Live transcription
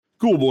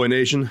Cool Boy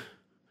Nation.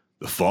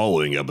 The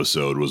following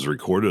episode was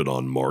recorded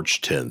on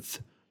March 10th,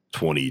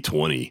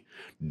 2020,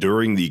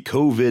 during the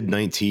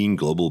COVID-19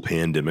 global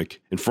pandemic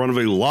in front of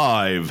a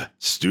live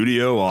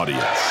studio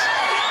audience.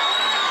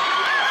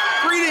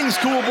 Greetings,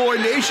 Cool Boy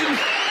Nation.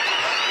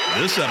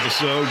 This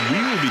episode, we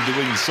will be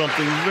doing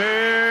something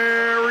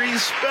very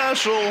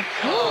special.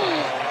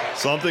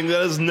 Something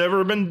that has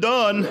never been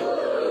done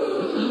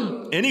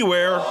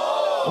anywhere,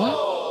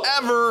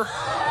 ever.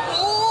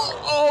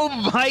 Oh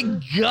my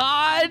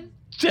God.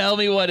 Tell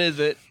me, what is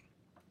it?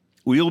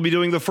 We will be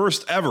doing the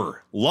first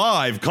ever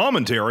live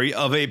commentary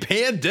of a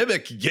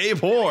pandemic gay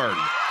porn.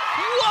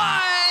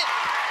 What?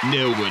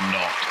 No, we're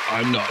not.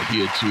 I'm not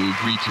here to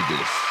agree to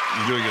this.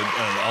 You doing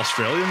an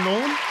Australian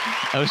Nolan?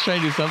 I was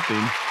trying to do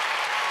something.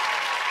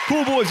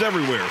 Cool boys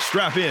everywhere,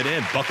 strap in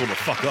and buckle the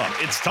fuck up.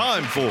 It's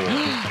time for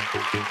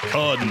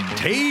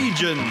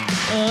Contagion.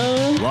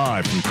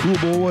 Live from Cool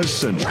Boys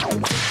Central.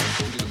 You're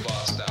the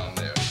boss down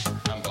there.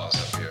 I'm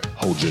boss up here.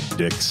 Hold your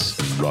dicks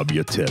and rub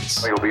your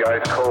tits. You'll be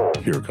ice cold.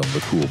 Here come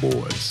the cool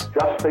boys.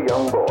 Just a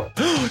young boy.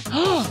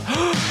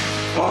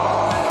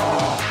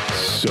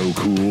 So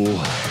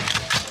cool.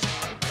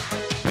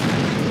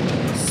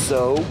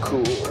 So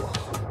cool.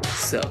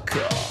 So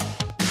cool.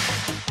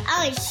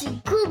 I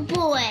see good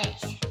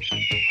boys.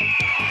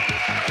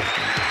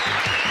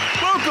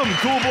 Welcome,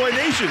 Cool Boy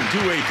Nation,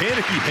 to a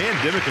panicky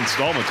pandemic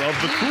installment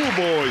of the Cool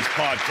Boys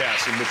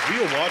podcast, in which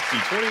we'll watch the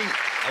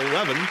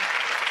 2011, I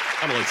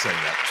don't like saying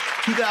that,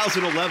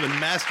 2011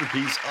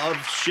 masterpiece of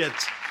shit,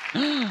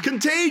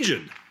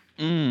 Contagion.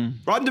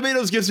 Rotten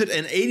Tomatoes gives it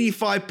an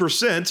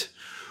 85%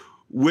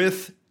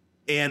 with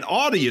an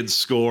audience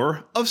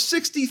score of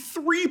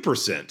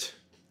 63%.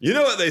 You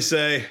know what they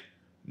say?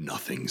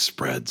 Nothing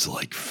spreads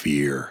like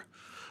fear.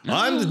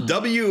 I'm the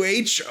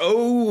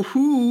WHO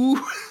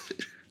who...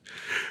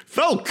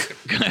 Felk.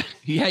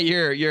 Yeah,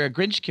 you're a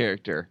Grinch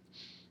character.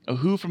 A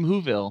Who from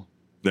Whoville.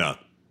 Yeah.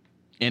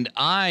 And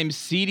I'm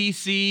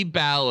CDC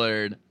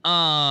Ballard.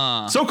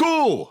 So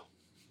cool.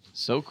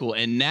 So cool.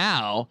 And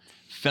now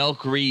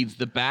Felk reads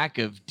the back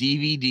of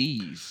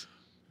DVDs.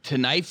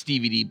 Tonight's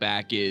DVD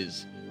back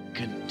is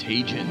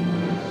Contagion.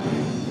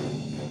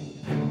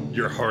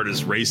 Your heart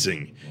is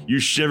racing. You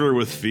shiver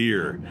with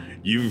fear.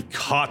 You've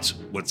caught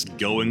what's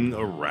going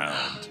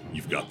around.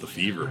 You've got the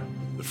fever,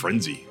 the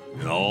frenzy,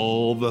 and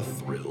all the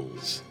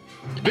thrills.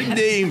 Big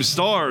name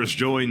stars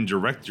join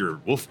director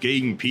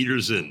Wolfgang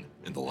Peterson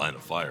in the line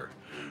of fire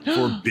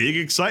for big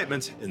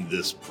excitement in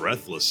this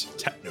breathless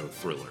techno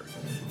thriller.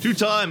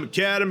 Two-time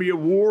Academy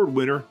Award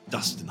winner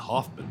Dustin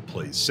Hoffman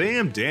plays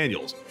Sam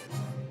Daniels.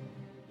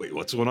 Wait,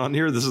 what's going on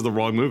here? This is the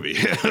wrong movie.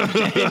 Just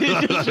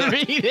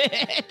read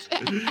it.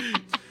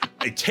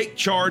 A take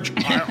charge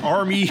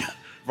army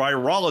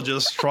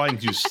virologist trying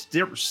to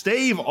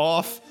stave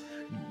off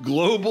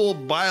global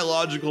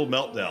biological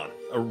meltdown.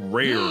 A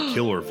rare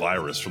killer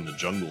virus from the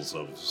jungles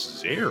of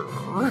Zaire.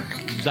 Oh,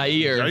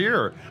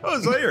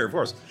 Zaire, of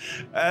course.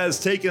 Has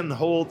taken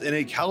hold in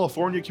a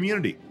California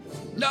community.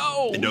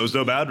 No. It knows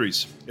no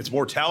boundaries. Its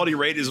mortality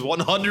rate is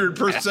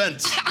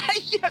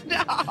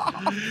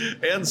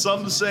 100%. And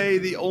some say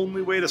the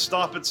only way to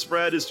stop its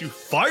spread is to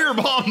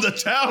firebomb the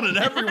town and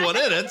everyone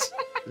in it.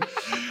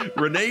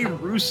 Renee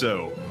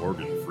Russo,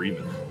 Morgan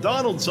Freeman,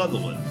 Donald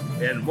Sutherland,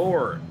 and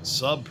more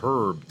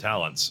superb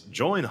talents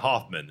join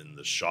Hoffman in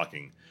the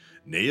shocking,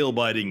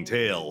 nail-biting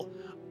tale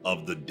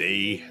of the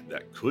day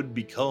that could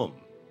become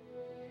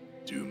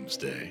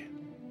Doomsday.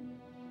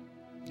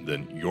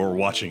 Then you're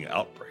watching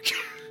Outbreak.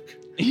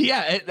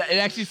 Yeah, it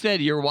actually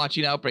said you're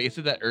watching Outbreak. It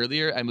said that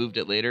earlier. I moved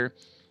it later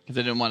because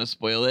I didn't want to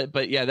spoil it.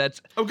 But yeah, that's...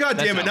 Oh, God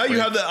damn it. Outbreak. Now you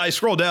have the... I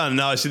scroll down and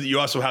now I see that you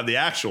also have the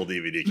actual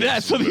DVD. Yeah,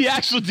 so the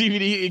actual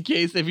DVD, in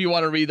case if you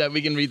want to read that,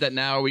 we can read that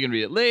now or we can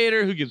read it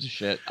later. Who gives a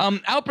shit?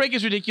 Outbreak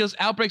is ridiculous.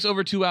 Outbreak's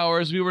over 2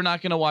 hours. We were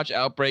not going to watch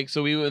Outbreak,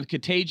 so we went with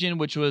Contagion,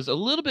 which was a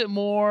little bit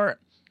more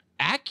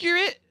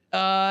accurate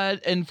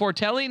and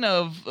foretelling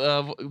of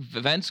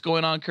events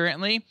going on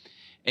currently.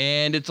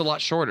 And it's a lot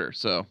shorter,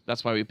 so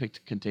that's why we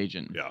picked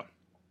Contagion. Yeah.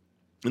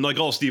 And like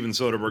all Steven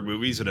Soderbergh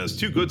movies, it has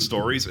 2 good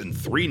stories and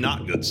 3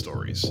 not good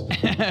stories.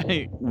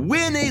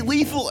 When a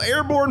lethal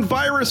airborne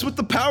virus with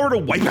the power to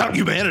wipe out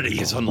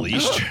humanity is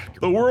unleashed,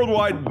 the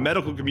worldwide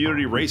medical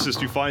community races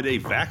to find a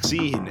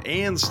vaccine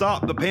and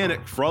stop the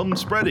panic from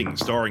spreading,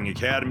 starring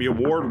Academy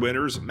Award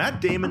winners Matt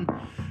Damon,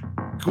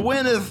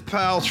 Gwyneth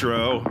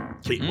Paltrow,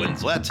 Kate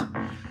Winslet,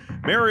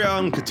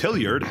 Marion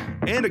Cotillard,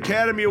 and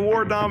Academy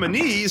Award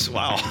nominees,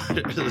 wow,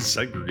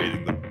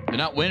 segregating them, They're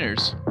not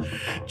winners.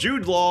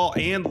 Jude Law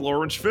and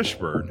Lawrence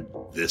Fishburne.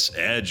 This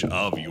edge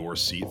of your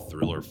seat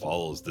thriller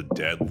follows the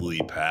deadly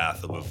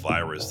path of a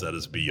virus that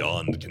is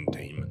beyond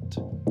containment.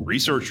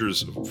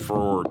 Researchers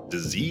for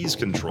disease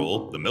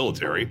control, the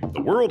military,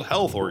 the World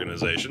Health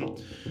Organization,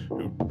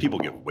 who people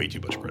give way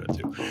too much credit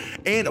to,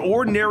 and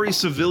ordinary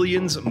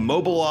civilians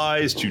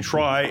mobilize to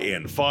try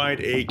and find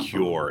a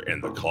cure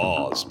and the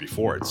cause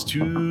before it's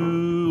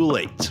too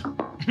late.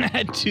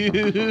 Too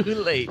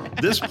late.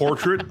 This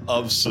portrait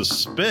of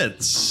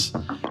suspense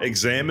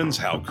examines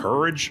how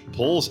courage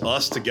pulls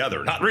us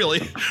together. Not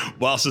really,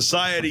 while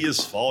society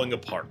is falling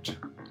apart.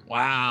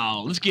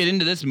 Wow. Let's get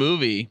into this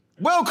movie.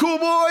 Well, cool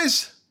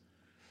boys,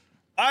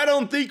 I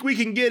don't think we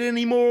can get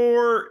any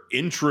more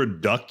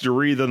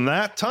introductory than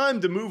that. Time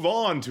to move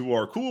on to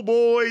our cool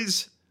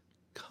boys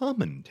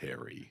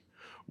commentary.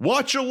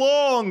 Watch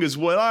along is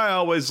what I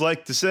always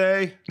like to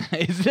say.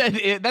 Is that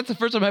it? That's the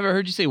first time I've ever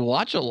heard you say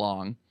watch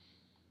along.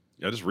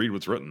 Yeah, just read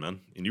what's written, man.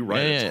 And you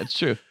write it. Yeah, it's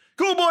true.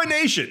 Cool Boy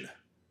Nation,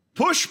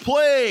 push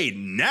play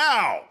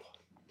now.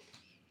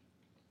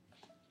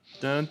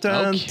 Dun,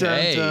 dun,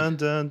 Okay. dun,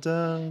 dun,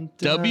 dun,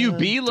 dun,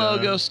 WB dun,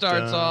 logo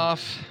starts dun,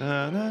 off.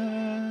 dun,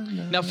 dun,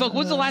 dun, Now, Felk,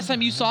 when's the last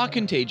time you saw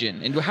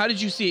Contagion? And how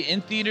did you see it?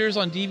 In theaters,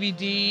 on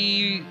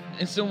DVD,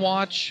 instant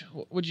watch?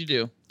 What'd you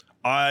do?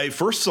 I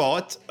first saw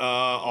it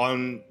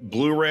on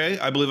Blu-ray.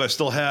 I believe I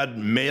still had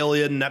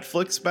mail-in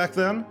Netflix back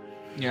then.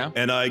 Yeah.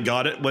 And I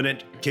got it when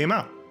it came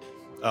out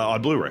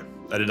on Blu-ray.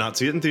 I did not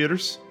see it in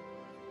theaters.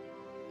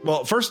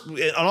 Well, first,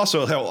 and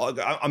also, hell,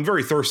 I'm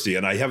very thirsty,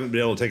 and I haven't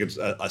been able to take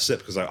a sip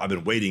because I've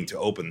been waiting to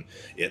open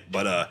it.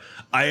 But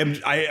I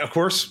of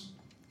course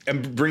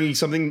am bringing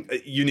something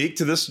unique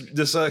to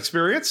this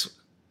experience.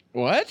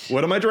 What?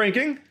 What am I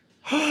drinking?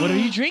 What are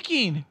you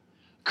drinking?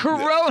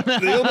 Corona.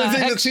 The only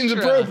thing that seems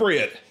Extra.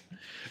 appropriate.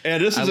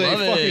 And this is a love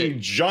fucking it.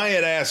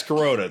 giant ass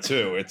Corona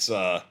too. It's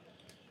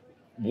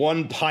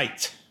 1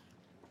 pint.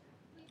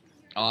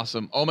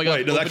 Awesome. Oh my God.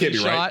 Wait, no, that can't be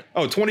Opening right. shot,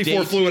 Oh, 24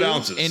 day fluid 2,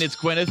 ounces. And it's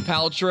Gwyneth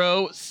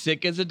Paltrow,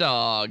 sick as a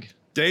dog.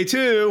 Day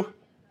 2.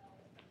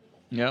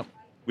 Yep.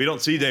 We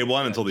don't see day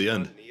 1 until the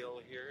end.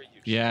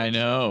 Yeah, I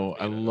know.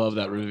 I love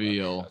that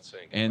reveal.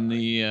 And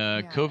the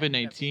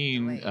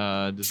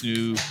COVID-19, this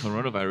new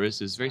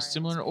coronavirus, is very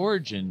similar in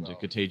origin to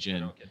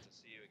Contagion.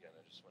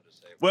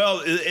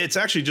 Well, it's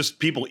actually just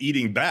people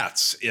eating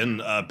bats in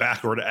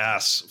backward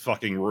ass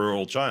fucking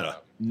rural China.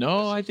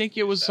 No, I think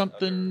it was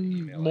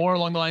something more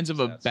along the lines of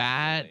a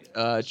bat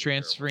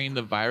transferring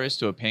the virus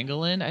to a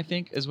pangolin, I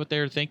think, is what they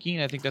were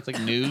thinking. I think that's like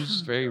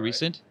news, very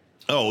recent.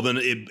 Oh, then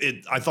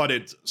I thought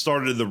it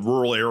started in the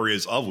rural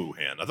areas of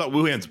Wuhan. I thought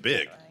Wuhan's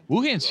big.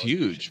 Wuhan's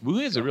huge.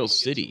 Wuhan's a real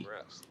city.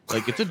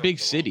 Like, it's a big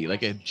city,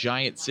 like a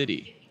giant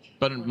city.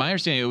 But my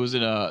understanding, it was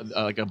in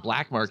like a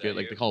black market,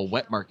 like they call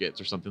wet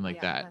markets or something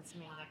like that.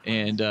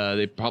 And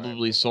they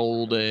probably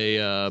sold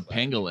a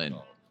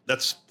pangolin.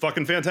 That's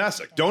fucking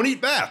fantastic. Don't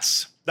eat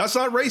bats. That's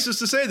not racist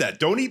to say that.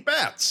 Don't eat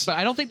bats. But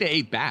I don't think they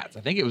ate bats. I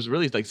think it was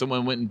really like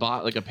someone went and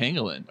bought like a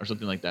pangolin or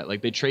something like that.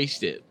 Like they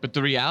traced it. But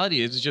the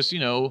reality is just,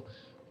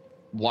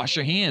 wash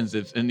your hands.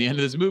 If in the end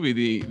of this movie,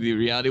 the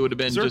reality would have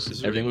been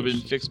just everything would have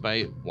been fixed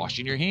by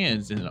washing your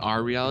hands. And in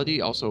our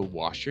reality, also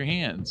wash your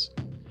hands.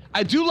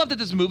 I do love that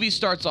this movie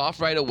starts off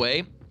right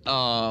away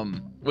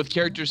with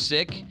characters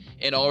sick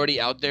and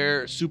already out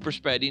there super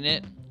spreading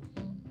it.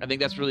 I think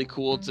that's really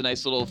cool. It's a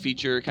nice little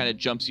feature, kind of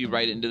jumps you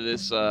right into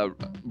this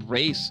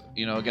race,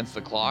 against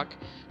the clock,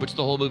 which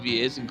the whole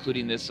movie is,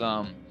 including this,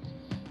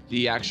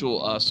 the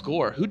actual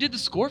score. Who did the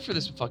score for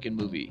this fucking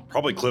movie?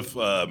 Probably Cliff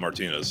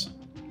Martinez.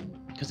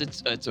 Because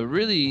it's a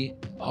really,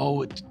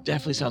 it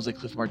definitely sounds like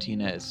Cliff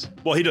Martinez.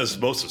 Well, he does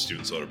most of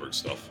Steven Soderbergh's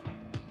stuff.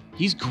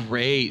 He's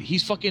great.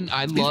 He's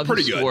I love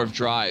his score of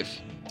Drive.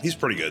 He's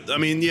pretty good. I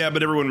mean, yeah,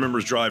 but everyone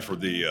remembers Drive for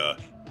the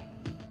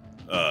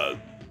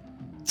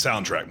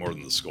soundtrack more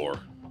than the score.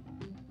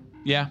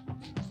 Yeah,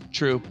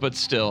 true, but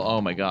still,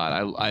 oh my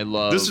god, I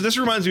love this.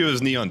 Reminds me of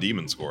his Neon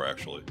Demon score,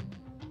 actually.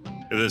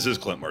 If this is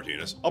Clint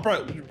Martinez, we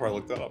should probably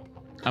look that up.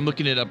 I'm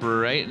looking it up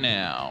right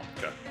now.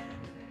 Okay.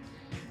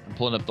 I'm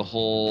pulling up the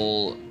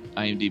whole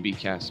IMDb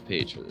cast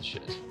page for this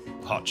shit.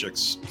 Hot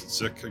chicks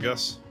sick, I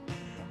guess.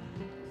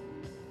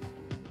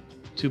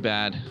 Too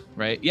bad,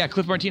 right? Yeah,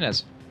 Cliff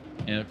Martinez.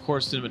 And of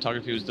course,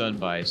 cinematography was done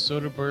by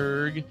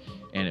Soderbergh,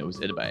 and it was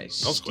edited by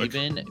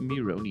Stephen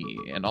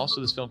Mironi. And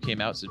also, this film came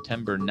out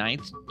September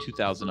 9th,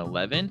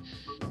 2011.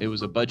 It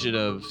was a budget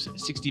of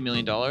 $60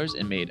 million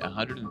and made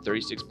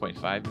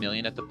 $136.5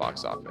 million at the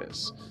box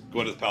office.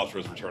 Gwyneth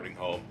Paltrow's returning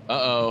home.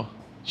 Uh-oh.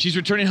 She's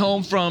returning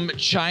home from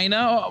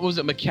China. Was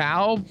it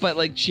Macau?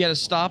 But, she had to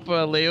stop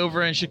a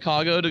layover in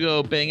Chicago to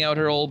go bang out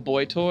her old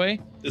boy toy.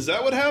 Is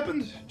that what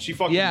happened? She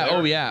fucking Yeah, there?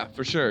 oh yeah,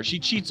 for sure. She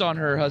cheats on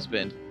her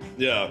husband.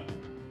 Yeah.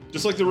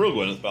 Just like the real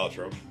Gwyneth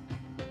Paltrow.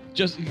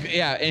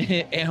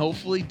 And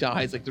hopefully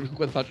dies like the real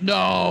Gwyneth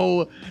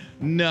Paltrow.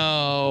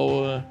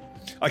 No.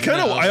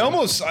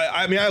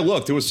 I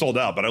looked, it was sold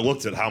out, but I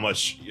looked at how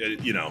much,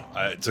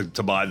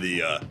 to buy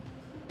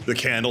the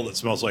candle that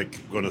smells like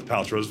Gwyneth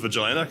Paltrow's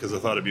vagina, because I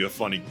thought it'd be a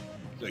funny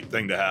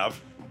thing to have.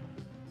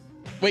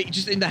 Wait,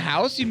 just in the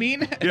house, you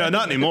mean? Yeah,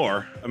 not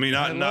anymore. I mean,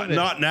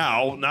 not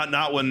now,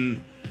 not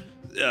when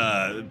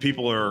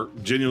people are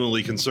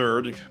genuinely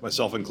concerned,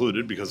 myself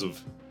included, because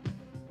of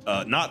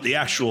not the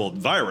actual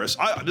virus.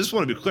 I just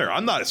want to be clear.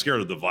 I'm not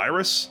scared of the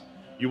virus.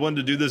 You wanted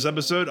to do this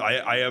episode.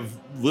 I have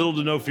little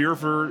to no fear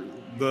for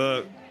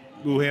the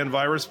Wuhan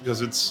virus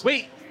because it's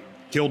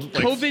killed.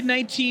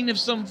 COVID-19 of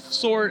some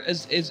sort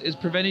is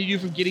preventing you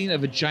from getting a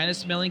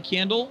vagina-smelling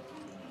candle?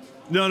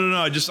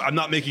 No. I'm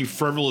not making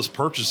frivolous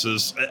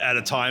purchases at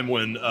a time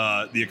when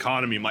the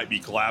economy might be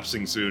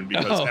collapsing soon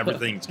because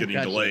everything's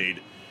getting delayed.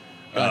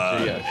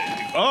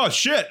 Gotcha, Oh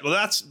shit!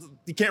 Well,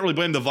 you can't really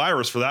blame the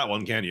virus for that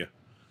one, can you?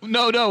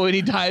 No, when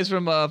he dies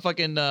from a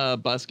fucking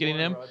bus getting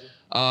him.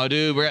 Oh,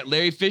 dude, we're at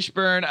Larry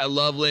Fishburne. I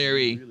love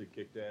Larry. Really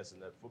kicked ass in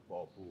that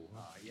football pool.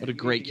 What a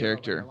great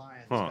character.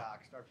 Huh.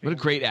 What a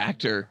great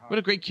actor. What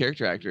a great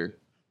character actor.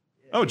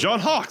 Oh,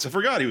 John Hawkes. I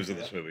forgot he was in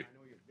this movie.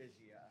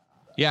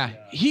 Yeah,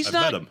 he's I've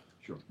not met him.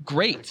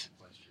 great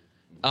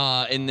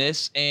in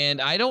this, and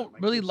I don't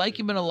really like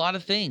him in a lot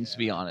of things, to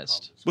be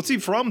honest. What's he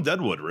from?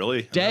 Deadwood,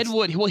 really?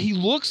 Deadwood. Well, he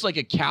looks like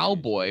a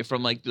cowboy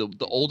from like the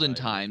olden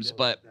times,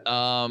 but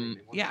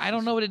yeah, I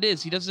don't know what it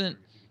is. He doesn't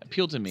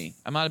appeal to me.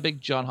 I'm not a big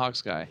John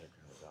Hawkes guy.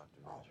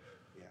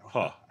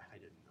 Huh.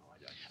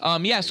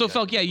 Yeah, so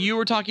Felk, you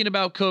were talking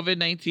about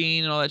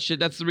COVID-19 and all that shit.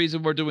 That's the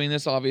reason we're doing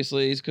this,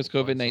 obviously, is because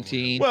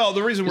COVID-19. Well,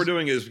 the reason we're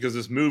doing it is because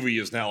this movie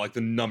is now like the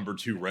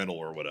 #2 rental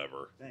or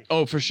whatever.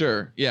 Oh, for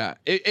sure. Yeah.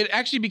 It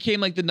actually became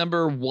like the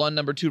 #1,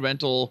 #2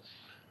 rental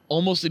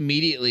almost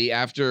immediately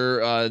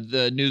after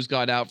the news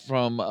got out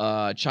from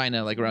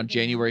China, like around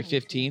January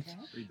 15th.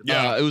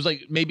 Yeah. It was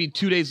like maybe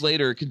 2 days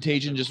later,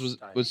 Contagion just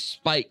was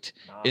spiked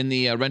in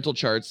the rental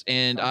charts.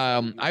 And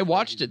I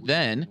watched it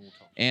then,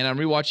 and I'm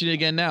rewatching it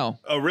again now.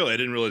 Oh, really? I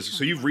didn't realize.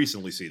 So you've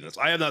recently seen this.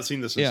 I have not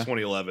seen this since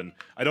 2011.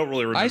 I don't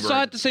really remember. I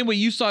saw it the same way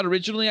you saw it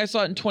originally. I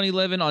saw it in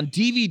 2011 on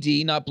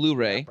DVD, not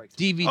Blu-ray.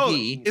 DVD. Oh,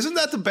 isn't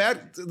that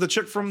the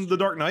chick from The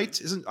Dark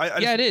Knight?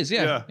 Yeah, it is.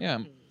 Yeah.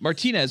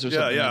 Martinez or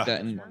something like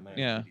that. And,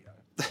 yeah.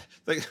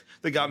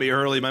 They got me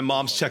early. My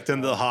mom's checked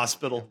into the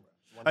hospital.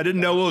 I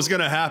didn't know what was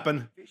going to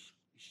happen.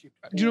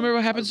 Do you remember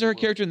what happens to her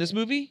character in this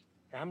movie?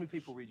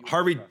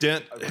 Harvey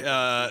Dent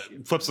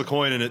flips the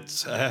coin and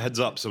it's heads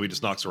up, so he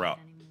just knocks her out.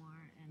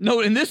 No,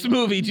 in this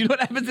movie. Do you know what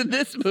happens in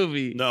this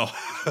movie? No,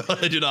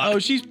 I do not. Oh,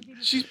 she's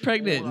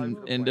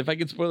pregnant, and if I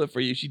can spoil it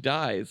for you, she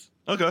dies.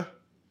 Okay.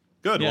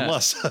 Good. Yeah. One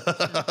less.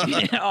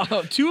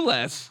 Yeah, 2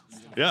 less.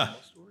 Yeah.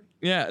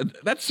 Yeah,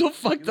 that's so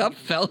fucked up,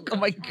 Felk. Oh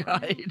my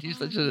god, you're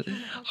such a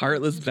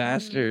heartless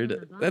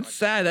bastard. That's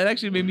sad. That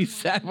actually made me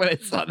sad when I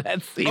saw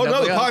that scene. Oh,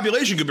 no, the God.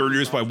 population could be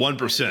reduced by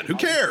 1%. Who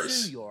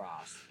cares?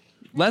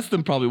 Less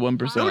than probably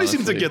 1%. Nobody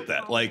seems to honestly. get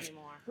that. Like,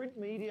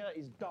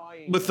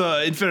 with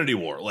Infinity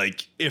War,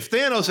 like, if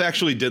Thanos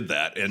actually did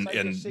that and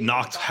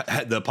knocked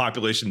the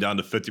population down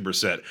to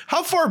 50%,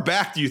 how far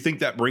back do you think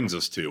that brings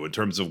us to in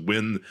terms of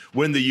when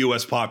the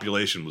U.S.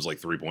 population was like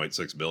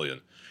 3.6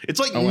 billion? It's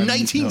like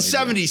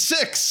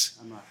 1976.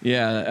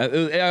 Yeah,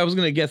 I was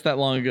gonna guess that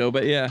long ago,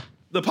 but yeah.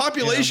 The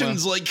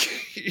population's like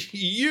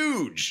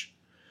huge.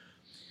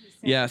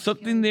 Yeah,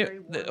 something there.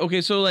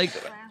 Okay, so like,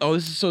 oh,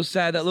 this is so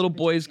sad. That little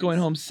boy's going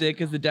home sick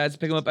because the dad's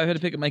picking him up. I've had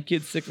to pick up my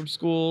kids sick from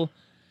school.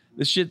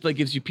 This shit like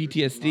gives you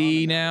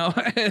PTSD now.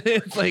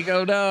 It's like,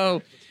 oh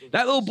no,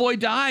 that little boy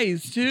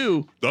dies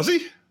too. Does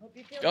he?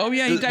 Oh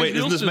yeah, he dies. Wait,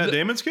 isn't this Matt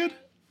Damon's kid?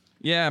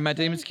 Yeah, Matt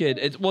Damon's kid.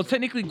 It's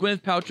technically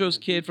Gwyneth Paltrow's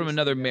kid from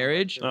another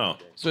marriage. Oh,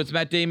 so it's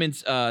Matt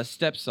Damon's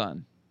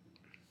stepson.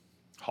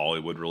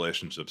 Hollywood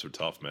relationships are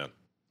tough, man.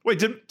 Wait,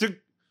 did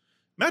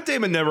Matt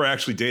Damon never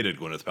actually dated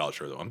Gwyneth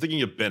Paltrow though? I'm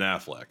thinking of Ben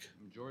Affleck.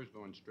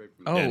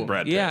 And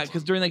Brad Pitt. Yeah,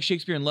 because during like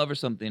Shakespeare in Love or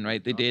something,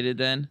 right? They dated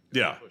then.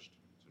 Yeah,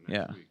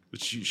 Yeah.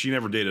 but she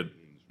never dated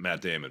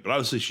Matt Damon, but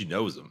obviously she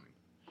knows him.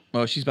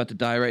 Oh, she's about to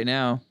die right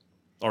now.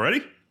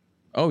 Already?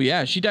 Oh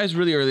yeah, she dies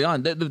really early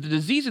on. The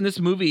disease in this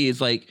movie is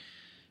like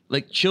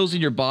chills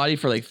in your body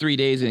for like 3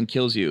 days and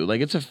kills you. Like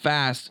it's a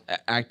fast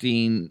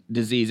acting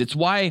disease. It's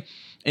why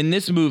in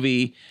this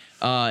movie,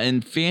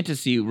 in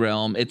fantasy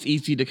realm, it's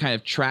easy to kind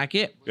of track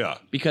it. Yeah.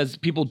 Because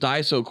people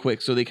die so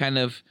quick, so they kind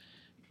of,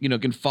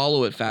 can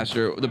follow it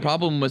faster. The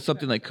problem with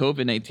something like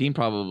COVID-19,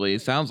 probably,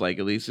 it sounds like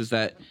at least, is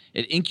that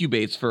it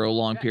incubates for a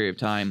long period of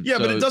time. Yeah, so,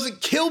 but it doesn't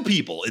kill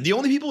people. The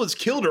only people it's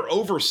killed are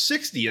over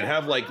 60 and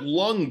have like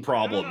lung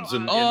problems.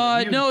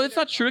 No, it's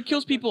not true. It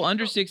kills people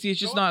under 60. It's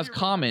just not as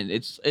common.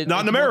 It's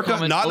not in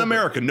America. Not in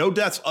America. No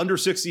deaths under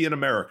 60 in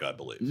America, I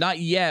believe. Not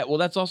yet. Well,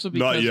 that's also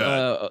because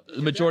the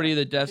majority of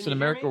the deaths in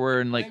America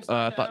were in like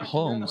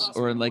homes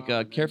or in like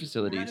care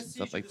facilities and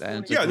stuff like that.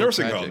 And it's, like,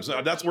 nursing tragic.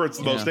 homes. That's where it's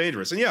the most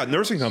dangerous. And yeah,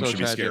 nursing homes should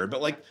be tragic. scared.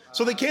 But like,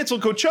 so they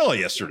canceled Coachella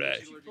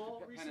yesterday.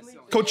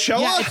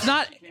 Coachella?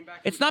 Yeah,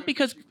 it's not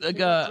because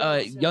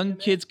young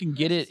kids can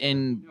get it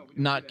and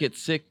not get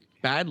sick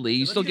badly.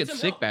 You still get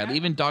sick badly.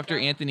 Even Dr.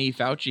 Anthony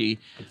Fauci,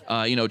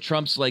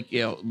 Trump's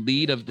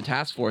lead of the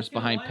task force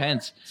behind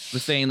Pence,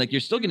 was saying like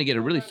you're still going to get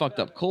a really fucked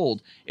up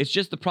cold. It's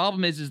just the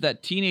problem is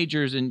that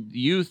teenagers and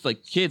youth,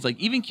 like kids, like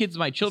even kids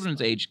my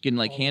children's age, can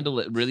like handle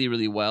it really,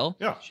 really well.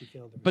 Yeah.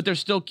 But they're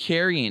still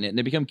carrying it, and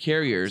they become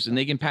carriers, and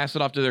they can pass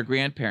it off to their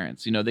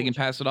grandparents. They can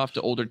pass it off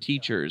to older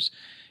teachers.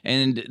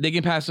 And they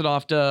can pass it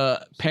off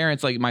to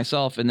parents like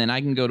myself, and then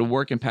I can go to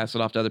work and pass it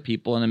off to other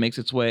people, and it makes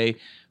its way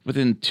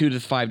within 2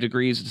 to 5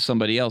 degrees to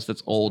somebody else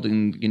that's old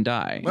and can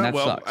die. And that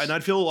sucks. And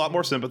I'd feel a lot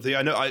more sympathy.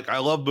 I know I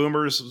love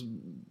boomers.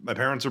 My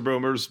parents are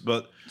boomers,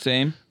 but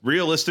Same.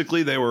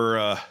 realistically, they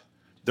were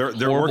They're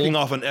horrible. working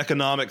off an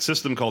economic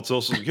system called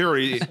Social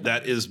Security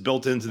that is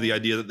built into the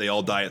idea that they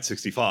all die at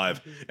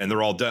 65 and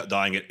they're all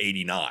dying at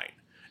 89.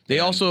 They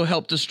also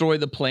help destroy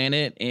the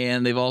planet,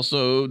 and they've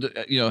also,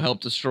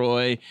 helped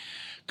destroy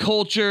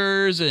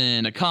cultures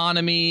and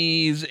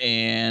economies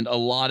and a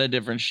lot of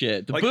different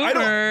shit. The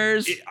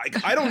boomers.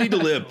 I don't need to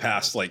live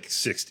past like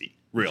 60.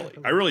 Really,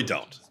 I really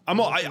don't.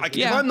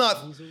 If I'm not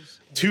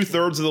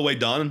 2/3 of the way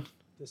done,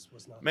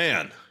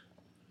 man.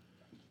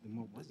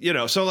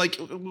 So like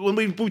when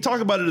we talk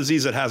about a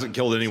disease that hasn't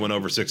killed anyone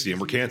over 60 and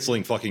we're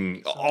canceling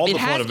fucking all the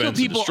fun events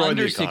and destroying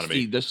the economy.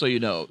 60, just so you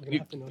know.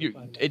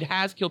 It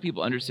has killed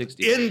people under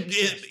 60.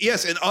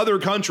 Yes, in other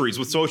countries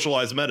with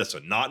socialized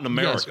medicine, not in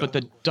America. Yes, but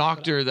the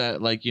doctor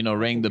that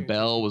rang the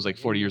bell was like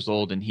 40 years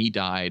old and he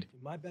died.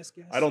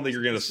 I don't think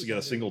you're going to get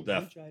a single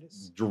death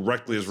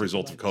directly as a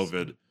result of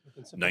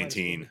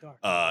COVID-19.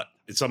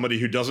 It's somebody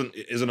who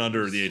isn't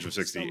under the age of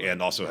 60 and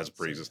also has a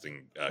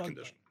pre-existing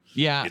condition.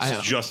 Yeah,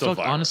 it's just a virus.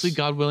 Honestly,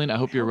 God willing, I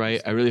hope you're right.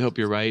 I really hope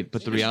you're right.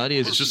 But the reality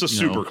is, it's just a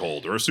super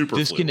cold or a super.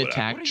 This flu, can whatever.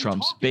 attack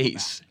Trump's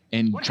base,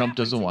 and Trump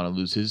doesn't want to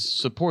lose his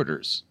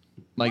supporters.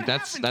 Like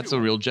that's a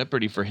real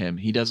jeopardy for him.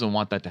 He doesn't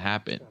want that to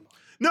happen.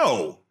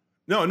 No.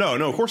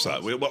 Of course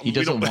not. He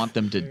doesn't want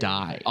them to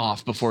die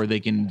off before they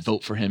can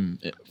vote for him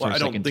for a second term. I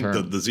don't think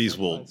the disease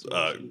will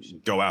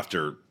go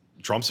after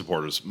Trump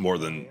supporters more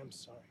than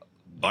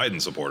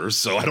Biden supporters,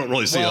 so I don't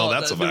really see how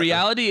that's a factor. The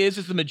reality is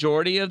the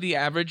majority of the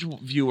average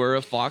viewer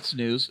of Fox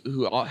News,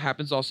 who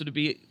happens also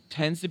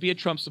tends to be a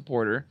Trump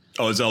supporter,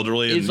 is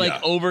elderly, is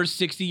over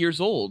 60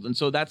 years old, and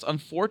so that's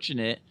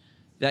unfortunate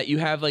that you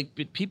have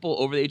people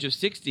over the age of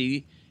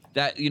 60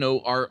 that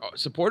are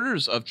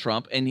supporters of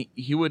Trump, and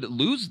he would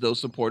lose those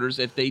supporters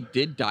if they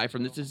did die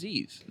from this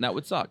disease, and that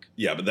would suck.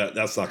 Yeah, but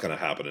that's not going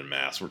to happen in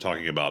mass. We're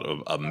talking about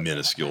a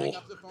minuscule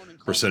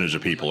percentage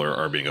of people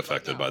are being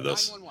affected by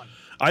this.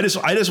 I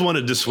just want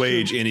to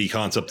dissuade any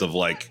concept of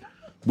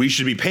we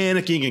should be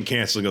panicking and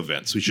canceling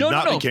events. We should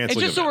not be canceling and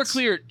events.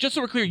 Just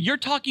so we're clear, you're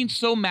talking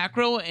so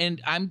macro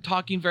and I'm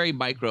talking very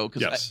micro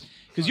because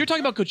you're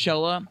talking about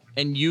Coachella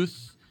and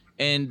youth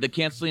and the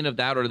canceling of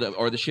that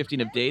or the shifting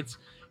of dates.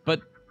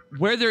 But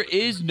where there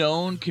is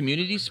known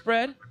community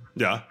spread,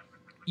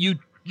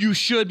 you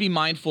should be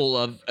mindful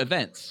of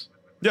events.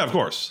 Yeah, of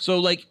course.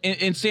 So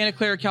in Santa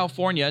Clara,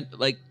 California,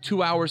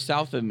 2 hours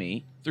south of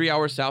me, 3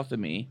 hours south of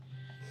me,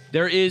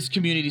 there is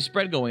community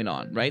spread going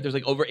on, right?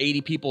 There's over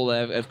 80 people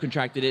that have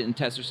contracted it and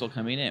tests are still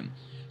coming in.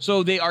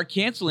 So they are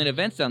canceling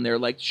events down there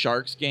like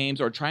Sharks games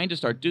or trying to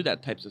start do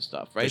that types of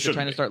stuff, right? They're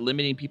trying to start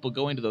limiting people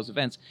going to those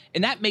events.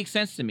 And that makes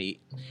sense to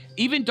me.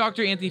 Even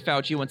Dr. Anthony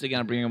Fauci, once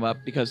again, I'm bringing him up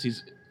because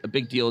he's a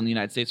big deal in the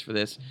United States for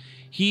this.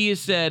 He has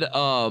said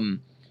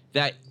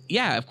that,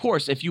 of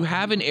course, if you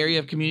have an area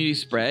of community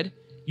spread,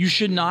 you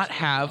should not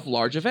have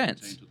large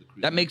events.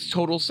 That makes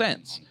total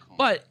sense.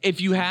 But if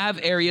you have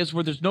areas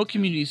where there's no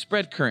community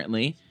spread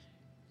currently,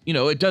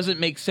 it doesn't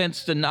make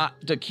sense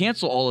to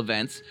cancel all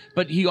events.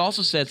 But he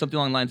also said something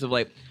along the lines of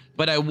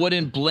but I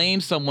wouldn't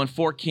blame someone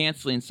for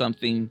canceling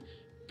something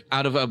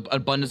out of an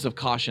abundance of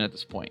caution at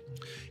this point.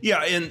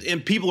 Yeah,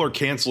 and people are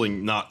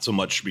canceling not so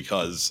much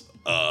because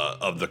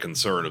of the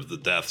concern of the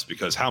deaths,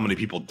 because how many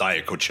people die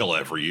at Coachella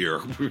every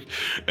year?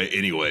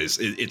 Anyways,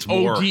 it's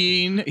more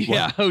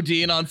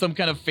ODing on some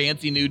kind of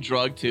fancy new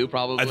drug too,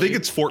 probably. I think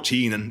it's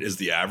 14 is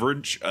the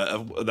average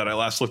that I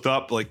last looked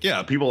up.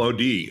 People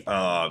OD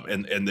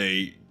and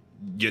they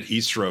get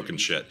heat stroke and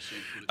shit,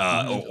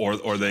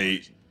 or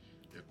they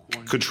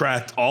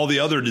contract all the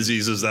other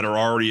diseases that are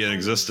already in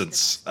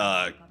existence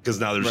because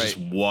now there's just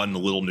one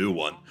little new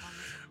one.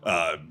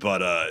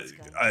 But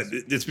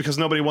it's because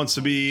nobody wants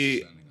to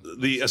be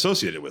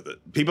associated with it.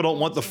 People don't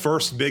want the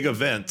first big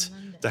event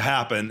to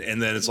happen,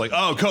 and then it's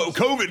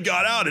COVID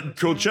got out at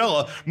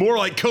Coachella, more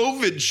like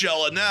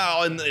COVID-Chella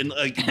now, and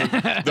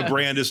the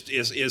brand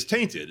is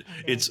tainted.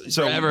 It's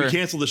so we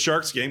canceled the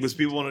Sharks game because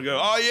people want to go,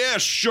 oh yeah,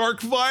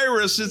 shark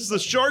virus. It's the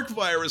shark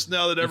virus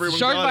now that everyone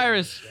shark got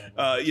virus.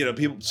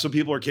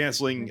 People are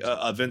canceling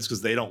events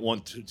because they don't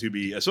want to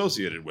be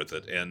associated with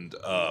it, and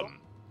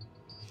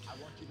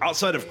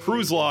outside of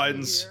cruise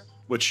lines,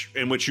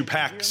 in which you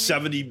pack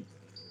 70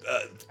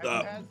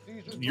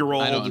 year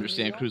old. I don't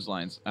understand cruise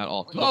lines at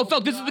all. Oh,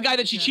 Felk, this is the guy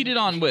that she cheated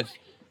on with.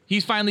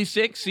 He's finally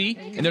sick, see?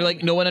 And they're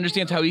no one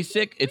understands how he's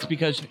sick. It's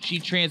because she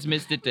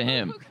transmits it to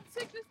him.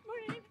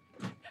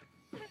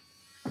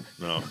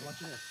 No.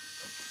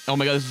 Oh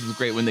my God, this is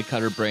great when they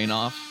cut her brain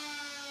off.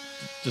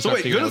 So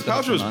wait, Gwyneth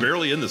Paltrow was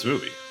barely in this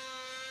movie.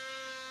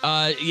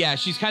 Yeah,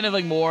 she's kind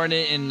of more in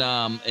it in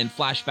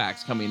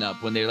flashbacks coming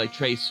up when they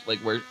trace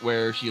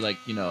where she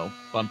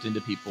bumped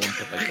into people and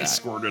stuff like that.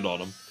 Squirted on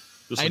them.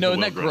 I know,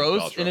 isn't that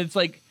gross? And it's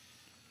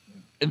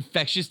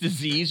infectious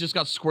disease just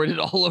got squirted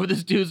all over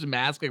this dude's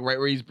mask, right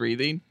where he's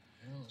breathing.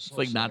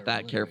 It's not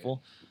that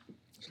careful.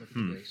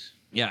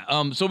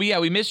 Yeah. So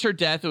we missed her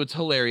death. It was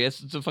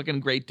hilarious. It's a fucking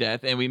great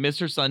death, and we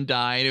missed her son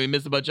dying, and we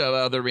missed a bunch of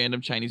other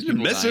random Chinese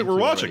people. Miss it? We're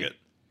watching it.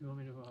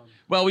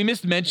 Well, we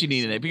missed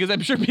mentioning it because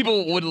I'm sure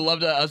people would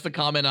love us to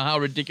comment on how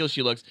ridiculous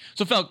she looks.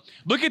 So, Felk,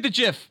 look at the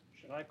GIF.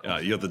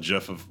 You have the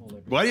GIF of.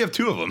 Why do you have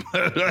two of them?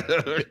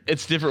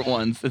 It's different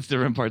ones. It's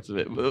different parts of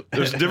it.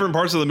 There's different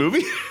parts of the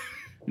movie.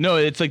 No,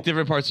 it's like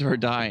different parts of her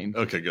dying.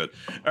 Okay, good.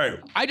 All right.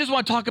 I just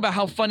want to talk about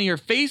how funny her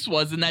face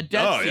was in that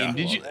death scene. Yeah.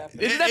 Did you? Isn't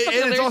that fucking And it's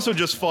hilarious? also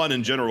just fun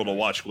in general to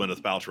watch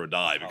Gwyneth Paltrow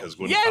die because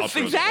Gwyneth Yes,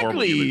 Paltrow is a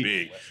horrible human exactly.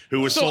 being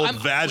who was So sold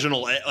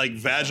I'm-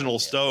 vaginal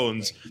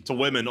stones to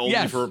women only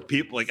Yes. for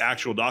people like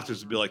actual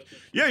doctors to be like,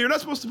 yeah, you're not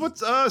supposed to put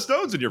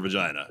stones in your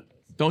vagina.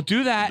 Don't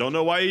do that. Don't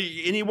know why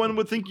anyone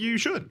would think you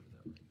should.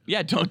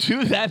 Yeah, don't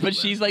do that. But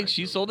she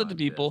sold it to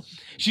people.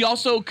 She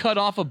also cut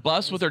off a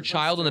bus with her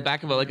child in the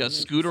back of a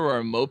scooter or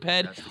a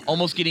moped,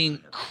 almost getting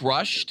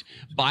crushed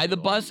by the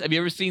bus. Have you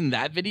ever seen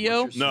that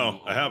video?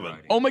 No, I haven't.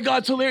 Oh my God,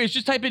 it's hilarious.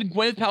 Just type in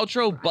Gwyneth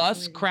Paltrow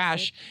bus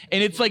crash,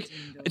 and it's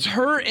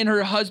her and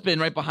her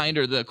husband right behind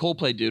her, the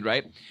Coldplay dude,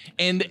 right?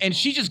 And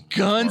she just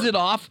guns it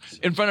off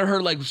in front of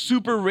her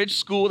super rich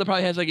school that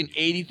probably has an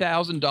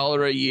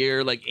 $80,000 a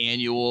year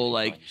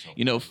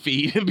annual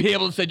fee to be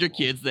able to send your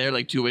kids there,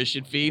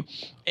 tuition fee.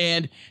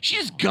 And she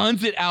just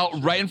guns it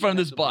out right in front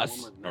of this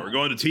bus. Right, we're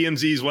going to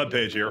TMZ's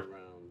webpage here.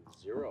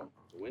 Zero.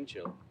 Wind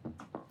chill.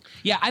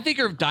 Yeah, I think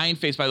her dying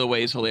face, by the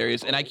way, is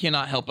hilarious, and I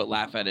cannot help but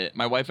laugh at it.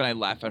 My wife and I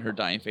laugh at her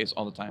dying face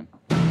all the time.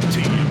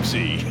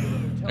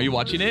 TMZ. Are you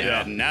watching it?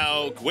 Yeah. And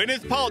now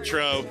Gwyneth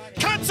Paltrow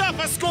cuts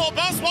off a school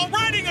bus while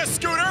riding a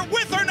scooter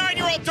with her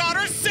 9-year-old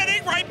daughter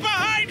sitting right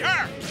behind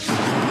her.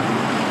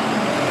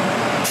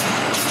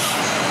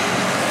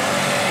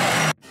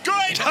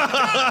 Good job,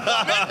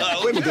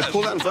 Wait a minute, they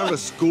pulled out in front of a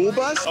school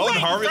bus? Oh, and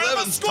right Harvey in front of a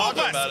Levin's school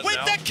talking bus about it with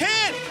now. the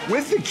kid.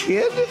 With the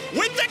kid?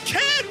 With the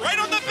kid right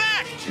on the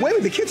back. Wait a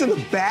minute, the kid's in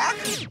the back?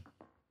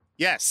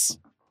 Yes.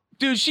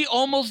 Dude, she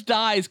almost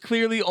dies.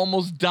 Clearly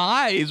almost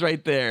dies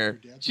right there.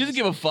 She doesn't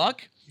give a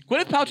fuck.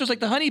 Gwyneth Paltrow's like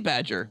the honey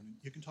badger.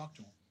 You can talk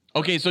to him.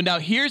 Okay, so now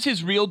here's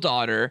his real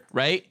daughter,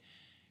 right?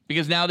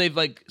 Because now they've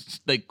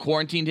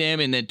quarantined him,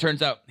 and it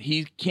turns out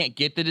he can't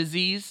get the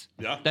disease.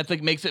 Yeah. That's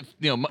makes it,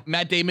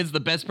 Matt Damon's the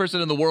best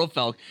person in the world,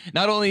 Felk.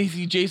 Not only is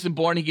he Jason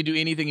Bourne, he can do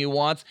anything he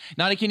wants.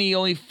 Not only can he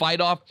only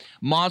fight off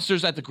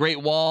monsters at the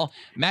Great Wall,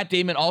 Matt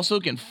Damon also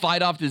can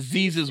fight off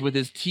diseases with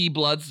his T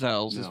blood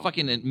cells. It's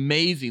fucking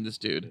amazing, this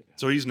dude.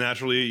 So he's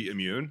naturally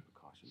immune.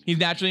 He's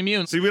naturally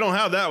immune. See, we don't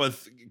have that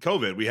with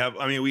COVID. We have.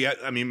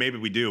 Maybe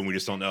we do, and we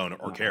just don't know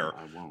or care.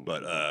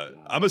 But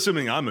I'm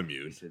assuming I'm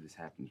immune.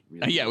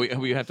 Yeah,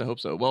 we have to hope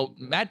so. Well,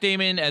 Matt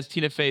Damon, as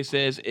Tina Fey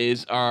says,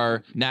 is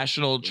our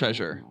national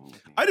treasure.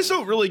 I just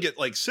don't really get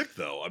sick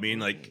though. I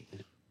mean,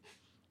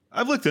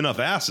 I've licked enough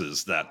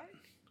asses that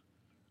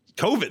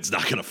COVID's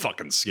not gonna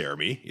fucking scare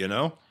me.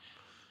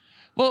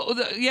 Well,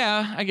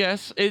 yeah, I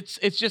guess it's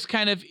just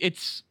kind of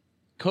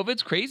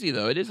COVID's crazy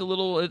though. It's a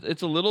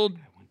little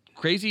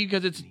crazy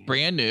because it's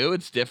brand new,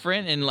 it's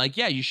different, and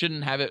you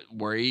shouldn't have it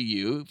worry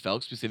you,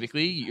 Felk,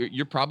 specifically.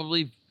 You're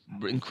probably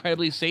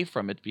incredibly safe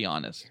from it, to be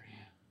honest.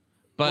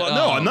 But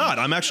no, I'm not.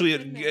 I'm actually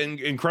at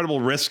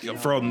incredible risk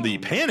from the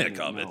panic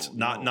of it,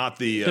 not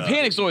the. The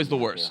panic's always the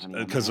worst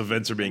because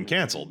events are being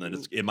canceled,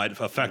 and it might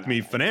affect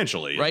me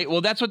financially. Right.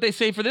 Well, that's what they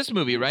say for this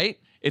movie, right?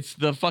 It's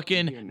the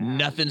fucking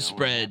nothing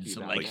spreads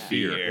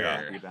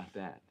fear.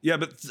 Yeah,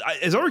 but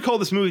as I recall,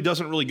 this movie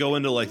doesn't really go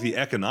into the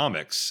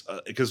economics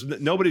because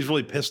nobody's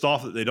really pissed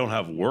off that they don't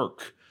have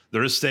work.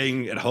 They're just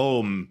staying at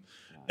home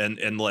and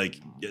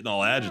getting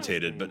all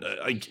agitated. But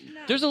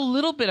there's a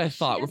little bit, I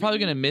thought. We're probably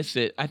going to miss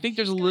it. I think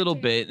there's a little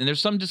bit. And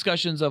there's some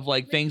discussions of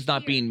things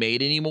not being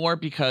made anymore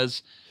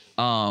because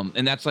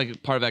and that's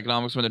part of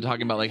economics when they're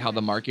talking about how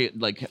the market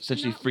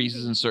essentially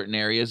freezes in certain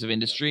areas of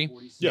industry.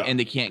 Yeah. And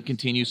they can't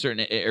continue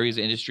certain areas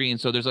of industry. And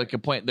so there's a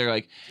point they're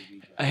like,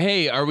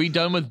 hey, are we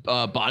done with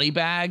body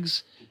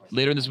bags?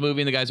 Later in this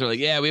movie, and the guys are like,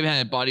 yeah, we haven't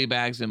had body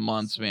bags in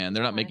months, man.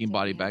 They're not making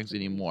body bags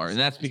anymore. And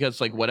that's because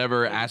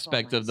whatever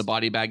aspect of the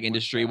body bag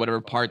industry,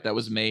 whatever part that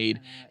was made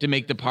to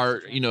make the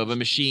part, of a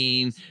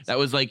machine that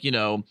was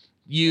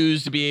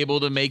used to be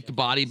able to make the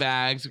body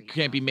bags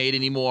can't be made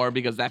anymore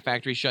because that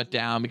factory shut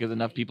down because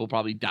enough people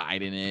probably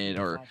died in it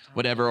or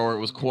whatever, or it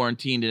was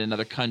quarantined in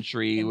another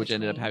country, which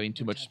ended up having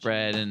too much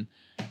spread and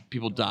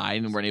people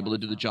died and weren't able to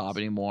do the job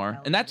anymore.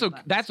 And that's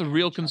a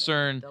real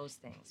concern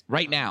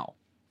right now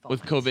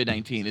with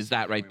COVID-19 is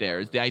that right there.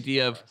 Is the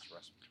idea of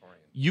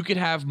you could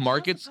have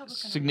markets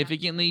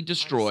significantly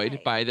destroyed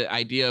by the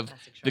idea of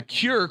the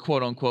cure,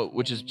 quote unquote,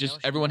 which is just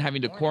everyone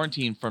having to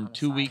quarantine from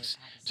 2 weeks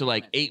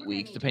to 8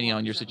 weeks, depending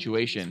on your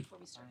situation,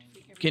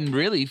 can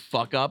really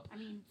fuck up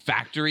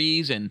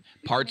factories and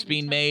parts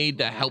being made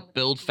that help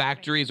build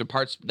factories or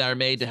parts that are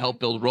made to help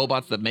build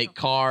robots that make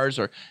cars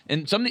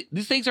and some of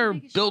these things are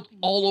built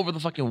all over the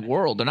fucking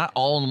world. They're not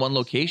all in one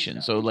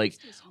location. So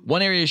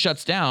one area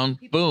shuts down,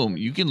 boom,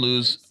 you can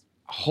lose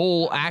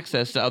whole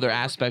access to other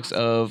aspects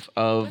of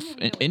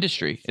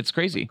industry. It's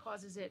crazy.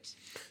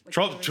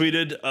 Trump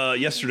tweeted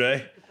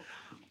yesterday,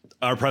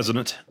 our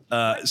president.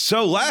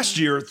 So last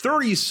year,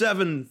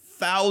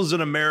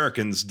 37,000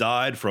 Americans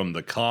died from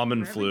the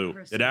common flu.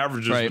 It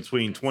averages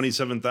between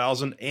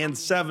 27,000 and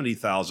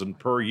 70,000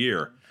 per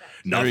year.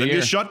 Nothing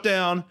is shut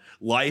down.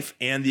 Life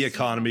and the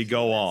economy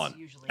go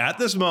on. At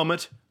this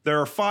moment, There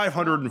are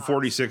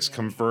 546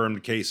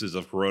 confirmed cases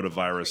of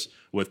coronavirus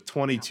with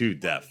 22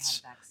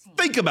 deaths.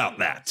 Think about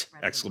that!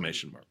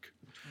 Exclamation mark.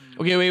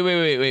 Okay,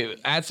 wait.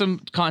 Add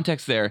some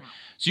context there.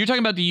 So you're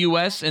talking about the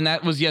U.S., and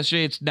that was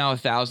yesterday. It's now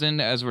 1,000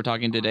 as we're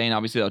talking today, and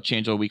obviously that'll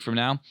change a week from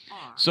now.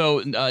 So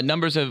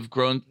numbers have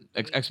grown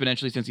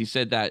exponentially since he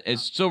said that.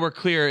 So we're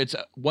clear, it's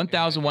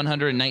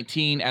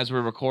 1,119 as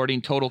we're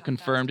recording, total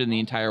confirmed in the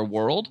entire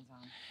world.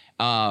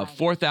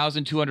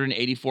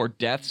 4,284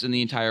 deaths in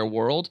the entire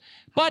world.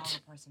 But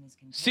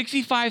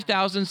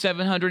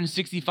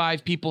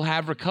 65,765 people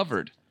have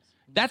recovered.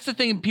 That's the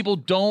thing people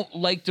don't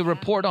like to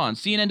report on.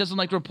 CNN doesn't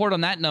like to report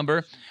on that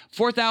number.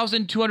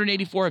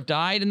 4,284 have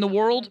died in the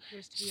world.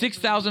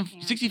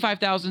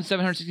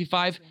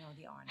 65,765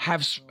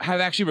 have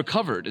actually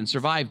recovered and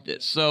survived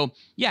this. So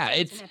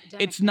yeah,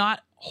 it's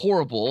not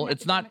horrible.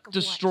 It's not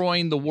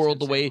destroying the world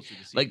the way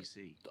like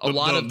a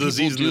lot of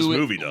people do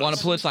want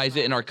to politicize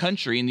it in our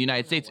country, in the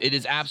United States. It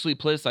is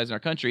absolutely politicized in our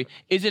country.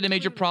 Is it a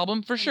major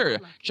problem? For sure.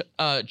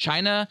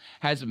 China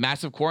has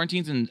massive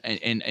quarantines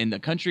in the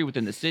country,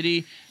 within the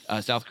city.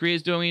 South Korea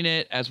is doing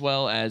it, as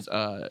well as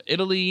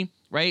Italy,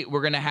 right?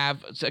 We're going to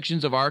have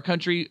sections of our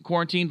country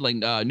quarantined, like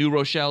New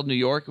Rochelle, New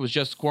York. It was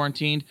just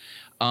quarantined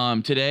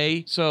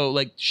today. So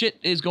like shit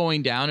is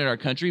going down in our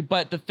country.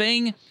 But the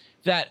thing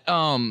that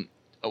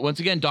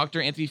once again,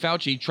 Dr. Anthony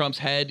Fauci, Trump's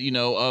head,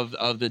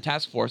 of the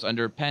task force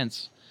under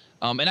Pence.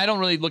 And I don't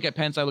really look at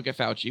Pence. I look at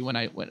Fauci when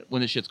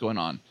this shit's going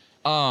on.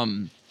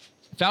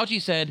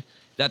 Fauci said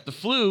that the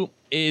flu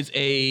is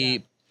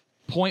a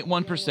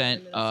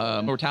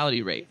 0.1%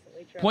 mortality rate.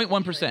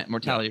 0.1%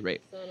 mortality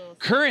rate.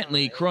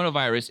 Currently,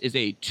 coronavirus is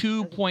a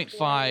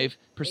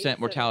 2.5%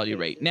 mortality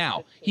rate.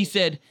 Now, he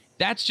said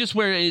that's just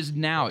where it is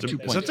now at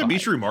 2.5. Is that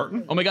Dimitri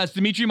Martin? Oh my God, it's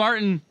Dimitri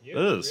Martin. It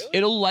is.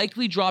 It'll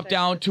likely drop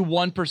down to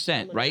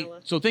 1%, right?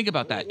 So think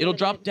about that. It'll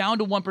drop down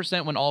to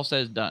 1% when all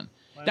said is done.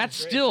 That's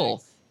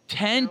still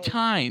 10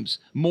 times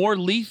more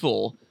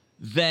lethal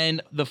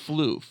than the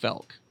flu,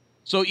 Felk.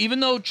 So even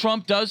though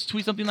Trump does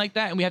tweet something like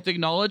that, and we have to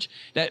acknowledge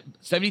that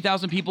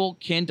 70,000 people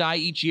can die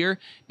each year,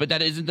 but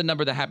that isn't the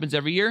number that happens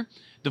every year.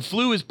 The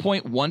flu is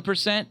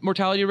 0.1%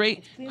 mortality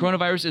rate.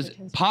 Coronavirus is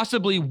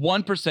possibly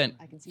 1%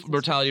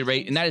 mortality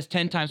rate, and that is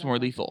 10 times more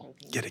lethal.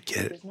 Get it.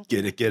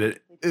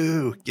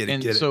 Ooh, get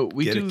it. And so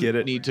we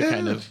need to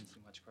kind of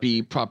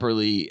be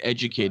properly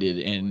educated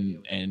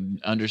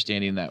and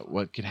understanding that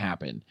what could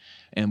happen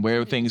and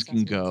where things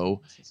can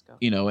go,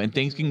 and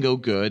things can go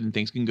good and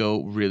things can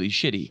go really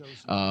shitty.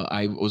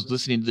 I was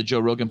listening to the Joe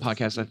Rogan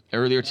podcast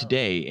earlier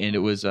today, and it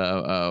was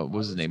what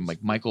was his name,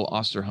 like Michael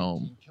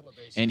Osterholm.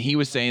 And he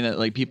was saying that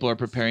like people are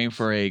preparing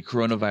for a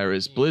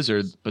coronavirus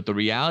blizzard, but the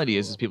reality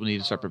is people need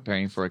to start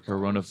preparing for a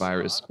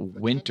coronavirus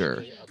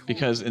winter,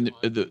 because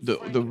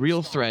the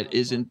real threat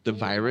isn't the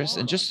virus.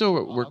 And just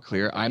so we're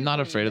clear, I'm not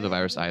afraid of the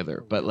virus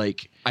either, but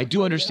like I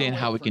do understand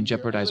how it can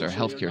jeopardize our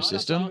healthcare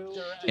system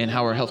and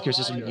how our healthcare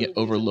system can get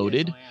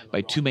overloaded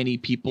by too many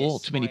people,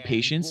 too many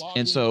patients.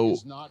 And so,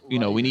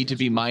 we need to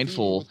be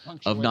mindful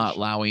of not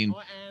allowing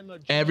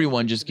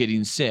everyone just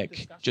getting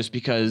sick just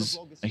because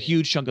a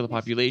huge chunk of the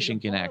population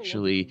can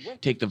actually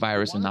take the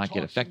virus and not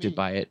get affected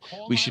by it.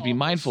 We should be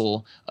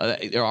mindful.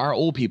 There are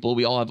old people.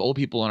 We all have old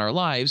people in our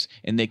lives,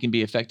 and they can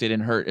be affected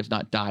and hurt, if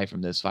not die,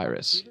 from this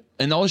virus.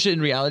 And all this shit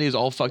in reality is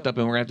all fucked up,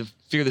 and we're going to have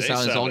to figure this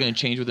out, and it's all going to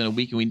change within a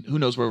week, and who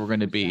knows where we're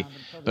going to be.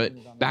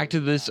 But back to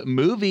this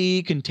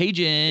movie,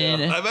 Contagion.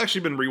 Yeah, I've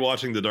actually been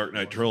rewatching the Dark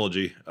Knight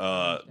trilogy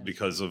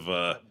because of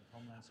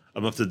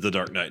I'm up to the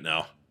Dark Knight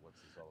now.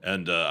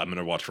 And I'm going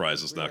to watch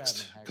Rises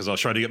next because I was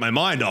trying to get my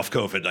mind off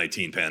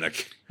COVID-19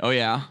 panic. Oh,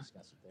 yeah?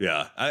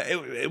 Yeah.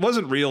 It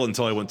wasn't real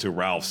until I went to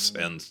Ralph's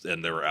and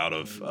they were out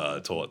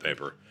of toilet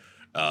paper.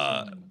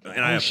 And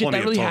I have plenty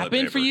that really of toilet happened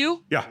paper. For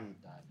you? Yeah.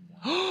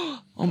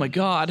 Oh, my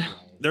God.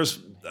 There's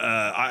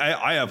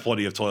I have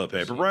plenty of toilet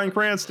paper. Bryan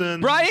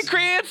Cranston.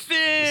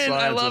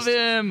 I love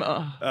him.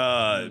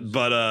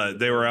 But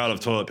they were out of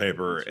toilet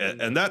paper.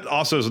 And that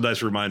also is a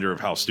nice reminder of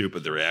how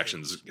stupid the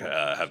reactions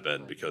have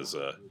been, because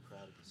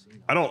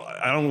I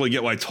don't really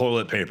get why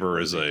toilet paper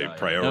is a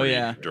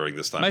priority during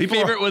this time. My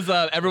favorite was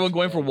everyone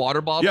going for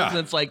water bottles, and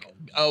it's like,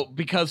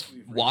 because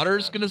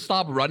water's gonna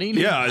stop running.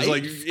 Yeah, it's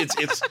like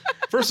it's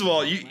first of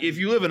all, if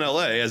you live in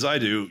LA, as I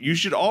do, you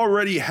should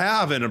already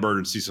have an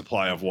emergency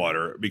supply of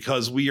water,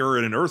 because we are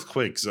in an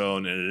earthquake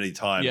zone, and at any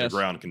time the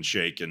ground can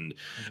shake and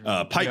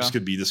pipes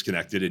could be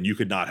disconnected, and you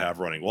could not have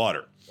running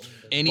water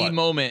any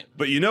moment.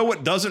 But you know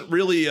what doesn't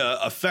really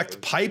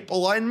affect pipe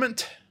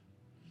alignment?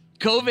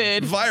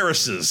 COVID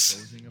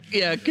viruses.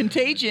 Yeah,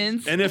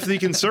 contagions. And if the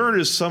concern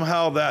is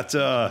somehow that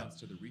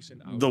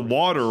the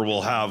water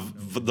will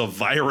have the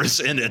virus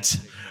in it,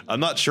 I'm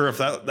not sure if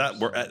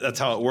that's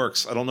how it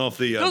works. I don't know if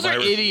the those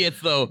virus, are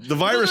idiots, though. The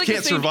virus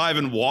can't survive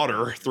in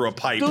water through a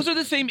pipe. Those are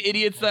the same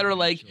idiots that are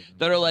like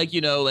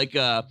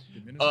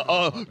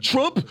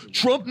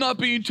Trump not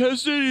being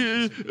tested.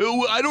 I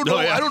don't know.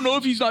 I don't know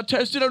if he's not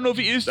tested. I don't know if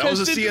he is tested. That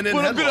was a CNN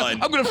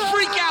headline. I'm gonna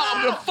freak out.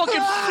 I'm gonna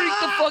fucking freak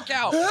the fuck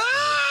out.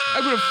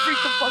 I'm going to freak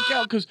the fuck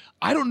out because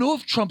I don't know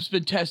if Trump's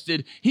been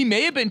tested. He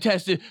may have been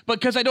tested, but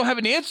because I don't have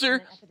an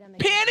answer,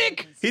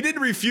 panic. He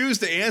didn't refuse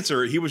to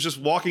answer. He was just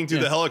walking through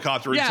the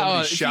helicopter and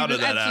somebody shouted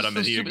that at him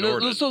and he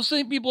ignored it. So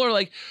some people are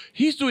like,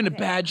 he's doing a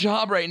bad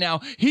job right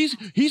now. He's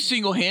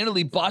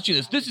single-handedly botching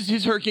this. This is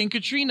his Hurricane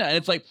Katrina. And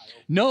it's like,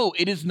 no,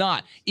 it is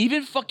not.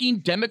 Even fucking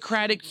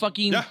Democratic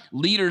fucking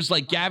leaders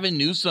like Gavin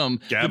Newsom,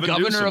 the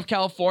governor of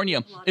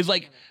California, is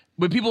like,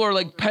 when people are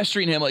like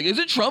pestering him, like,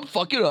 isn't Trump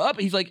fucking up?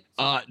 He's like,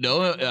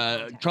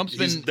 no, Trump's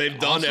been. They've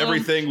done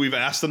everything we've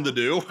asked them to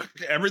do.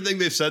 Everything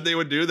they've said they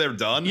would do, they've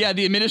done. Yeah,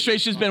 the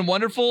administration's been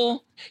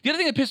wonderful. The other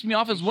thing that pissed me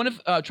off is one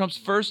of Trump's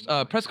first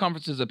press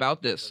conferences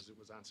about this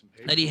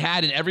that he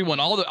had, and everyone,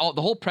 the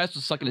whole press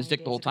was sucking his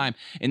dick the whole time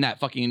in that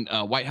fucking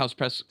White House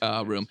press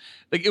room.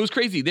 Like, it was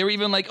crazy. They were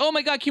even like, oh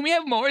my God, can we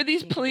have more of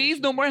these, please?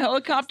 No more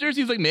helicopters?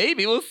 He's like,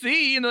 maybe, we'll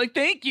see. And they're like,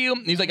 thank you.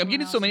 And he's like, I'm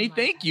getting so many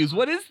thank yous.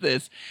 What is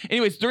this?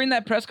 Anyways, during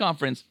that press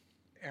conference,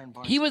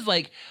 he was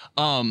like,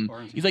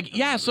 he's like,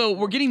 yeah, so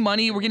we're getting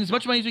money. We're getting as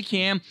much money as we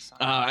can.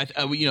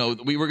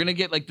 We were going to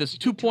get like this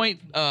 2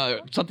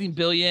 something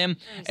billion.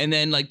 And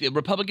then like the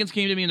Republicans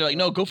came to me and they're like,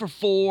 no, go for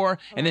 4.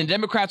 And then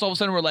Democrats all of a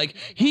sudden were like,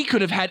 he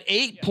could have had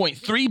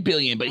 8.3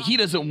 billion, but he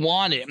doesn't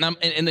want it.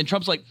 And then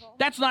Trump's like,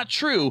 that's not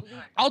true.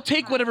 I'll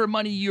take whatever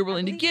money you're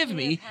willing to give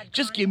me.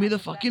 Just give me the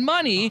fucking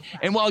money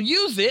and I'll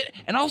use it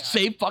and I'll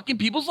save fucking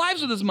people's lives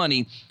with this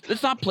money.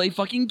 Let's not play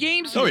fucking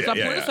games here. Let's not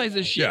politicize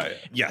this shit. Yeah.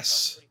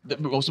 Yes. The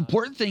most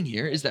important thing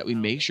here is that we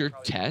make sure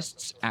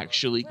tests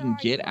actually can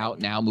get out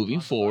now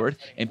moving forward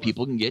and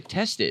people can get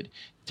tested.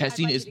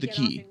 Testing is the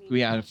key.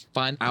 We have to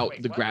find out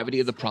the gravity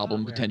of the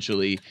problem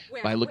potentially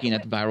by looking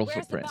at the viral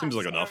footprint. Seems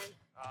like enough.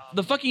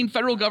 The fucking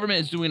federal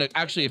government is doing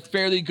actually a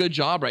fairly good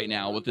job right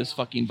now with this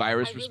fucking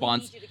virus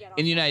response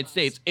in the United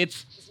States.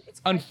 It's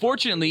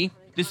unfortunately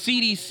the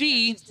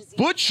CDC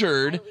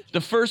butchered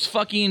the first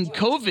fucking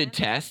COVID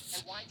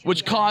tests,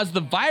 which caused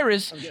the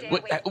virus.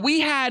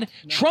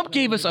 Trump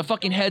gave us a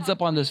fucking heads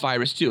up on this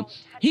virus too.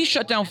 He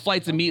shut down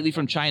flights immediately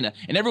from China,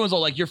 and everyone's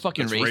all like, "You're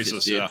fucking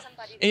racist, dude."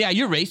 Yeah,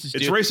 you're racist,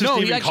 dude. It's racist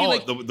to even call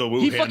it the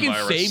Wuhan He fucking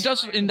virus. saved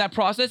us in that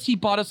process. He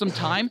bought us some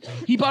time.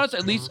 He bought us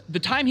at least the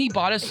time he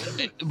bought us.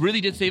 It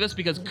really did save us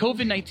because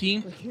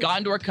COVID-19 got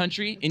into our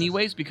country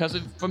anyways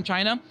from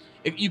China.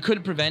 You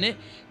couldn't prevent it,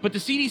 but the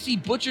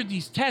CDC butchered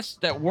these tests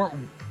that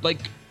weren't like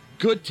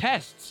good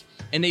tests,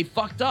 and they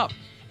fucked up,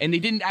 and they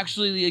didn't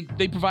actually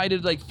they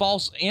provided like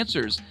false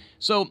answers.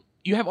 So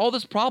you have all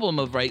this problem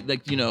of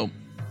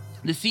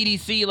the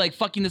CDC like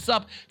fucking this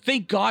up.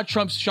 Thank God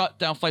Trump shut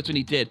down flights when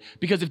he did,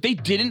 because if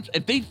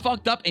they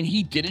fucked up and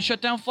he didn't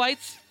shut down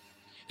flights,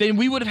 then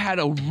we would have had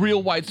a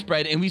real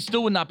widespread, and we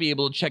still would not be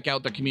able to check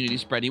out the community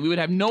spreading. We would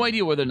have no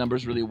idea where the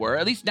numbers really were.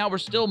 At least now we're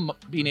still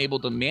being able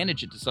to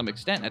manage it to some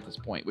extent at this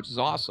point, which is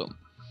awesome.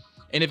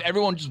 And if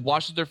everyone just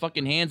washes their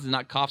fucking hands and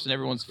not coughs in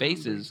everyone's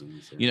faces,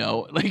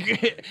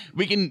 like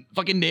we can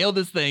fucking nail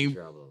this thing.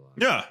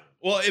 Yeah.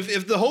 Well,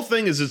 if the whole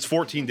thing is it's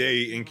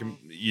 14-day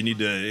you need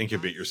to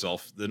incubate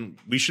yourself, then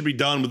we should be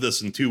done with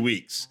this in 2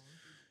 weeks.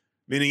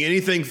 Meaning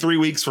anything 3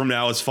 weeks from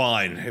now is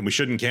fine, and we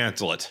shouldn't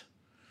cancel it.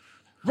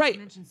 Right.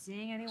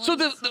 So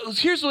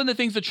here's one of the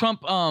things the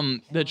Trump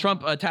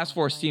task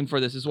force team for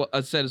this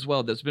said as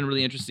well. That's been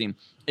really interesting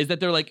is that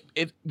they're like,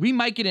 we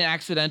might get an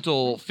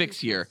accidental fix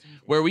here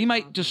where we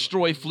might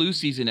destroy flu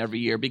season every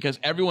year because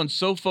everyone's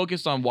so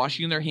focused on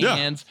washing their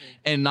hands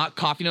and not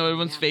coughing on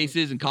everyone's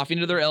faces and coughing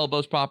into their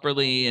elbows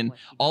properly and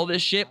all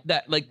this shit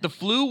that like the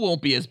flu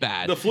won't be as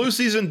bad. The flu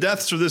season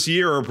deaths for this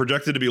year are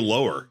projected to be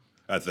lower,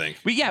 I think.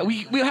 We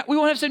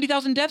won't have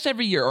 70,000 deaths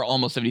every year, or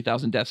almost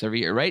 70,000 deaths every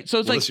year, right? So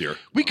it's this year.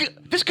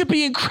 This could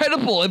be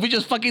incredible if we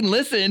just fucking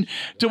listen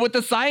to what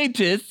the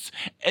scientists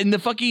and the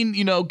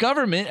fucking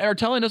government are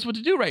telling us what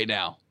to do right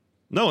now.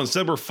 No,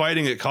 instead we're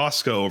fighting at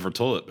Costco over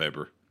toilet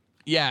paper.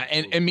 Yeah,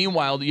 and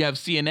meanwhile you have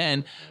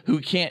CNN who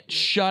can't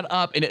shut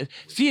up. And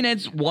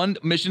CNN's one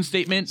mission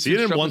statement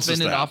since Trump has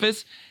been in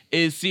office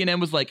is CNN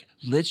was like,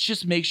 let's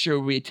just make sure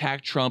we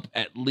attack Trump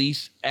at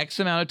least X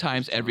amount of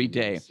times every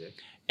day,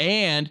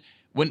 and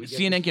when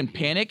CNN can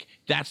panic,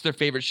 that's their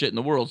favorite shit in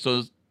the world.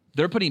 So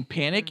they're putting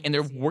panic and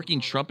they're working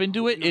Trump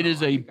into it. It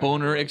is a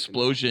boner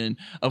explosion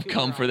of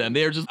cum for them.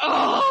 They're just,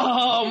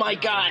 oh my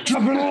God.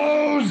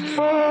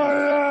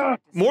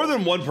 More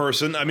than one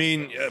person. I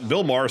mean,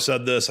 Bill Maher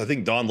said this. I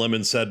think Don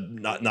Lemon said,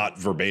 not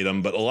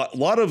verbatim, but a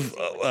lot of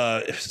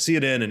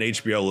CNN and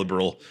HBO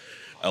liberal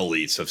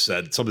elites have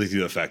said something to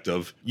the effect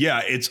of,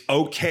 yeah, it's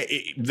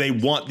okay. They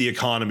want the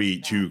economy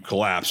to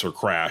collapse or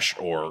crash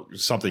or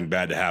something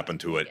bad to happen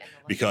to it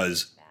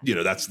because,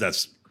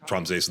 that's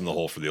Trump's ace in the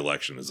hole for the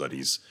election is that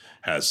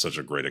has such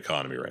a great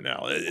economy right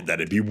now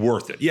that it'd be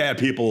worth it. Yeah,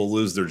 people will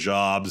lose their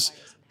jobs,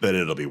 but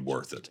it'll be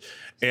worth it.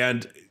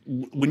 And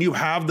when you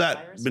have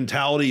that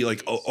mentality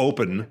like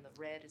open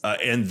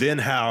and then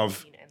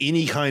have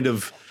any kind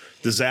of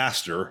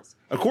disaster,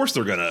 of course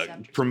they're going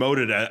to promote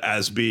it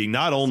as being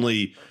not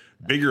only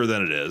bigger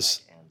than it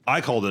is, I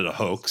called it a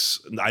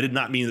hoax. I did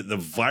not mean that the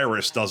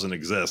virus doesn't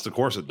exist. Of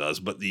course it does.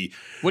 But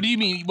What do you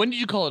mean? When did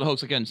you call it a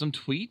hoax? Again, some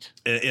tweet?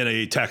 In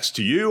a text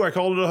to you, I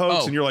called it a hoax.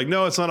 Oh. And you're like,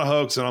 no, it's not a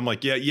hoax. And I'm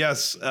like,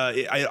 yes.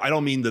 I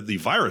don't mean that the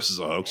virus is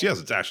a hoax. Yes,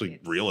 it's actually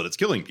real and it's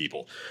killing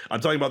people. I'm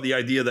talking about the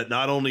idea that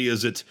not only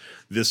is it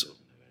this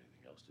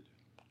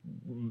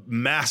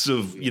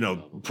massive,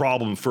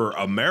 problem for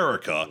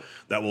America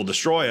that will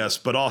destroy us,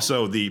 but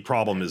also the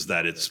problem is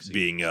that it's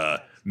being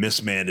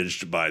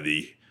mismanaged by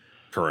the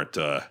current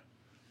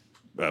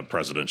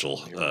presidential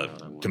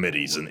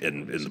committees and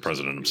the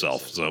president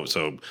himself.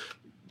 So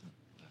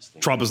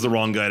Trump is the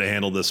wrong guy to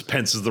handle this.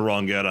 Pence is the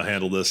wrong guy to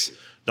handle this.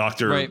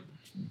 Dr.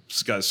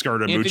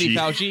 Anthony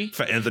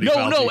Fauci. Anthony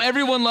Fauci. No,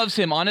 everyone loves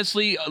him.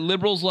 Honestly,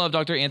 liberals love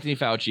Dr. Anthony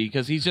Fauci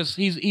because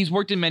he's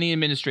worked in many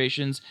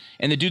administrations,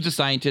 and the dude's a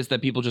scientist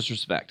that people just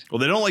respect. Well,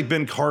 they don't like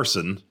Ben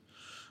Carson,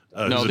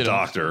 who's a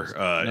doctor,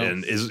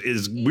 and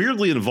is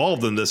weirdly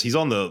involved in this. He's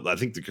on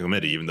the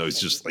committee, even though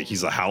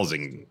he's a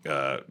housing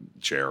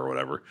chair or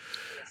whatever.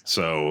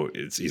 So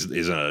he's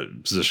in a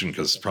position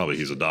because probably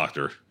he's a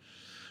doctor.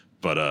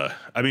 But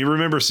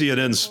remember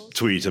CNN's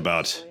tweet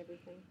about,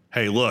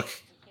 hey, look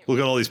at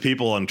all these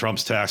people on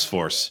Trump's task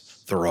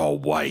force. They're all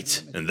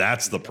white, and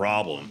that's the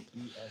problem.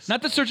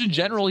 Not the Surgeon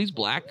General. He's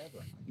black.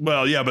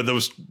 Well, yeah, but the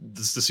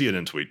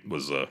CNN tweet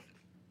was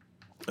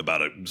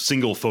about a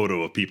single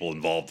photo of people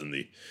involved in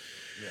the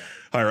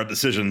higher up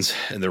decisions,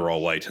 and they were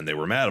all white, and they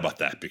were mad about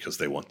that because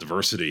they want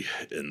diversity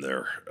in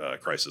their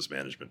crisis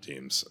management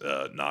teams,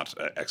 not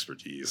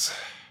expertise.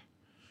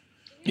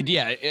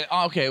 Yeah.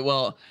 Okay.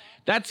 Well,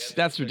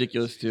 that's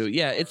ridiculous too.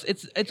 Yeah.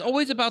 It's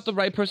always about the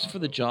right person for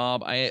the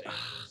job.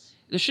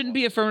 There shouldn't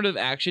be affirmative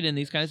action in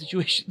these kind of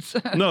situations.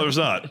 No, there's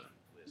not.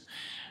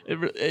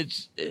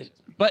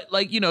 But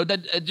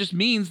that just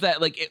means that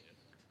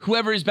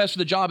whoever is best for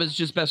the job is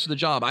just best for the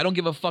job. I don't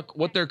give a fuck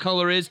what their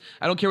color is.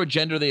 I don't care what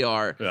gender they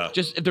are. Yeah.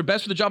 Just if they're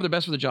best for the job, they're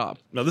best for the job.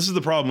 Now, this is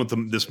the problem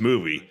with this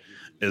movie,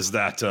 is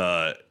that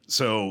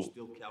so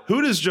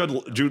who does Judd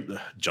Law?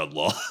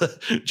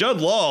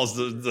 Judd Law is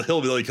the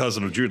hillbilly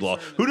cousin of Jude Law.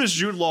 Who does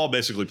Jude Law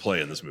basically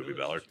play in this movie,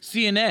 Ballard?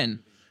 CNN.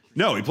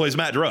 No, he plays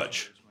Matt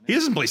Drudge. He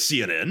doesn't play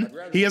CNN.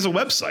 He has a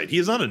website. He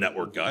is not a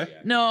network guy.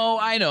 No,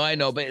 I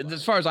know. But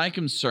as far as I'm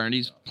concerned,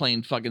 he's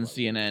playing fucking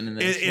CNN. And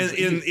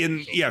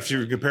if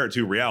you compare it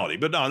to reality.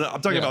 But no, I'm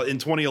talking about in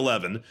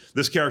 2011,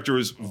 this character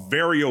is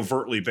very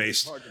overtly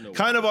based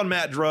kind of on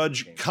Matt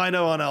Drudge, kind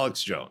of on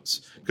Alex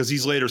Jones, because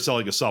he's later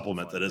selling a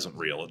supplement that isn't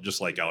real,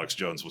 just like Alex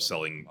Jones was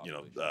selling,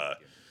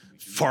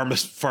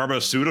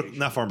 pharmaceuticals,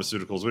 not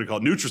pharmaceuticals, what do you call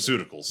it?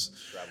 Nutraceuticals.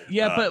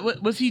 Yeah,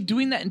 but was he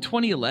doing that in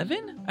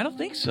 2011? I don't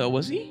think so.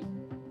 Was he?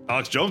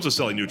 Alex Jones was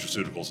selling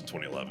nutraceuticals in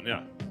 2011,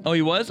 yeah. Oh,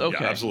 he was? Okay.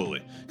 Yeah,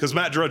 absolutely. Because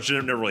Matt Drudge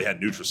never really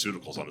had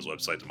nutraceuticals on his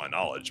website, to my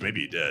knowledge.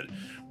 Maybe he did.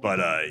 But,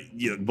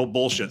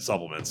 bullshit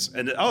supplements.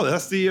 And,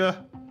 that's the...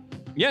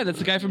 yeah, that's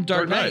the guy from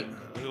Dark Knight.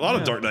 A lot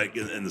of Dark Knight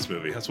in this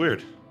movie. That's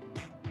weird.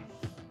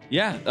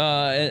 Yeah.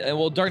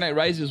 And Dark Knight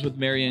Rises with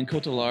Marion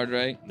Cotillard,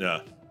 right?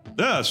 Yeah. Yeah,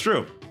 that's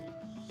true.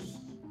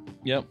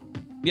 Yep.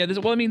 Yeah, this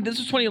was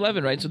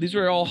 2011, right? So these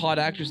were all hot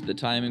actors at the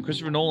time. And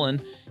Christopher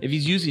Nolan, if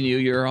he's using you,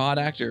 you're a hot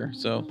actor.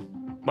 So...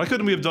 why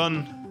couldn't we have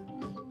done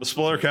a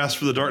spoiler cast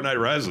for The Dark Knight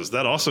Rises?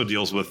 That also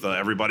deals with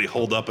everybody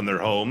holed up in their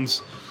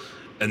homes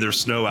and there's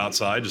snow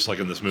outside, just like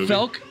in this movie.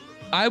 Felk,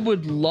 I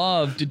would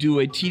love to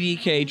do a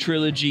TDK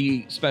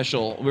trilogy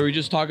special where we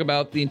just talk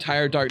about the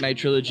entire Dark Knight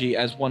trilogy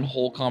as one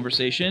whole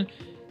conversation.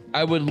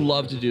 I would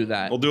love to do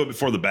that. We'll do it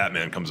before the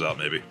Batman comes out,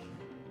 maybe.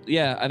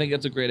 Yeah, I think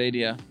that's a great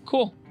idea.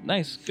 Cool.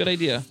 Nice. Good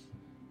idea.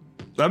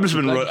 I've just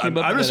been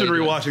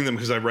rewatching them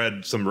because I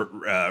read some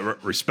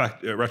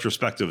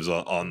retrospectives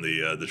on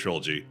the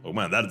trilogy. Oh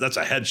man, that's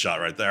a headshot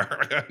right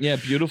there. Yeah,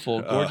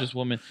 beautiful, gorgeous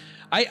woman.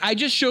 I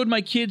just showed my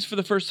kids for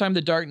the first time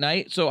The Dark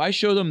Knight, so I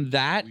show them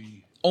that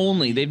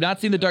only. They've not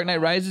seen The Dark Knight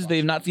Rises.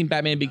 They've not seen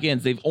Batman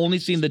Begins. They've only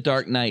seen The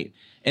Dark Knight,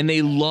 and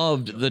they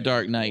loved The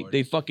Dark Knight.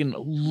 They fucking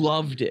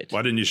loved it.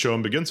 Why didn't you show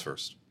them Begins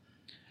first?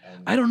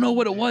 I don't know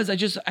what it was.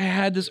 I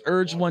had this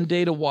urge one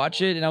day to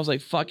watch it, and I was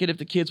like, fuck it. If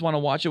the kids want to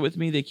watch it with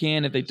me, they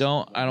can. If they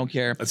don't, I don't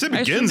care. I'd say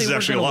Begins is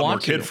actually a lot more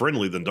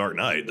kid-friendly than Dark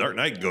Knight. Dark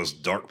Knight goes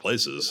dark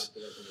places.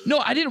 No,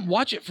 I didn't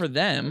watch it for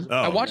them.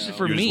 I watched it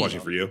for me. You just watching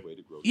for you?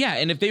 Yeah,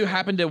 and if they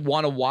happened to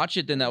want to watch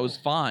it, then that was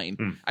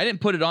fine. I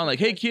didn't put it on like,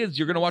 hey, kids,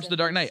 you're going to watch The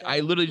Dark Knight. I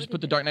literally just put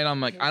The Dark Knight on.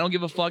 I'm like, I don't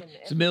give a fuck.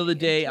 It's the middle of the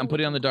day. I'm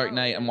putting on The Dark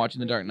Knight. I'm watching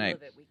The Dark Knight.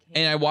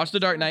 And I watched The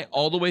Dark Knight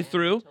all the way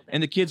through,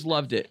 and the kids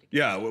loved it.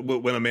 Yeah,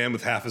 when a man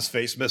with half his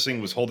face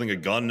missing was holding a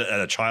gun at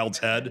a child's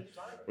head,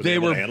 were they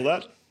able to handle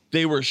that?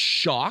 They were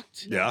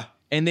shocked. Yeah.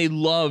 And they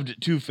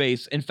loved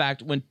Two-Face. In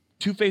fact, when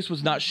Two-Face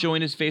was not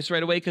showing his face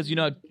right away, because you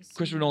know how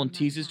Christopher Nolan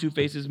teases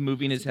Two-Face's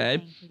moving his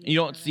head, and you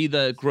don't see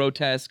the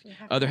grotesque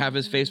other half of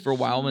his face for a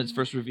while when it's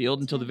first revealed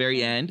until the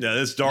very end. Yeah,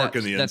 it's dark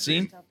in the end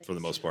scene for the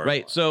most part.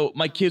 Right, so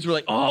my kids were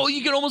like, oh,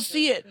 you can almost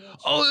see it.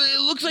 Oh,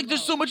 it looks like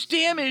there's so much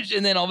damage.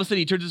 And then all of a sudden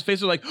he turns his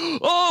face and like,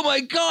 oh my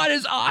God,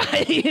 his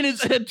eye and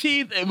his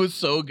teeth. It was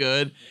so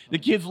good. The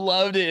kids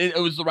loved it. It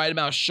was the right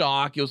amount of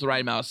shock. It was the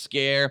right amount of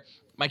scare.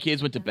 my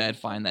kids went to bed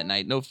fine that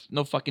night. No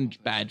fucking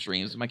bad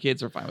dreams. My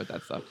kids are fine with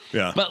that stuff.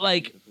 Yeah. But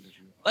like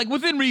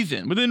within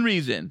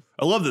reason.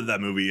 I love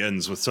that movie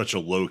ends with such a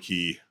low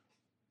key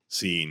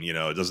scene. You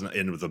know, it doesn't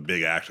end with a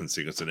big action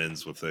sequence. It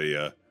ends with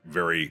a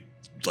very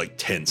like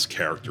tense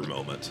character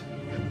moment.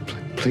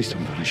 Please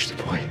don't punish the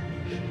boy.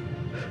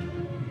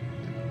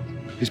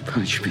 Please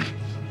punish me.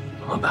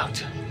 I'm about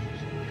to.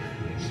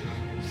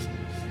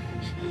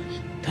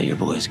 Tell your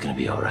boy it's gonna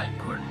be all right,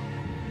 Gordon.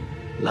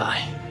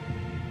 Lie.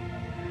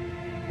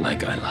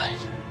 Like I lied.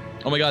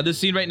 Oh my God, this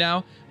scene right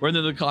now, we're in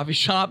the coffee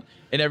shop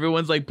and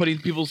everyone's like putting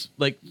people's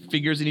like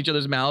fingers in each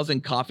other's mouths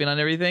and coughing on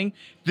everything.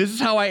 This is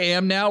how I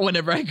am now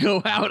whenever I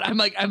go out. I'm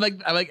like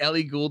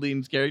Ellie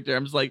Goulding's character.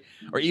 I'm just like,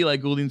 or Eli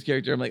Goulding's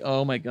character. I'm like,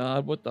 oh my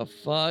God, what the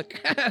fuck?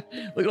 Look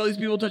at all these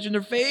people touching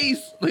their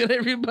face. Look at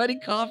everybody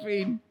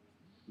coughing.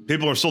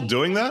 People are still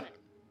doing that?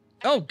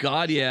 Oh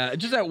God, yeah.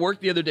 Just at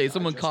work the other day,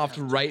 someone coughed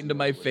right into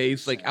my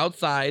face, like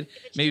outside,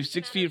 maybe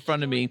 6 feet in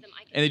front of me,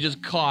 and they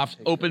just coughed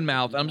open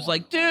mouth. I'm just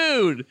like,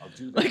 dude,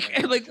 like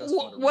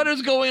what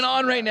is going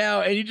on right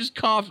now? And you just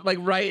coughed like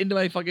right into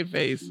my fucking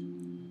face.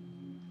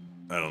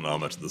 I don't know how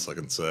much of this I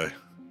can say.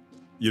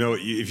 You know,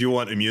 if you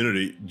want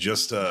immunity,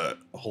 just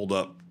hold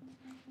up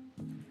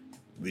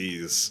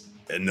these,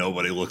 and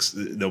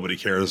nobody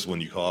cares when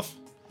you cough.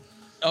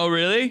 Oh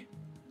really?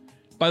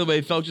 By the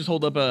way, Felk just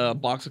hold up a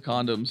box of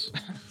condoms.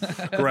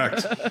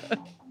 Correct.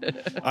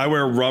 I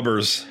wear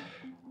rubbers.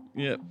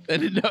 Yep,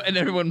 and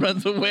everyone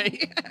runs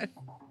away.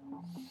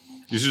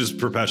 You should just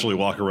perpetually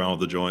walk around with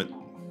the joint.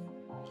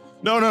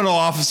 No,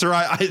 officer.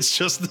 It's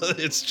just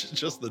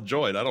the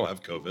joint. I don't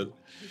have COVID.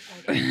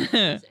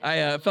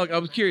 Felk, I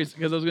was curious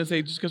because I was gonna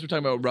say just because we're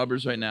talking about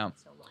rubbers right now.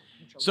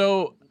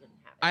 So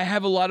I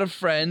have a lot of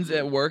friends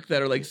at work that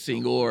are like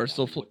single or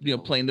still,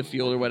 playing the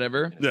field or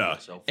whatever. Yeah.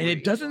 And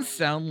it doesn't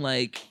sound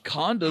like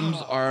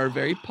condoms are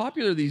very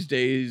popular these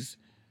days.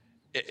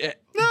 Do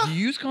you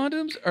use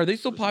condoms? Are they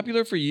still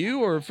popular for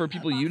you or for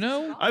people you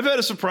know? I've had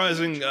a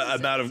surprising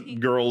amount of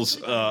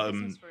girls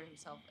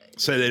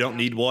say they don't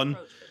need one,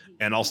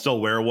 and I'll still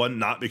wear one,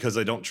 not because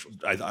I don't.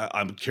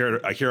 I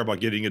care about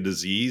getting a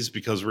disease,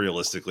 because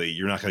realistically,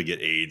 you're not going to get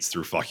AIDS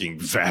through fucking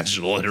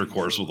vaginal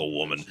intercourse with a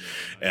woman,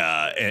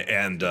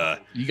 and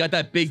you got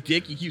that big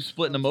dick. You keep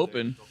splitting them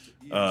open.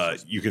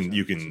 You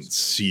can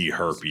see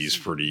herpes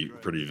pretty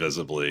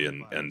visibly,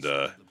 and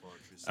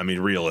I mean,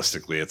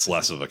 realistically, it's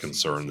less of a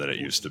concern than it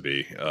used to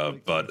be.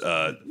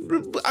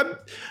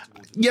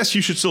 Yes,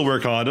 you should still wear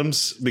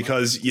condoms,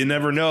 because you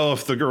never know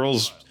if the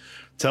girl's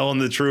telling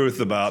the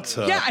truth about.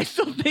 Yeah, I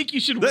still think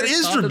you should wear condoms.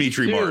 That is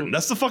Dimitri Martin.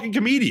 That's the fucking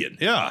comedian.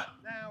 Yeah.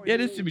 Yeah,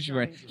 it is Dimitri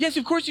Martin. Yes,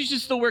 of course you should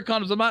still wear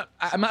condoms.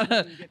 I'm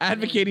not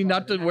advocating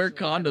not to wear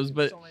condoms,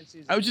 but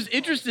I was just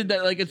interested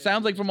that like it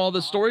sounds like from all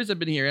the stories I've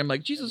been hearing, I'm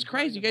like, Jesus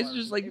Christ, you guys are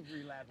just like,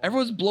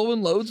 everyone's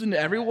blowing loads into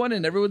everyone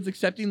and everyone's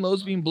accepting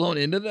loads being blown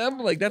into them.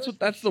 Like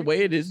that's the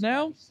way it is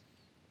now.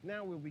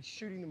 Now we'll be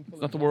shooting them.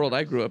 It's not the world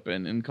I grew up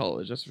in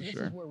college, that's for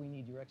sure.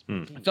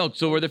 Felk,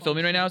 so where they're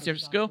filming right now, San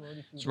Francisco.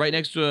 It's right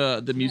next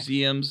to the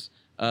museums,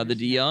 the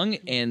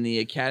DeYoung and the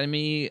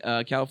Academy,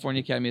 California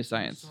Academy of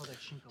Science.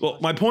 Well,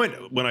 my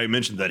point when I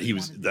mentioned that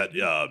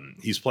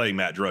he's playing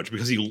Matt Drudge,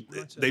 because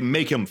they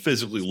make him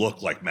physically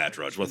look like Matt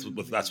Drudge. That's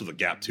what the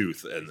gap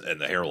tooth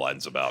and the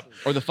hairline's about.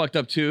 Or the fucked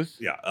up tooth.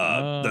 Yeah,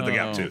 the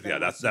gap tooth. Yeah,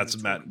 that's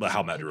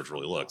how Matt Drudge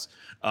really looks.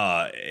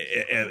 But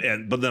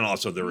then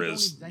also there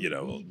is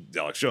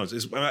Alex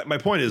Jones. My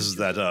point is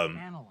that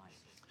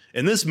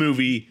in this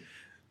movie,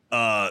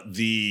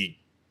 the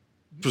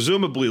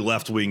presumably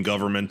left-wing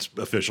government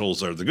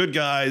officials are the good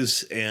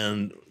guys,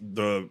 and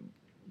the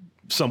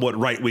somewhat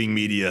right-wing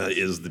media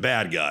is the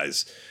bad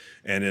guys.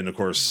 And then, of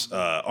course,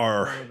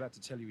 our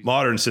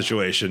modern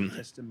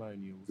situation,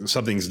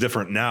 something's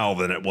different now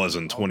than it was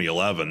in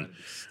 2011,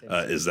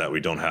 is that we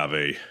don't have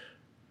a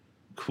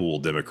cool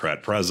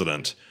Democrat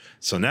president.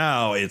 So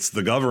now it's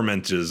the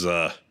government is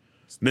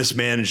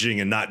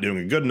mismanaging and not doing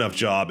a good enough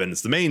job, and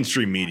it's the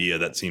mainstream media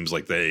that seems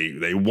like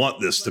they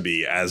want this to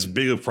be as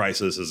big a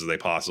crisis as they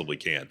possibly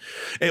can,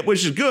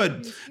 which is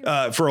good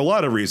for a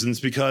lot of reasons,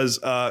 because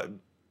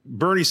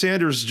Bernie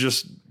Sanders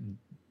just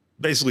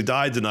basically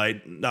died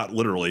tonight, not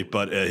literally,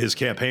 but his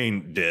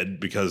campaign did,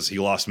 because he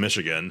lost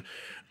Michigan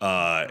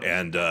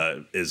and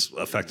is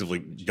effectively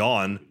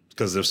gone,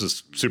 because this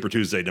is Super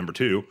Tuesday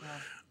 #2.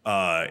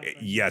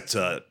 Yet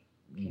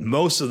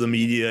most of the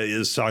media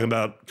is talking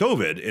about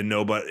COVID, and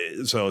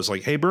nobody. So it's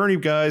like, hey, Bernie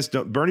guys,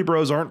 Bernie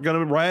bros aren't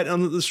going to riot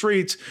on the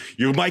streets.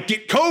 You might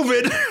get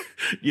COVID,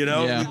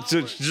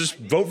 So just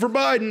vote for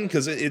Biden,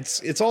 because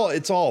it's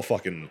all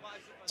fucking,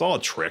 it's all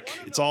a trick.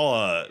 It's all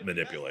a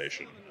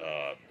manipulation.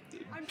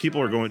 People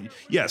are going,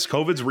 yes,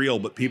 COVID's real,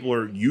 but people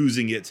are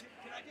using it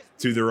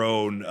to their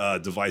own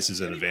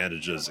devices and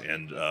advantages,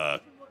 and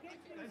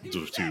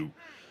to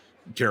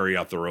carry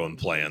out their own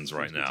plans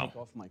right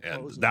now.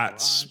 And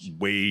that's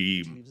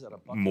way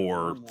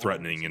more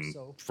threatening and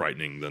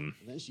frightening than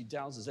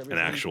an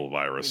actual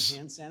virus.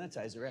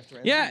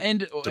 Yeah,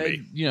 and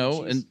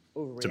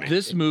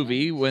this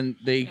movie, when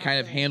they kind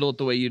of handle it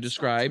the way you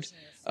described,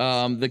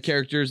 the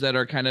characters that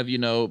are kind of,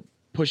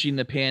 pushing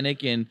the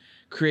panic and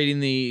creating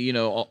the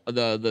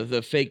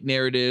the fake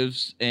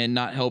narratives and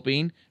not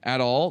helping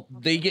at all,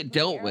 they get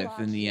dealt with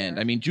in the end.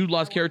 I mean, Jude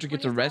Law's character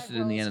gets arrested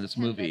in the end of this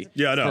movie.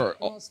 Yeah, I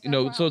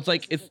know. So it's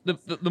like it's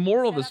the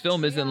moral of this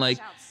film isn't like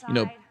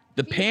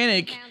the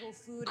panic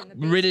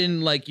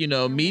ridden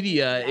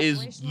media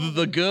is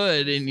the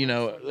good, and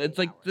it's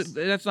like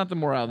that's not the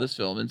morale of this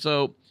film. And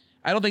so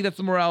I don't think that's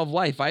the morale of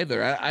life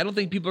either. I don't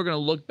think people are going to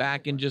look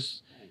back and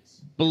just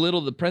belittle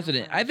the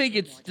president. I think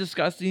it's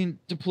disgusting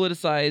to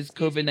politicize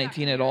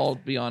COVID-19 at all,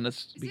 to be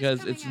honest,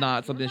 because it's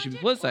not something that should be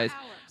politicized.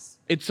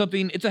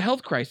 It's a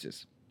health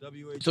crisis.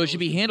 So it should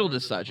be handled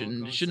as such,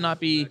 and it should not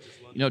be,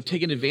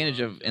 taken advantage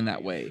of in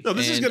that way. No,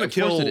 this is going to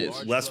kill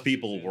less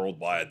people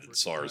worldwide than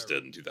SARS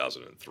did in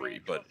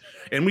 2003.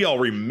 And we all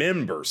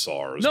remember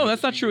SARS. No,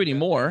 that's not true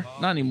anymore.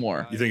 Not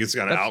anymore. You think it's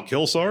going to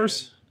outkill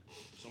SARS?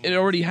 It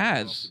already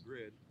has.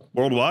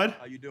 Worldwide?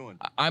 How you doing?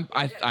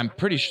 I'm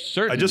pretty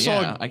certain. I just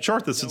saw a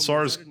chart that said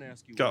SARS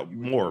got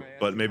more,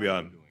 but maybe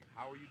I'm.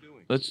 How are you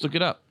doing? Let's look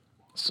it up.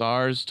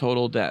 SARS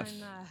total death.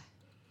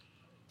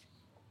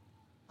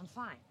 I'm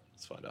fine.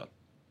 Let's find out.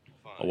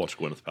 I'll watch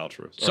Gwyneth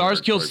Paltrow.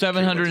 SARS killed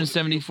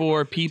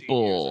 774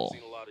 people.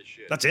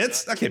 That's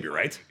it? That can't be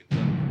right.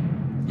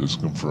 It's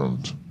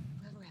confirmed.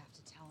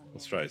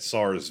 Let's try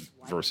SARS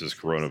versus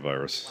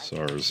coronavirus.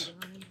 SARS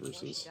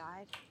versus.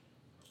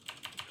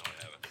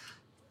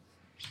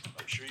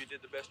 I'm sure you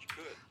did the best you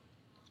could.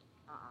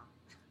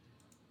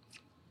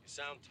 You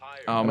sound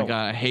tired. Oh my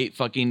god, I hate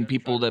fucking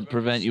people that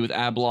prevent you with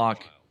ad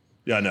block.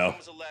 Yeah, I know. When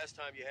was the last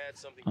time you had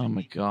something Oh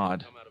my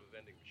god. come out of a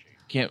vending machine?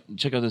 Can't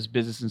check out this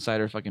Business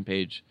Insider fucking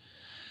page.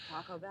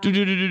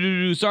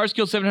 SARS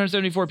killed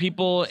 774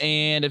 people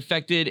and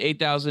affected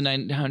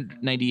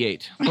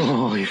 8,998.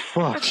 Holy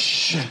fuck.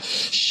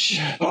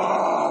 Shit.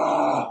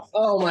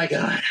 Oh my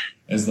god.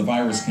 As the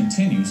virus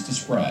continues to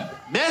spread.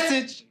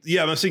 Message.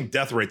 Yeah, I'm seeing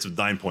death rates of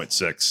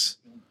 9.6.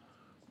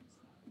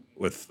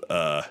 With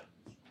a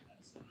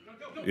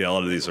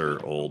lot of these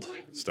are old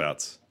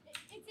stats.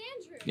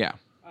 Yeah.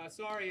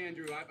 Sorry,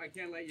 Andrew. I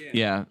can't let you in.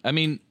 Yeah. I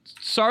mean,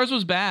 SARS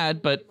was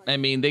bad, but I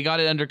mean, they got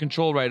it under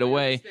control right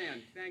away.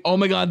 Oh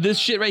my god, this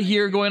shit right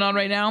here going on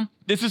right now.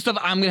 This is stuff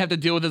I'm gonna have to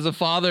deal with as a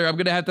father. I'm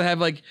gonna have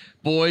like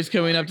boys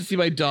coming up to see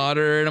my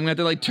daughter, and I'm gonna have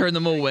to like turn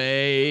them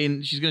away,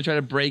 and she's gonna try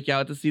to break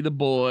out to see the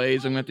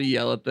boys. I'm gonna have to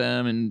yell at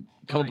them and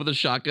come up with a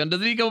shotgun.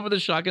 Doesn't he come up with a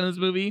shotgun in this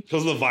movie?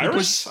 Because of the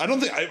virus? I don't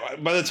think.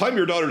 By the time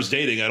your daughter's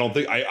dating, I don't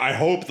think. I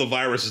hope the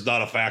virus is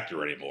not a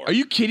factor anymore. Are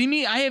you kidding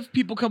me? I have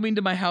people coming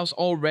to my house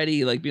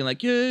already, like being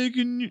like, "Yeah,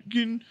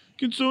 can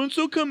so and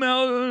so come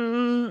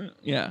out?"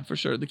 Yeah, for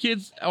sure. The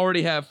kids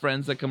already have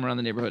friends that come around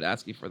the neighborhood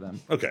asking for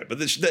them. Okay, but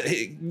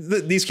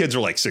these kids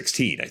are like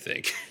 16, I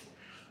think.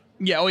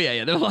 Yeah. Oh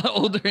yeah. They're a lot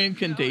older in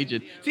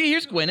Contagion. See,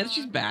 here's Gwyneth.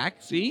 She's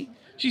back. See,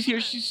 she's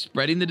here. She's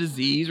spreading the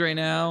disease right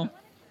now.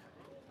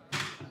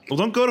 Well,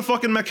 don't go to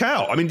fucking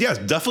Macau. I mean, yes,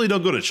 definitely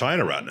don't go to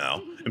China right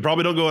now, and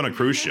probably don't go on a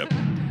cruise ship.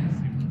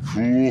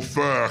 Cool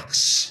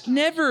facts.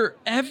 Never,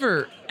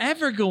 ever,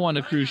 ever go on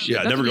a cruise ship.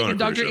 Yeah, That's never what go on a cruise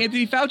Dr. ship.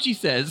 Anthony Fauci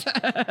says.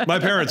 My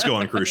parents go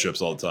on cruise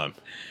ships all the time.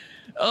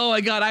 Oh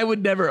my god, I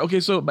would never. Okay,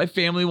 so my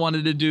family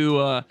wanted to do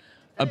a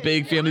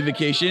big family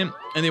vacation,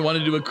 and they wanted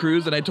to do a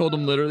cruise, and I told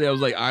them literally, I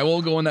was like, I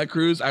won't go on that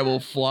cruise. I will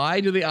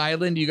fly to the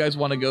island you guys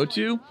want to go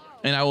to,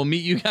 and I will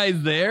meet you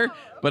guys there,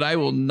 but I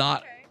will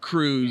not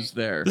cruise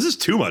there. This is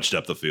too much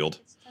depth of field.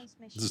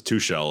 This is too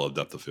shallow of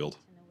depth of field.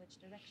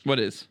 What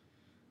is?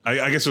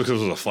 I guess it was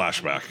because it was a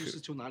flashback.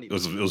 It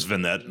was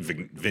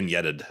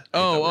vignetted.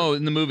 Oh,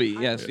 in the movie.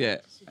 Yes, yeah.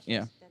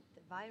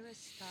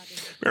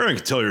 Marion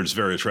Cotillard is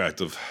very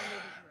attractive.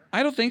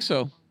 I don't think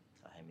so.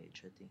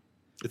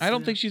 I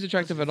don't think she's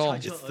attractive at all.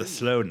 It's the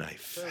slow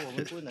knife.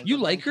 You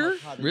like her?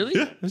 Really?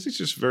 Yeah, I think she's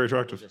just very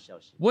attractive.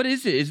 What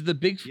is it? Is it the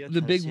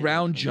big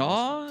round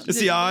jaw? It's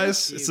the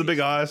eyes. It's the big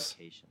eyes.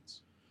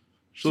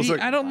 See,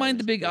 I don't mind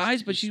the big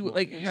eyes, but she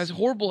like has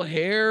horrible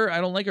hair. I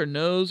don't like her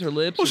nose, her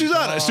lips. Well, she's her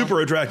not jaw. super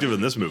attractive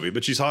in this movie,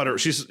 but she's hotter.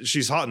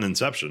 She's hot in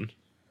Inception.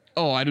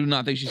 Oh, I do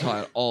not think she's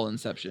hot at all.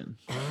 Inception.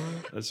 I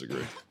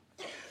disagree.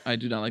 I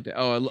do not like that.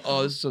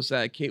 Oh, this is so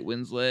sad. Kate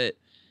Winslet,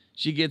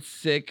 she gets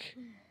sick.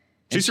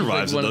 She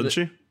survives it, doesn't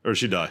she? Or does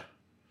she die?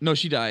 No,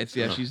 she dies.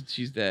 Yeah,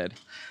 she's dead.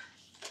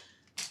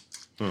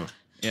 Huh.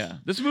 Yeah,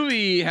 this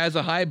movie has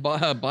a high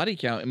body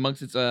count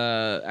amongst its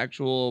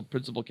actual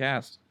principal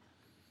cast.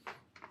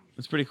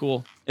 It's pretty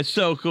cool. It's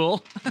so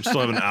cool. We still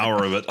have an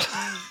hour of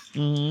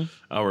it.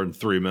 Hour and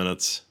 3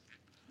 minutes.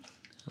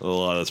 A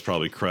lot of that's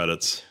probably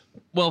credits.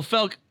 Well,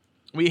 Felk,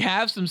 we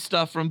have some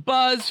stuff from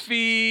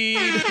BuzzFeed.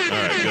 All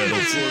right, good.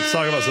 Let's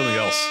talk about something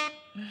else.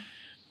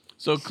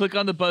 So click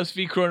on the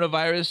BuzzFeed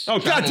coronavirus. Oh,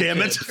 God damn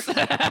it.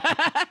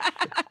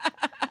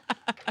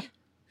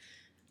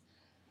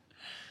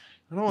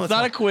 It's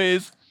not a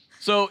quiz.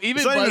 So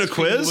even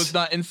BuzzFeed was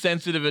not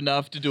insensitive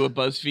enough to do a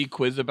BuzzFeed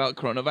quiz about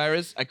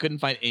coronavirus. I couldn't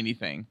find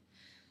anything.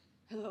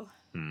 Hello.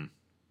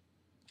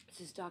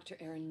 This is Dr.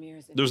 Aaron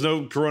Mears. There's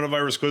no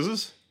coronavirus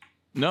quizzes?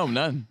 No,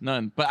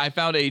 none. But I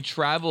found a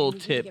travel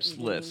tips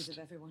list.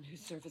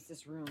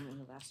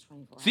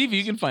 See if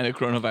you can find a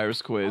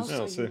coronavirus quiz. Yeah,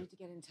 let's see.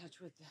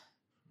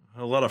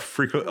 A lot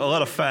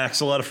of facts,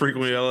 a lot of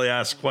frequently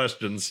asked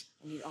questions.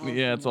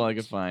 Yeah, that's all I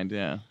could find.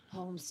 Yeah.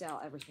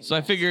 So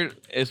I figured,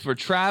 as for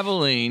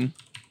traveling,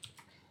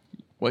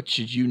 what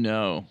should you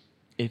know?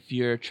 If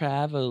you're a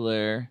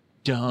traveler,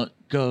 don't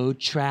go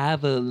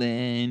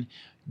traveling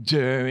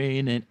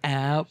during an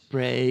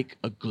outbreak,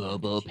 a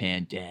global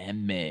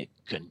pandemic,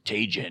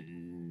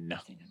 contagion.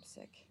 I'm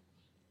sick.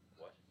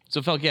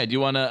 So, Felk, yeah, do you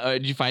want to,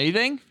 did you find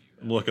anything?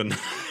 I'm looking.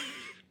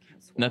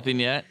 Nothing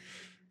yet?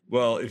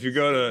 Well, if you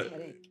go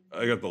to,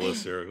 I got the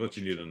list here. What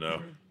you need to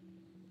know.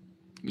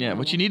 Yeah,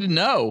 what you need to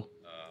know.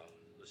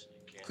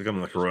 Click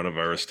on the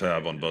coronavirus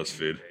tab on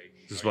BuzzFeed.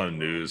 Just find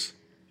news.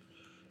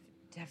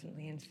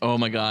 Definitely. Oh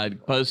my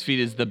God, BuzzFeed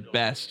is the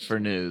best for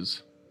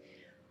news.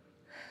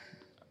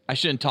 I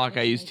shouldn't talk.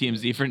 I use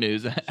TMZ for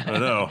news. I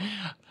know.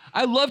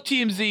 I love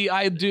TMZ.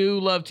 I do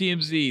love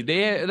TMZ.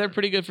 They're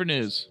pretty good for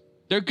news.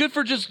 They're good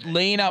for just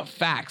laying out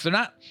facts. They're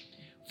not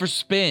for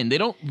spin. They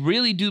don't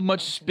really do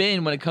much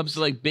spin when it comes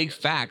to like big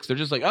facts. They're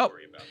just like, oh,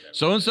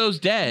 so and so's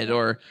dead,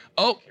 or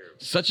oh,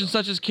 such and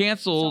such is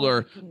canceled,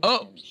 or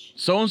oh,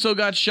 so and so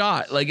got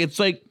shot. Like it's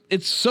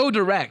so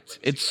direct.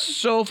 It's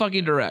so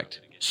fucking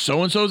direct.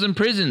 So and so's in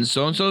prison.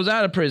 So and so's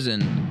out of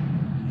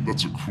prison.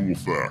 That's a cool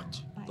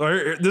fact.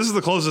 This is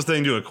the closest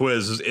thing to a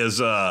quiz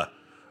is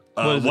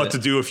what to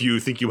do if you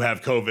think you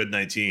have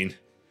COVID-19.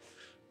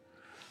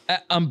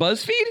 On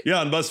BuzzFeed?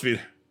 Yeah, on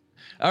BuzzFeed.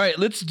 All right,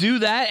 let's do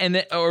that, and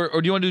then,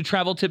 or do you want to do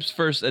travel tips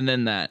first and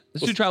then that?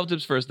 Let's do travel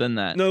tips first, then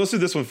that. No, let's do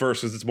this one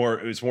first because it's more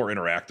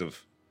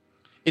interactive.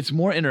 It's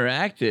more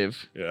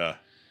interactive. Yeah.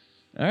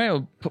 All right,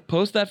 well,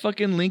 post that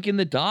fucking link in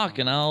the doc,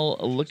 and I'll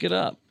look it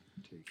up.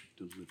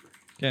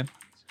 Okay.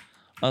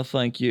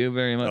 Thank you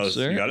very much,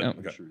 sir. You got it?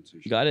 Okay.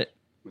 Got it.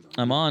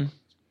 I'm on.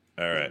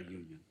 All right.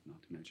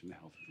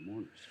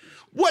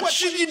 What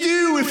should you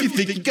do if you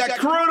think you got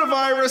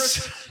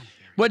coronavirus?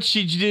 What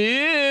should you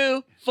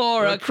do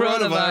for a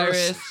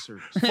coronavirus?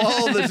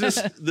 Follow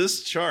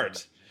this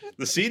chart.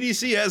 The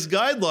CDC has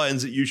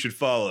guidelines that you should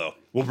follow.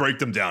 We'll break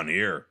them down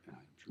here.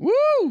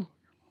 Woo!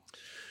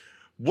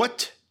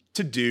 What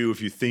to do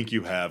if you think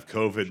you have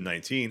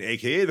COVID-19,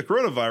 aka the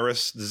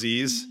coronavirus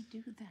disease,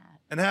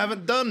 and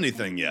haven't done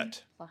anything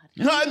yet.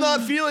 I'm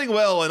not feeling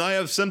well and I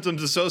have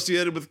symptoms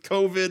associated with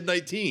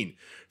COVID-19.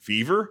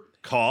 Fever,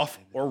 cough,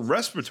 or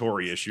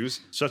respiratory issues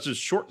such as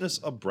shortness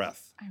of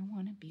breath. I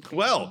want to be.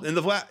 Well, in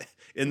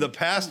the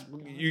past,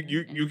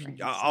 you can,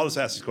 I'll just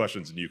ask these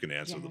questions and you can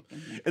answer them.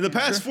 In the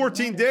past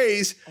 14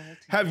 days,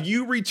 have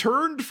you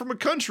returned from a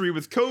country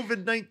with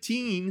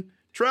COVID-19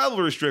 travel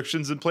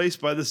restrictions in place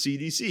by the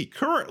CDC?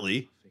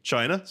 Currently,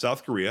 China,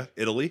 South Korea,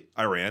 Italy,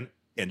 Iran,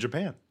 and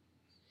Japan.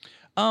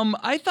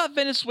 I thought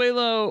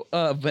Venezuela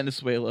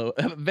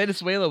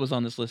was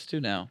on this list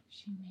too now.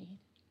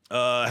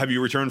 Have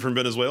you returned from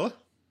Venezuela?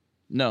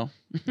 No.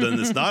 Then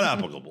it's not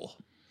applicable.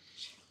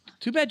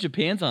 Too bad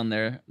Japan's on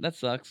there. That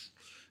sucks.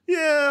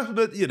 Yeah,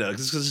 but you know,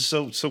 because it's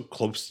so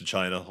close to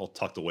China, all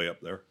tucked away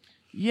up there.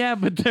 Yeah,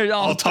 but they're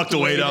all tucked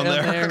away down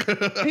there.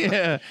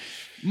 Yeah.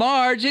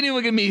 Marge,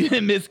 anyone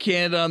can miss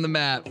Canada on the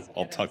map.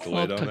 All tucked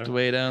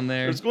away down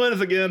there. There's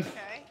Gwyneth again.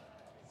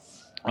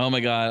 Oh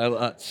my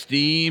God,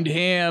 steamed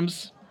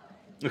hams.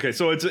 Okay,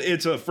 so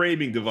it's a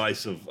framing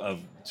device of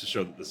to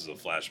show that this is a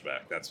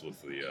flashback. That's with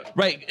the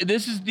right.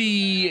 This is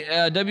the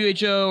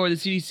WHO or the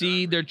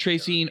CDC. They're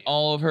tracing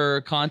all of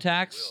her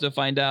contacts to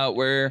find out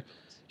where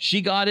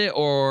she got it,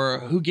 or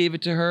who gave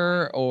it to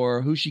her,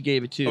 or who she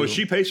gave it to. Oh, is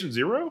she patient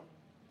zero?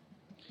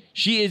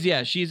 She is.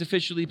 Yeah, she is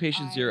officially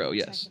patient zero.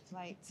 Yes.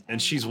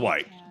 And she's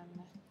white.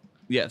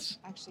 Yes.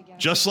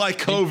 Just like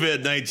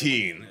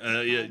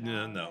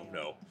COVID-19.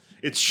 No.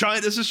 It's China.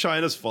 This is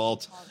China's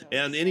fault.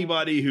 And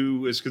anybody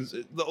who is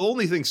the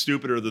only thing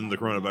stupider than the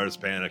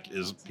coronavirus panic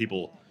is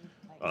people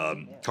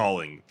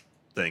calling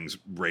things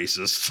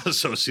racist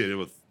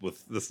associated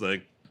with this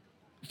thing.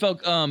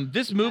 Felk,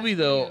 this movie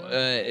though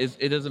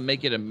it doesn't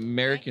make it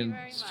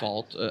Americans'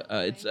 fault.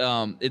 It's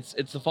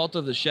the fault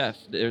of the chef.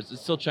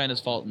 It's still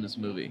China's fault in this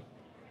movie.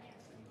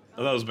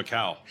 Oh, that was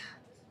Macau.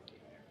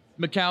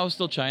 Macau is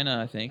still China,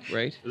 I think,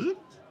 right? Is it?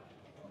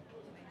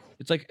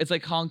 It's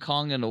like Hong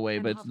Kong in a way,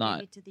 but it's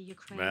not.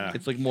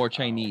 It's like more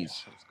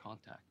Chinese.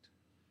 Contact.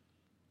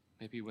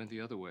 Maybe he went the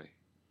other way.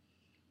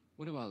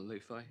 What about Lei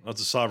Fei?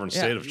 That's a sovereign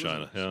state of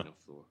China. Yeah.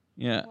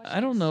 Yeah,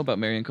 I don't know about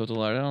Marion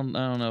Cotillard. I don't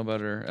know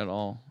about her at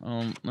all.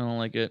 I don't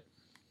like it.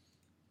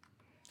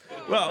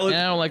 Well, and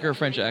I don't like her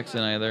French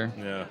accent either.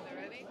 Yeah.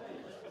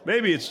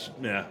 Maybe it's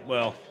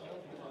well.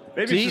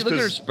 Maybe See, it's just look at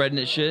her spreading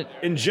it shit.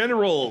 In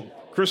general,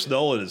 Chris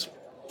Nolan is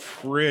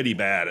pretty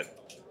bad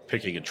at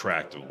picking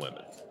attractive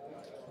women.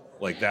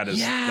 Like that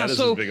is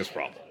his biggest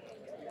problem.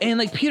 And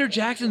like Peter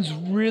Jackson's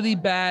really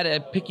bad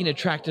at picking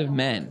attractive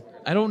men.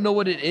 I don't know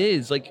what it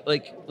is.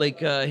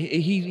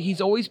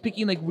 He's always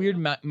picking like weird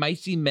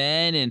micey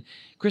men, and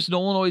Chris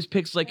Nolan always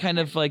picks like kind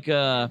of like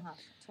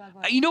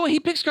You know what? He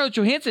picked Scarlett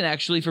Johansson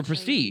actually for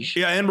Prestige.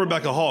 Yeah, and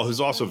Rebecca Hall, who's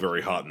also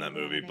very hot in that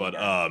movie. But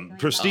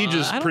Prestige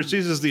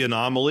is the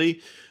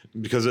anomaly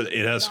because it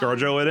has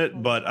ScarJo in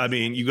it. But I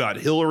mean, you got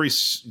Hillary.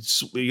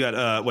 You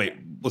got wait.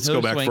 Let's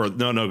go back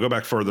further. No, go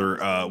back further.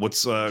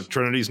 What's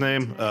Trinity's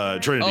name?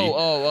 Trinity.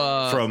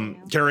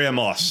 From Carrie-Anne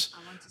Moss.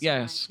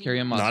 Yes,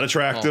 Carrie-Anne Moss. Not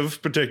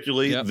attractive,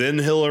 particularly. Yep. Then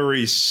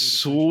Hillary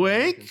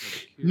Swank.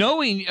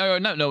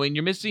 Not knowing.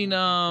 You're missing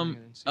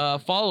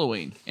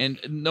Following, and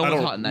no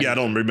one's hot in that. Yeah, I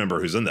don't remember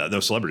who's in that. No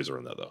celebrities are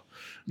in that though.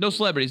 No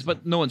celebrities,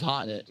 but no one's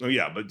hot in it. Oh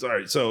yeah, but all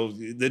right. So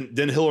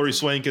then Hillary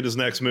Swank in his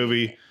next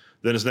movie.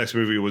 Then his next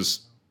movie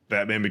was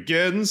Batman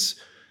Begins.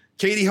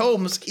 Katie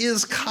Holmes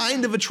is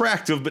kind of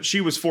attractive, but she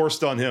was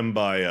forced on him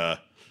by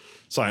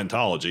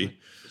Scientology.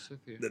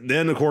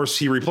 Then of course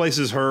he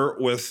replaces her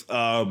with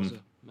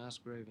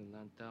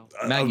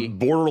Maggie.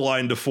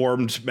 Borderline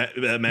deformed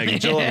Maggie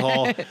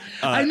Gyllenhaal.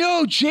 I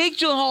know Jake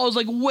Gyllenhaal is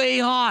like way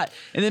hot,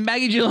 and then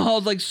Maggie Gyllenhaal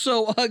is like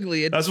so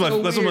ugly. That's one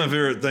of my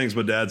favorite things.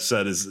 My dad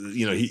said is,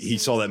 you know, he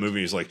saw that movie.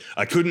 And he's like,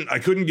 I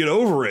couldn't get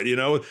over it. You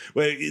know,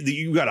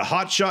 you got a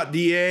hotshot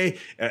DA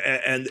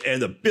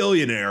and a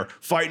billionaire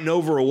fighting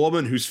over a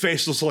woman whose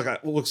face looks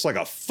like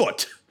a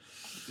foot.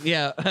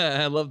 Yeah,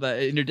 I love that.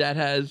 And your dad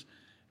has,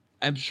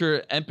 I'm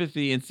sure,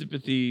 empathy and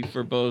sympathy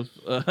for both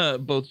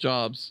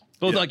jobs.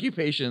 Both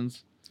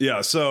occupations.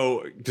 Yeah,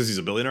 so because he's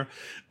a billionaire.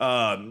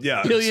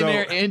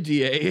 Billionaire and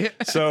DA.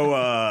 So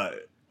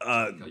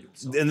and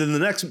then the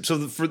next,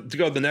 to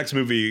go to the next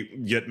movie,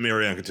 get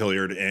Marianne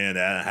Cotillard and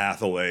Anne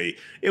Hathaway.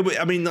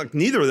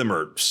 Neither of them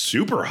are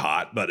super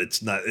hot, but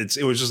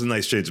it was just a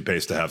nice change of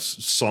pace to have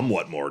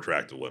somewhat more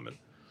attractive women.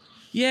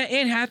 Yeah,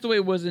 Anne Hathaway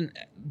wasn't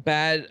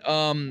bad.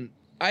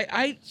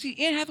 I see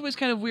Anne Hathaway's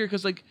kind of weird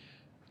because like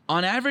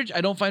on average,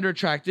 I don't find her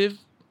attractive.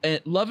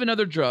 Love and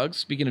Other Drugs.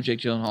 Speaking of Jake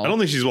Gyllenhaal, I don't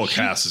think she's well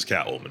cast as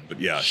Catwoman, but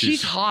yeah,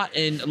 she's hot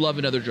in Love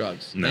and Other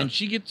Drugs, no. And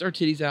she gets her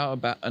titties out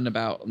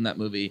about in that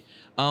movie.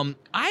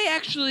 I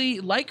actually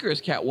like her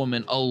as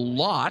Catwoman a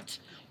lot,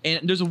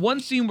 and there's one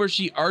scene where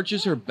she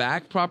arches her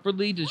back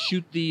properly to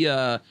shoot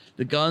the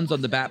guns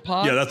on the bat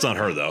pod. Yeah, that's not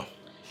her though.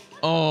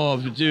 Oh,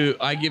 dude,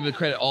 I give the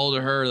credit all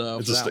to her though.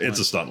 It's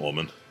a stunt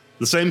woman,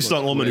 the same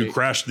stunt woman who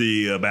crashed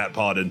the bat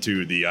pod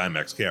into the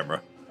IMAX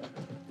camera.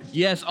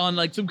 Yes, on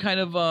like some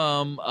kind of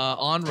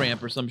on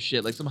ramp or some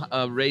shit, like some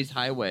raised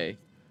highway.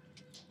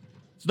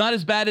 It's not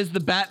as bad as the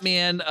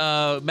Batman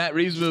Matt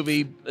Reeves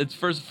movie. Its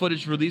first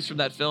footage released from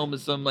that film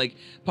is some like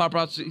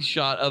paparazzi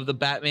shot of the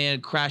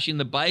Batman crashing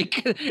the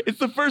bike. It's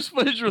the first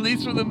footage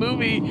released from the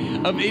movie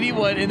of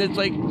anyone, and it's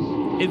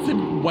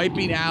him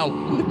wiping out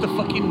with the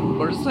fucking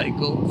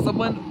motorcycle.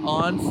 Someone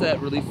on set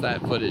released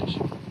that footage.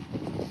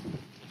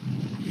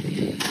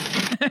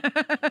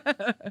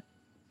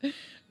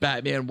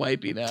 Batman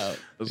wiping out.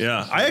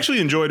 Yeah, I actually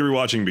enjoyed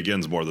rewatching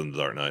Begins more than The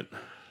Dark Knight.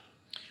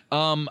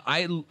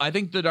 I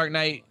think The Dark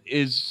Knight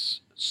is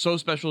so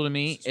special to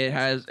me. It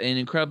has an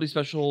incredibly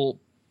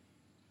special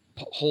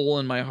hole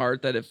in my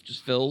heart that it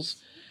just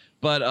fills.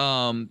 But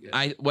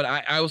I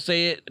will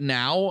say it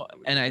now,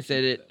 and I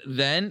said it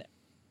then.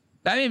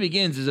 Batman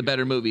Begins is a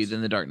better movie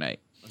than The Dark Knight.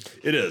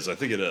 It is. I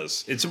think it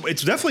is. It's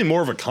definitely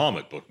more of a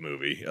comic book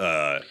movie.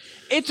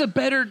 It's a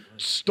better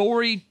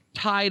story.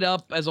 Tied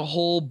up as a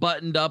whole,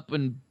 buttoned up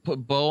and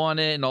put bow on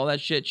it and all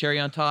that shit, cherry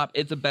on top.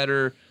 It's a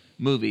better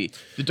movie.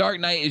 The Dark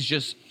Knight is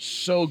just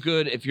so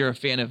good if you're a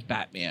fan of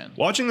Batman.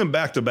 Watching them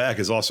back to back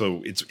is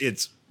also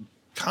it's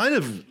kind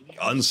of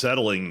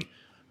unsettling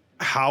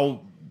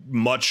how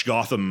much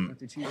Gotham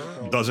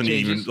doesn't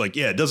even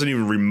it doesn't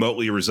even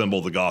remotely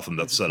resemble the Gotham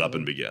that's set up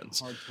in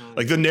Begins.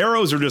 Like the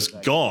Narrows are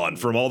just gone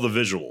from all the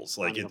visuals.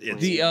 Like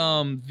it's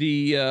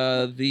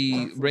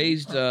the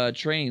raised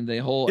train, the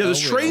whole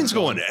there's trains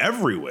going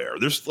everywhere.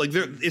 There's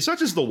it's not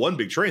just the one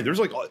big train. There's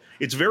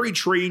it's very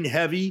train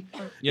heavy.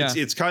 Yeah,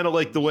 it's kind of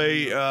like the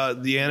way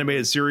the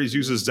animated series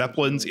uses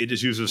Zeppelins. It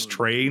just uses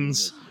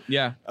trains.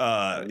 Yeah,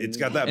 it's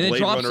got that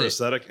Blade Runner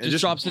aesthetic. It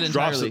just drops it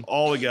entirely. Drops it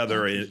all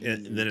together,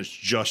 and then it's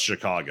just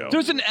Chicago.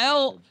 There's an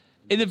L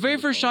in the very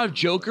first shot of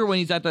Joker when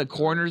he's at the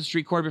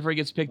street corner before he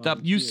gets picked up.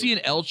 You see an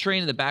L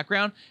train in the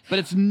background, but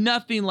it's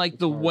nothing like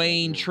the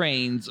Wayne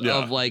trains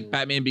of like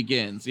Batman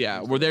Begins.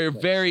 Yeah, where they're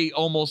very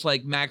almost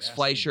like Max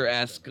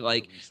Fleischer-esque,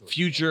 like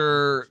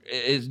future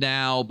is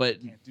now, but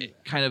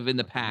kind of in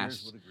the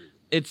past.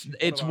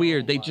 It's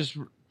weird.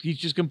 He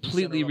just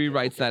completely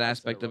rewrites that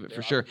aspect of it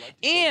for sure.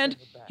 And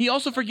he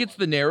also forgets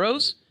the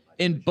Narrows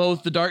in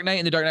both The Dark Knight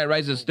and The Dark Knight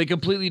Rises. They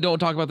completely don't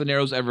talk about the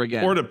Narrows ever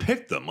again. Or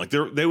depict them. Like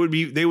they would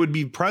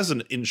be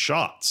present in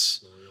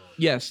shots.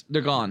 Yes,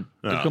 they're gone.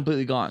 Yeah. They're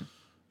completely gone.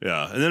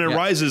 Yeah. And then in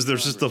Rises,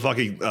 there's just the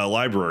fucking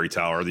library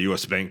tower, the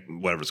U.S. Bank,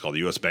 whatever it's called, the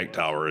U.S. Bank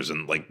towers,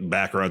 and like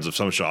backgrounds of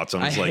some shots.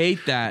 And I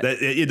hate that.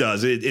 It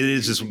does. It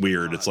is just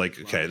weird. It's like,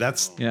 okay,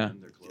 that's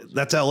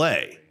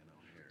L.A.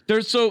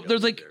 There's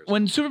like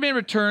when Superman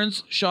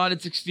Returns shot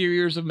its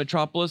exteriors of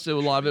Metropolis, a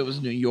lot of it was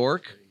New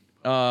York,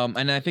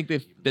 and I think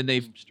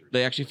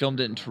they actually filmed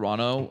it in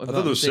Toronto. I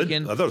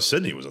thought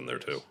Sydney was in there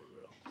too.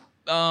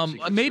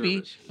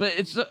 maybe,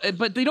 but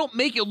but they don't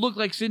make it look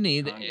like Sydney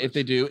if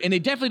they do, and they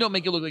definitely don't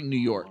make it look like New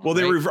York. Well,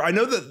 I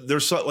know that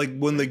there's like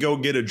when they go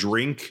get a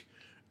drink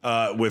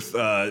with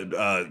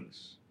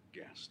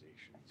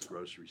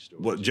grocery store.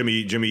 What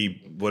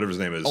Jimmy, whatever his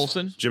name is,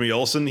 Olsen. Jimmy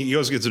Olsen. He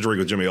always gets a drink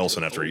with Jimmy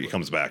Olsen after he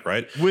comes back,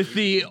 right? With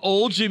the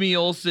old Jimmy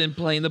Olsen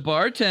playing the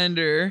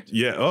bartender.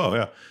 Yeah. Oh,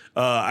 yeah.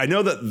 I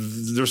know that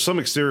there's some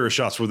exterior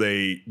shots where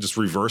they just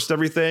reversed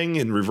everything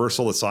and reversed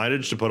all the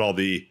signage to put all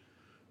the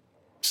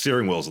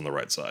steering wheels on the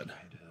right side.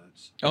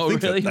 Oh,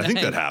 really? I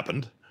think that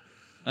happened.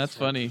 That's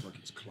funny.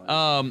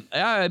 Yeah,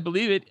 I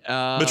believe it.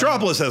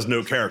 Metropolis has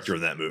no character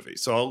in that movie,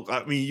 so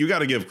I mean, you got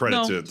to give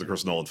credit to the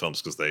Chris Nolan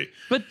films because they.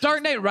 But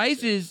Dark Knight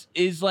Rises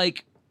is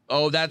like,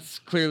 oh, that's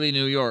clearly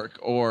New York,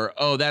 or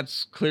oh,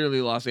 that's clearly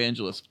Los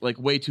Angeles. Like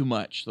way too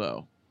much,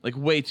 though. Like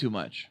way too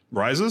much.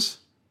 Rises.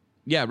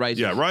 Yeah, Rises.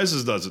 Yeah,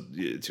 Rises does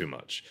it too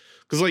much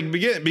because like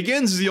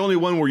Begins is the only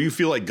one where you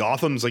feel like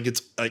Gotham's like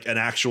it's like an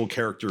actual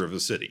character of a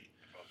city.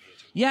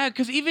 Yeah,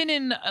 because even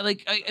in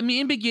like I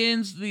mean, in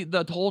Begins,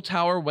 the whole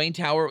tower, Wayne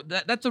Tower,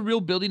 that's a real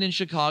building in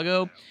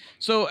Chicago.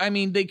 So I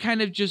mean, they kind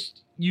of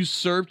just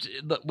usurped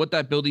what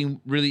that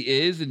building really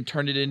is and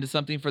turned it into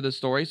something for the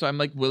story. So I'm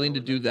like willing to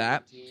do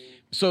that.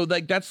 So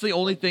like that's the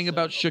only thing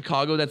about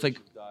Chicago that's like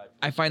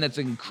I find that's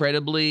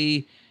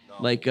incredibly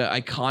like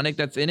iconic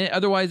that's in it.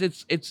 Otherwise,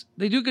 it's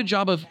they do a good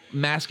job of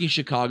masking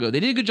Chicago. They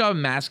did a good job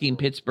of masking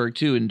Pittsburgh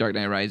too in Dark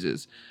Knight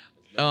Rises.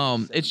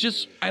 It's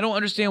just I don't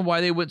understand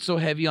why they went so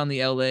heavy on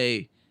the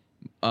LA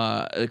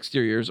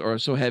exteriors or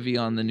so heavy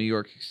on the New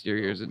York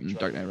exteriors in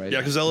Dark Knight Rises. Yeah,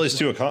 because LA is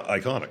too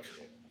iconic.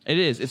 It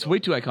is. It's way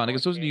too iconic.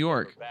 And so is New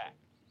York.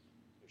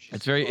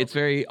 It's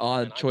very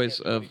odd choice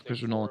of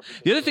Christopher Nolan.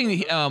 The other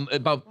thing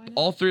about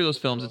all three of those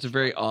films, it's a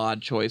very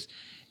odd choice,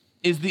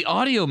 is the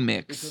audio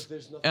mix.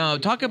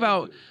 Talk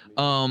about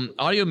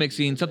audio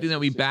mixing, something that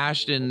we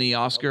bashed in the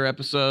Oscar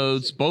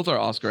episodes, both our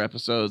Oscar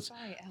episodes.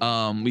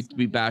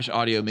 We bash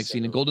audio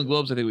mixing. In Golden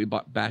Globes, I think we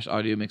bash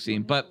audio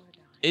mixing. But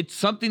it's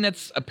something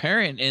that's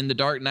apparent in the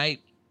Dark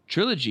Knight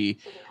trilogy.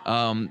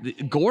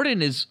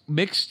 Gordon is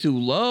mixed too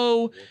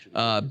low.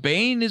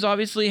 Bane is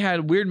obviously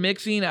had weird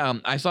mixing.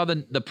 I saw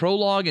the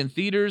prologue in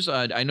theaters.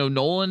 I know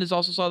Nolan has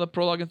also saw the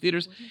prologue in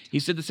theaters. He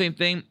said the same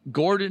thing.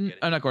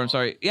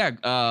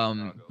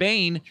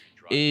 Bane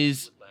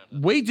is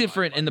way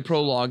different in the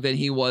prologue than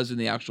he was in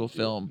the actual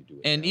film.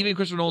 And even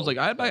Christopher Nolan's like,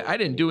 I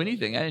didn't do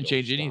anything. I didn't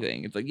change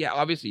anything. It's like, yeah,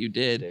 obviously you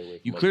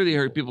did. You clearly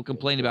heard people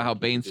complain about how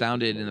Bane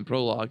sounded in the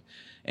prologue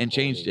and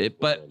changed it.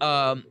 But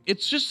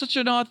it's just such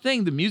an odd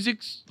thing. The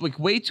music's like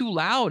way too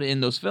loud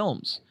in those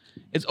films.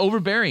 It's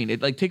overbearing.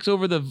 It like takes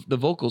over the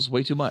vocals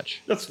way too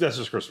much. That's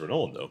just Christopher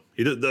Nolan though.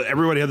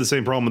 Everybody had the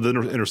same problem with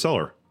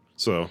Interstellar.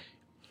 So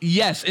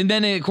yes, and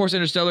then of course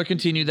Interstellar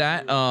continued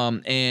that.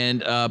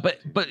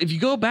 But if you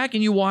go back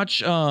and you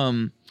watch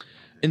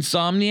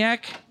Insomnia,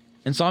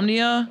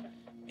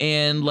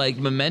 and like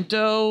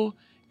Memento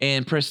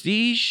and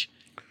Prestige,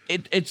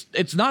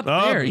 it's not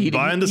there.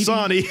 Buying the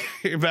Sonny.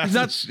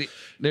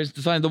 There's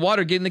the sign. The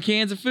water, getting the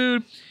cans of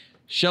food,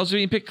 shelves are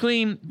being picked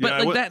clean.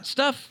 But that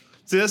stuff.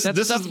 See, this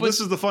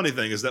is the funny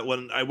thing is that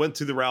when I went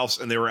to the Ralph's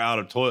and they were out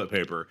of toilet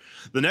paper,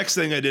 the next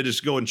thing I did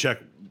is go and check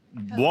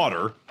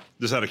water,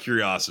 just out of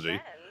curiosity.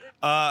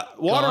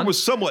 Water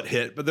was somewhat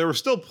hit, but there was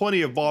still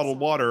plenty of bottled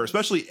water,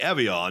 especially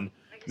Evian.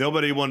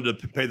 Nobody wanted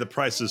to pay the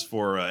prices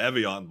for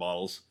Evian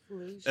bottles.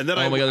 And then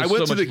I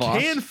went to the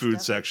canned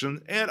food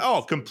section and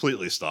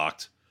completely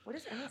stocked. What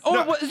is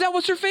is that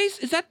what's her face?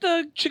 Is that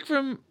the chick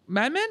from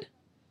Mad Men?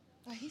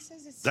 He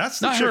says it's That's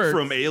the chick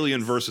from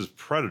Alien versus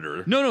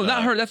Predator. No,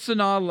 not her. That's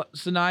Sanaa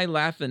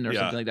Lathan or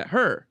something like that.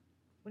 Her.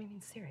 What do you mean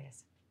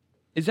serious?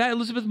 Is that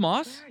Elizabeth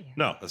Moss?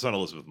 No, that's not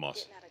Elizabeth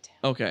Moss.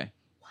 Okay.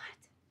 What?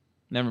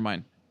 Never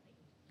mind.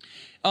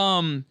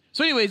 So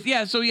anyways,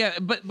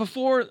 but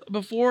before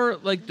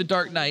like The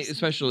Dark Knight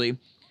especially,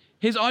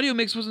 his audio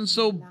mix wasn't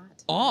so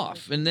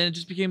off, and then it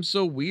just became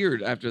so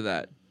weird after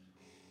that.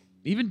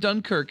 Even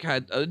Dunkirk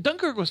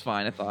was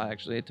fine, I thought,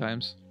 actually, at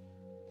times.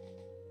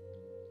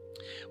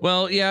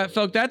 Well, yeah,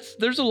 Felk,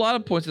 there's a lot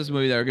of points in this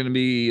movie that are going to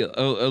be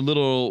a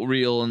little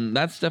real, and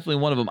that's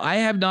definitely one of them. I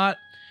have not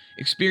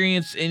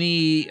experienced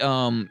any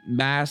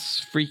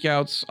mass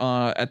freakouts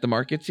at the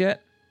markets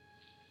yet,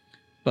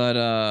 but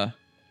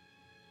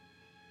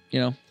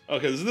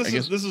Okay, so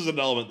this is an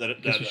element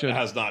that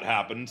has not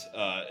happened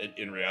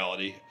in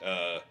reality.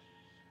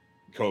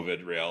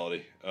 COVID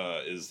reality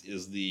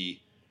is the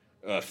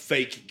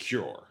fake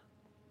cure.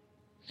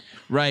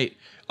 Right.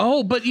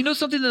 Oh, but you know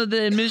something that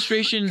the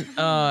administration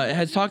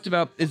has talked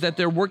about is that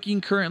they're working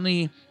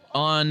currently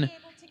on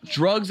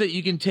drugs that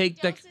you can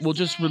take that will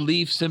just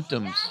relieve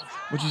symptoms,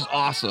 which is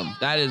awesome.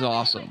 That is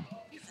awesome.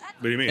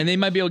 What do you mean? And they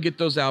might be able to get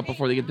those out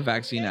before they get the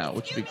vaccine out,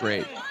 which would be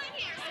great.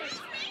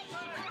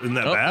 Isn't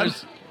that bad?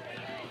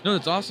 No,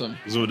 that's awesome.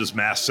 Because it would just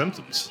mask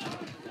symptoms.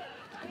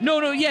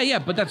 No, yeah,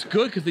 but that's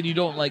good because then you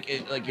don't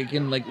it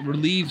can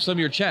relieve some of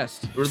your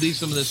chest, relieve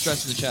some of the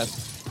stress in the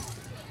chest.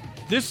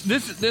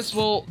 This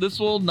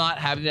will not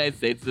have in the United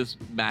States this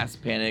mass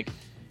panic.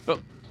 But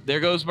there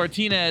goes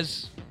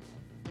Martinez.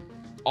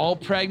 all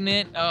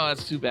pregnant. Oh,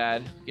 that's too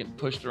bad. Getting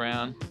pushed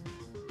around.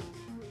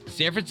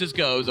 San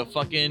Francisco is a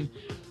fucking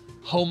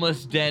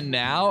homeless den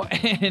now,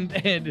 and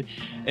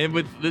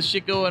with this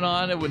shit going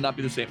on, it would not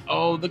be the same.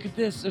 Oh, look at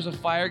this. There's a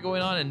fire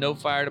going on and no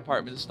fire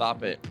department to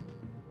stop it.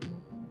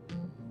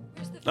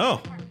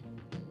 Oh.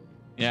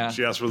 Yeah.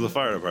 She asked for the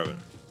fire department.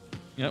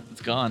 Yep,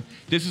 it's gone.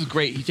 This is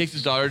great. He takes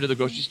his daughter to the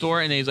grocery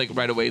store, and then he's like,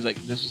 right away, he's like,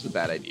 this was a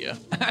bad idea.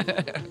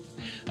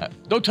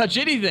 Don't touch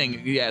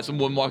anything. Yeah,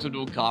 someone walks up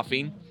to him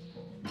coughing.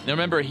 Now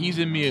remember, he's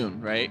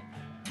immune, right?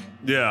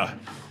 Yeah.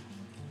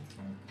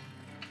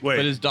 Wait.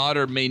 But his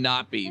daughter may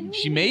not be.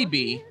 She may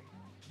be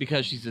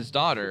because she's his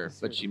daughter,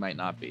 but she might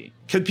not be.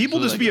 Can people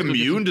just be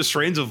immune to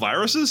strains of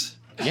viruses?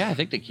 Yeah, I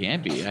think they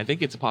can be. I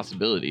think it's a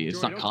possibility.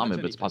 It's not common,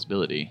 but it's a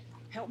possibility.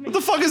 What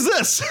the fuck is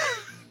this?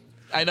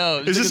 I know.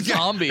 Is this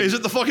zombie? Is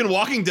it the fucking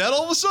Walking Dead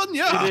all of a sudden?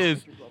 Yeah. It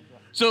is.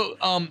 So,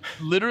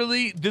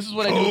 literally, this is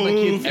what I do with my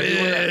kids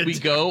everywhere we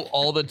go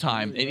all the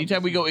time.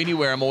 Anytime we go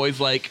anywhere, I'm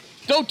always like,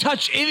 don't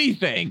touch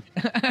anything.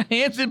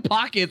 Hands in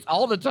pockets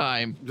all the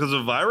time. Because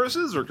of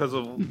viruses or because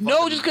of...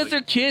 No, just because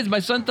they're kids. My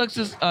son sucks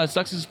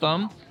his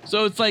thumb.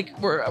 So it's like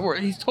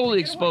he's totally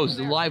exposed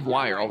to live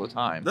wire all the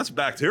time. That's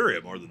bacteria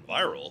more than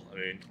viral. I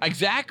mean...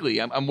 Exactly.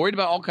 I'm worried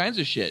about all kinds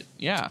of shit.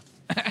 Yeah.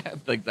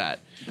 Like that.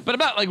 But I'm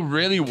not like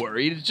really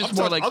worried. It's just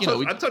more like, you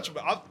know...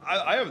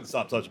 I haven't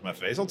stopped touching my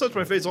face. I'll touch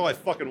my face all I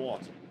fucking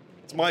want.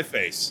 It's my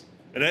face.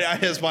 And it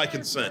has my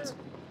consent.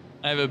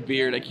 I have a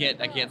beard. I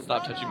can't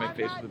stop touching my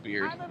face with a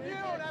beard. I'm immune.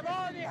 I've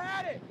already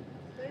had it.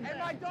 And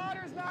my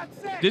daughter's not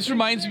sick. This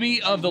reminds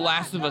me of The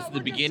Last of Us at the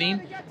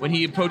beginning when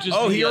he approaches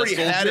the he already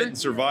soldier. had it and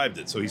survived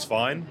it, so he's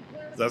fine?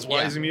 That's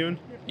why he's immune?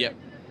 Yep.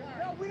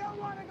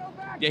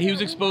 Yeah, he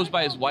was exposed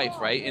by his wife,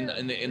 right?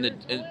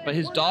 But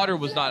his daughter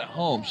was not at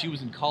home. She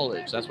was in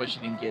college. That's why she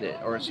didn't get it.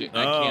 Or she at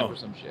camp or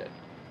some shit.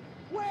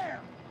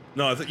 Where?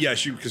 No, because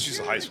she's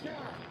a high school.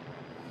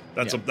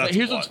 That's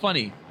Here's what's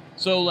funny.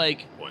 So,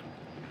 like,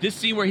 this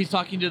scene where he's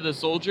talking to the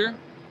soldier,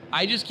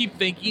 I just keep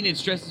thinking, it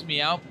stresses me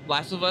out.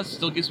 Last of Us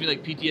still gives me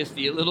like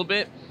PTSD a little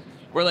bit.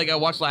 Where like I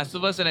watch Last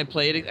of Us and I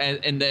play it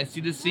and I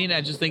see this scene and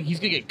I just think he's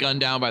gonna get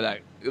gunned down by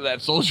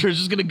that soldier. Is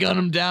just gonna gun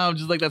him down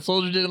just like that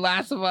soldier did in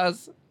Last of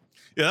Us.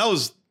 Yeah,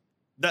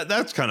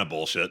 that's kind of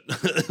bullshit.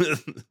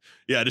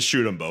 Yeah, just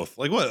shoot them both.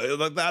 Like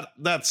what?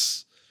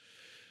 That's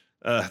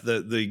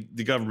the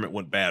government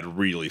went bad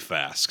really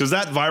fast because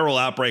that viral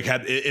outbreak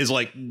is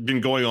like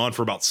been going on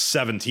for about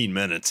 17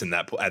 minutes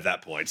at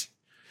that point.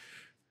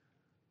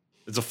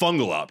 It's a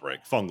fungal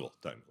outbreak,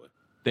 technically.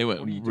 They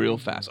went real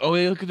fast. Oh,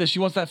 hey, look at this. She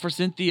wants that for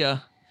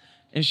Cynthia,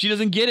 and she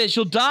doesn't get it.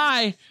 She'll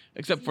die.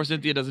 Except for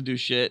Cynthia doesn't do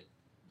shit.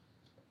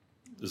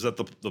 Is that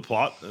the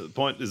plot? The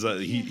point is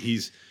that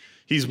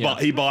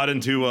he bought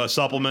into a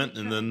supplement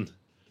and then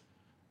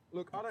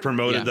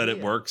promoted that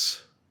it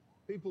works.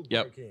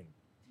 Yep.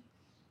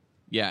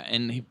 Yeah,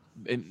 and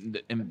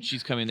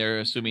she's coming there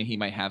assuming he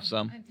might have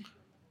some.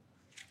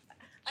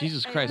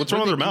 Jesus Christ. What's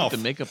wrong with her mouth? The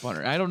makeup on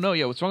her. I don't know.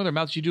 Yeah, what's wrong with her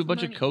mouth? She do a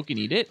bunch of coke and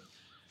eat it?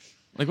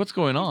 Like, what's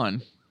going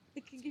on?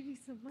 They can give you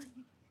some money.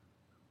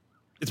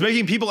 It's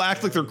making people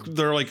act like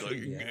they're like,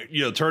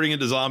 you know, turning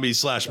into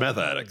zombies / meth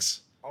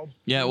addicts.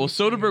 Yeah, well,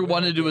 Soderbergh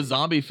wanted to do a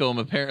zombie film,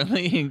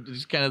 apparently, and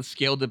just kind of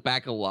scaled it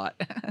back a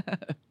lot.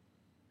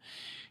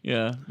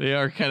 Yeah, they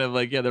are kind of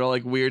like, they're all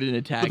like weird and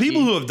attacking. The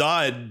people who have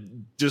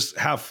died just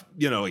have,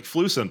 you know, like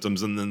flu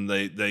symptoms, and then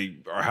they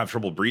have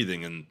trouble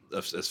breathing and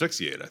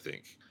asphyxiate, I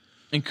think.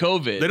 And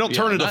COVID. They don't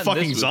turn into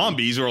fucking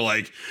zombies who are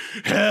like,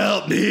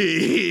 help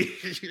me.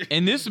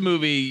 In this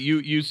movie,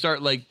 you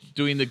start like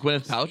doing the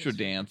Gwyneth Paltrow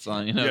dance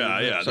on, you know.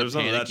 Yeah. There's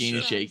panicking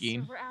and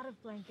shaking. We're out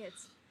of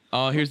blankets.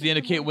 Oh, here's the end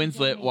of Kate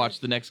Winslet.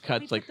 Watch the next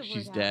cuts, like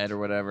she's dead or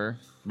whatever.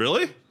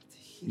 Really?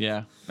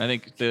 Yeah, I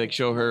think they like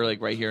show her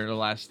like right here in the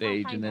last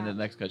stage, and then the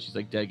next cut she's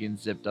like dead, getting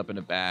zipped up in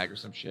a bag or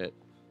some shit.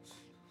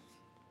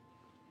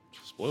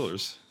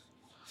 Spoilers.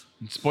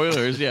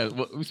 Spoilers, yeah.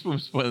 We've been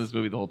spoiling this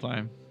movie the whole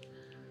time.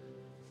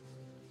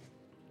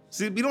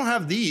 See, we don't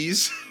have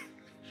these,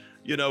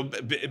 you know,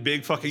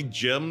 big fucking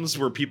gyms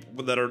where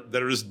people that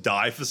are just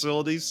die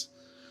facilities.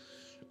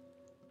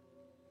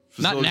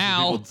 Not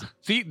now.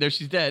 See, there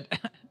she's dead.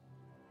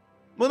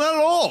 Well, not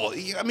at all.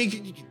 I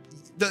mean,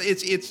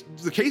 it's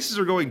the cases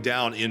are going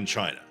down in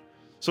China,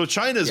 so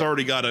China's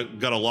already got a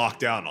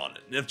lockdown on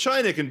it. And if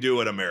China can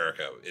do it,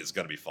 America is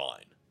going to be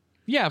fine.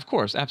 Yeah, of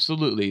course,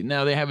 absolutely.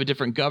 Now they have a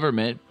different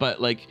government, but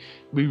like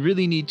we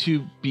really need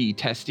to be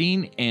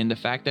testing, and the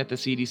fact that the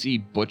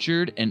CDC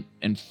butchered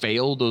and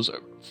failed those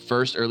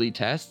first early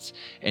tests,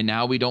 and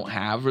now we don't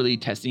have really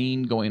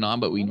testing going on,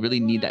 but we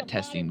really need that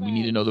testing. We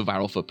need to know the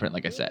viral footprint,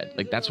 like I said.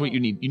 Like that's what you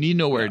need. You need to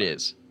know where it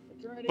is.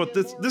 But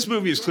this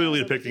movie is clearly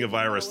depicting a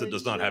virus that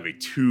does not have a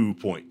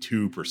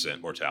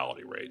 2.2%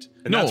 mortality rate.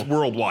 And that's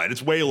worldwide.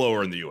 It's way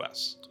lower in the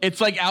US. It's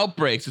like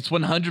Outbreaks. It's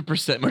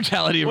 100%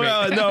 mortality rate.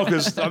 Well, no,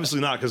 because obviously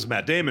not, because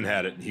Matt Damon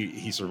had it and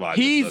he survived.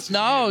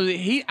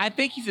 I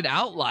think he's an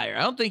outlier.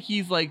 I don't think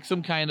he's like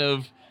some kind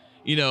of,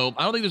 you know,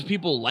 I don't think there's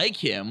people like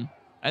him.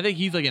 I think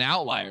he's like an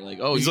outlier. Like,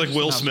 oh, he's like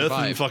Will Smith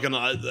in fucking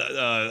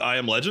I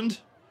Am Legend.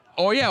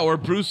 Oh yeah, or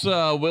Bruce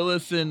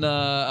Willis in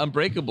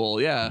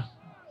Unbreakable. Yeah,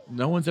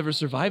 no one's ever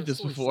survived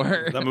this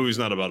before. That movie's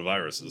not about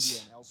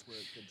viruses.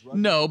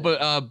 No,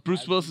 but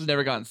Bruce Willis has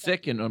never gotten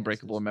sick in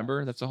Unbreakable.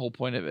 Remember, that's the whole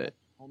point of it.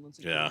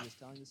 Yeah.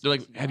 They're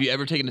like, "Have you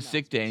ever taken a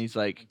sick day?" And he's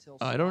like,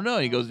 "I don't know."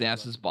 And he goes and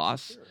asks his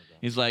boss.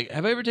 He's like,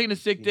 "Have I ever taken a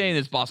sick day?" And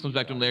his boss comes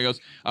back to him later and goes,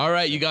 "All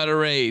right, you got a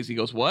raise." He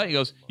goes, "What?" He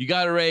goes, "You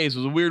got a raise." It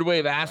was a weird way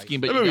of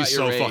asking, but That you movie's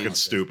got your so raise. fucking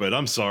stupid.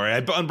 I'm sorry.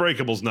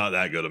 Unbreakable's not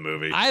that good a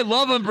movie. I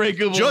love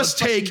Unbreakable. Just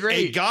It's fucking take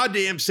great. a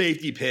goddamn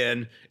safety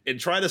pin and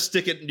try to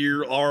stick it into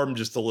your arm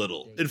just a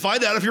little and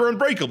find out if you're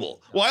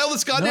unbreakable. Why all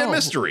this goddamn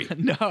mystery?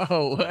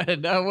 No,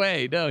 no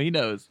way. No, he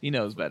knows. He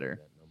knows better.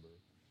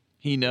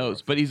 He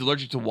knows, but he's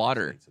allergic to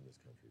water,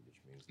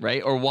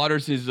 right? Or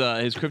water's his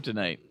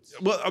kryptonite.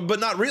 Well,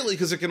 but not really,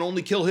 because it can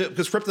only kill him.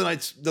 Because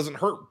kryptonite doesn't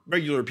hurt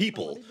regular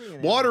people.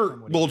 Water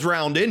will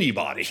drown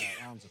anybody.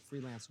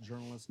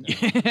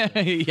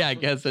 Yeah, I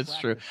guess that's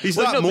true. He's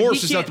Well, not no, but more he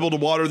susceptible to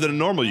water than a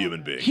normal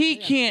human being. He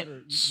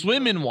can't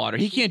swim in water.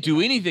 He can't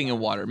do anything in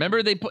water.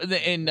 Remember, they put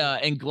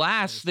in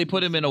Glass. They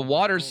put him in a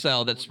water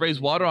cell that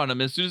sprays water on him.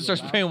 As soon as it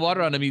starts spraying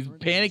water on him, he's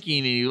panicking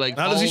and he like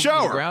How does he falls to the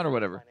shower? ground or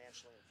whatever.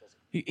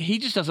 He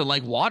just doesn't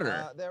like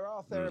water. There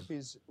are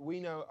therapies we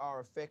know are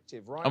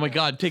effective. Right Oh my now.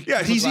 God! Take Yeah,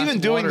 a he's glass even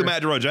of doing water. the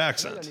Matt Drudge They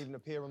accent. don't even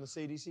appear on the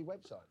CDC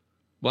website.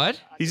 What?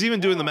 He's even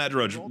doing the Matt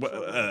Drudge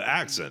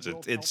accent.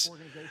 It's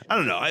I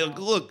don't know.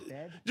 Look,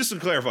 just to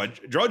clarify,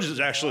 Drudge is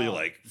actually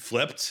like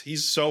flipped.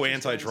 He's so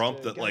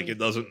anti-Trump that like it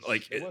doesn't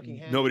like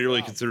nobody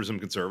really considers him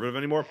conservative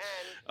anymore.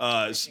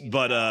 I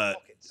thought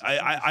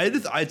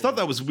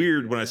that was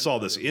weird when I saw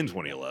this in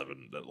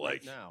 2011. That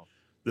like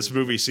this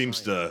movie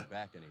seems to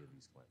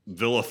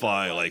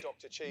vilify like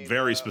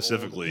very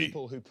specifically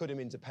people who put him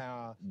into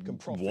power can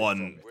profit one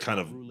from it. kind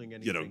of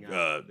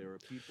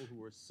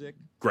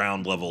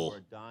ground level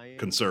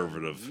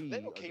conservative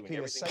They're not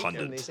keeping us safe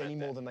pundit. from this any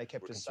more than they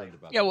kept us safe.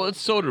 Yeah, well,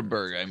 it's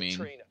Soderbergh. I mean,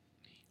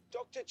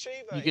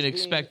 you can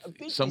expect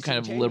some kind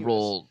of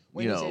liberal,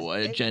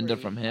 agenda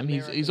from him.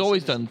 He's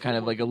always done kind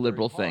of like a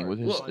liberal thing with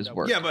his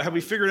work. Yeah, but have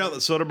we figured out that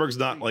Soderbergh's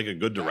not like a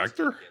good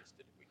director?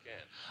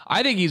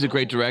 I think he's a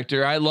great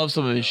director. I love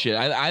some of his shit.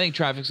 I think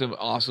Traffic's an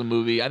awesome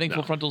movie. I think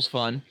Full Frontal's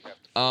fun.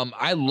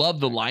 I love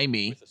The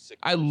Limey.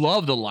 I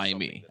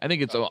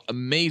think it's an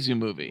amazing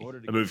movie.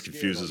 That movie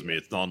confuses me.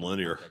 It's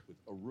nonlinear.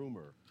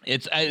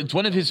 It's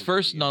one of his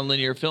first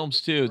nonlinear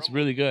films too. It's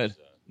really good.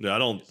 Yeah, I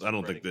don't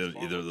think that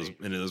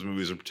any of those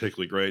movies are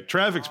particularly great.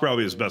 Traffic's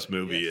probably his best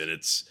movie,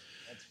 and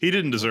he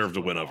didn't deserve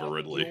to win over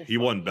Ridley. He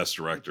won Best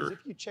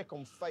Director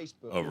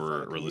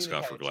over Ridley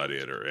Scott for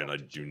Gladiator, and I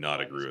do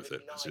not agree with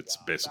it because it's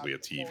basically a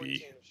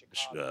TV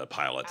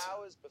pilot,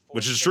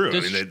 which is true.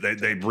 I mean,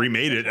 they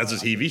remade it as a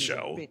TV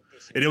show,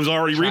 and it was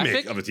already a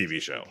remake of a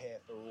TV show.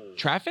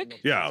 Traffic?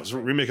 Yeah, it was a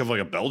remake of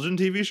like a Belgian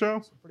TV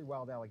show.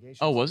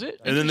 Oh, was it?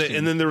 And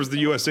then there was the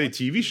USA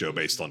TV show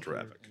based on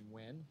Traffic.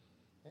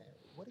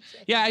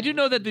 Yeah, I do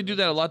know that they do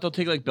that a lot. They'll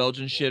take like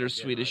Belgian shit or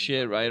Swedish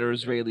shit, right, or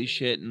Israeli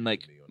shit, and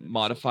like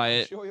modify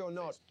it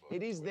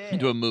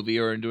into a movie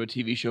or into a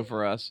TV show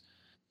for us.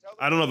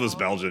 I don't know if it was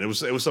Belgian. It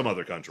was some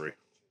other country.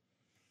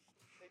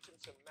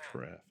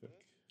 Traffic.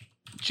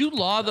 Jude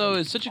Law though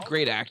is such a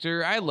great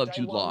actor. I love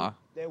Jude Law.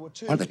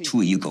 Why the two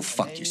of you go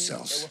fuck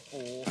yourselves?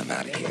 I'm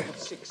out of here.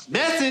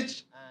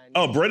 Message.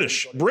 Oh,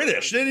 British. They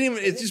didn't even.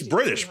 It's just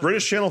British.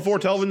 British Channel 4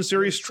 television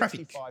series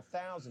Traffic.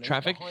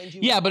 Traffic?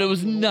 Yeah, but it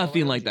was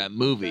nothing like that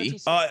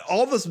movie.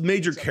 All the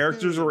major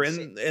characters are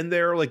in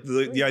there, like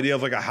the idea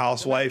of like a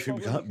housewife who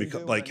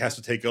like has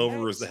to take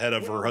over as the head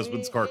of her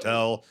husband's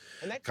cartel,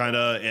 kind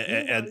of,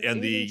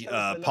 and the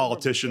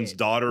politician's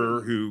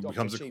daughter who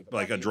becomes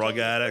like a drug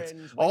addict.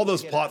 All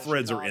those plot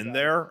threads are in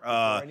there,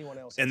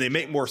 and they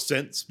make more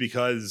sense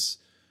because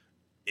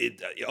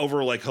it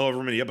over like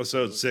however many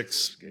episodes,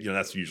 6.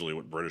 That's usually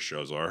what British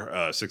shows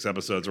are, 6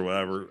 episodes or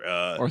whatever,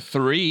 or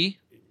 3.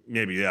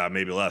 maybe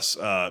less.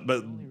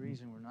 But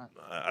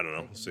I don't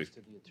know. Let's see.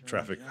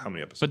 Traffic. How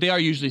many episodes? But they are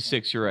usually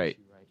 6. You're right.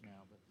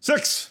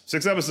 6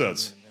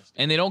 episodes.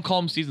 And they don't call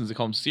them seasons; they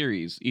call them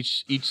series.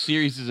 Each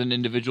series is an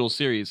individual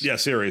series. Yeah,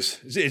 series.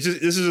 This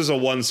is just a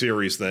one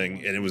series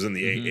thing, and it was in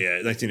the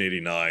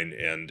 1989,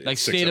 and like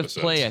it's 6 State episodes.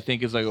 of Play, I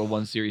think, is like a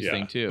one series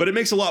thing too. But it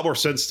makes a lot more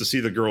sense to see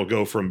the girl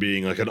go from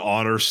being like an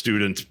honor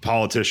student,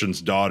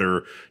 politician's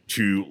daughter,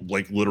 to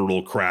like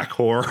literal crack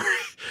whore.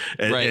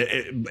 And, right.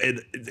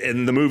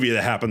 And the movie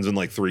that happens in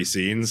like 3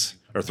 scenes.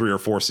 Or 3 or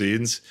 4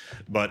 scenes,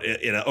 but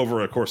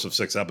over a course of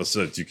 6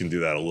 episodes, you can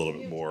do that a little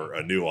bit more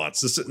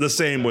nuanced. The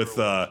same with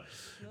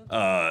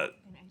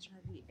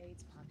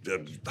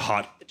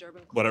hot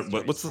whatever.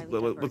 What's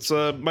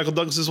Michael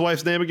Douglas's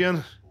wife's name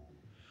again?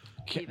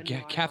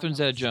 Catherine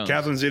Zeta-Jones.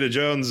 Catherine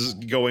Zeta-Jones is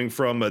going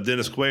from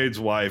Dennis Quaid's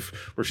wife,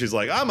 where she's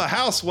like, "I'm a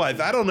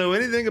housewife. I don't know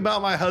anything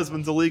about my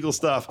husband's illegal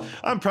stuff.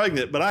 I'm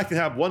pregnant, but I can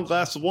have 1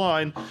 glass of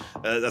wine."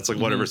 That's like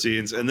whatever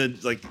scenes, and then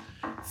like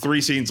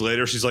 3 scenes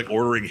later, she's like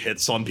ordering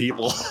hits on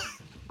people.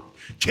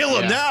 Kill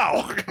him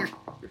now.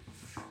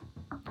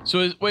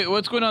 So wait,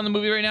 what's going on in the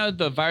movie right now?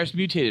 The virus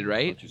mutated,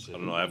 right? I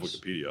don't know. I have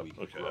Wikipedia.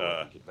 Okay.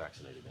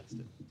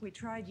 We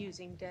tried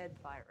using dead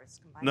virus.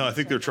 No, I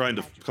think they're trying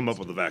to come up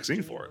with a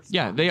vaccine for it.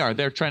 Yeah, they are.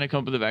 They're trying to come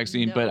up with a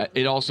vaccine, but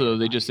it also,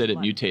 they just said it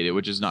mutated,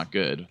 which is not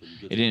good.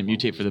 It didn't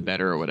mutate for the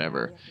better or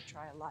whatever.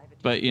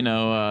 But, you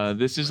know,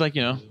 this is like,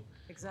 you know,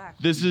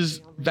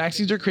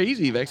 vaccines are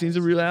crazy. Vaccines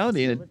are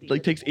reality, and it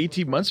like takes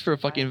 18 months for a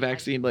fucking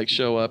vaccine to like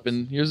show up.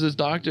 And here's this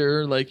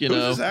doctor, like, you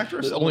know, this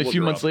actress? only a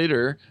few months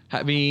later,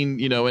 having,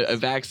 you know, a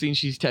vaccine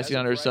she's testing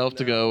on herself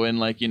to go and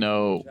like, you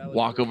know,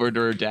 walk over to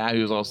her dad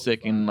who's all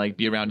sick and like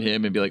be around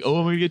him and be like, oh,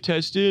 I'm gonna get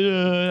tested.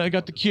 I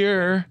got the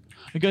cure.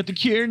 I got the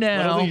cure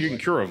now. I don't think you can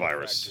cure a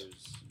virus.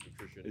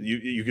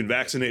 You can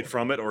vaccinate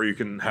from it, or you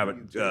can have it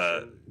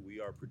no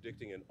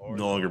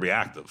longer be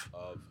active.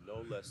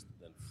 No less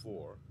than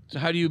 4. So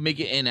how do you make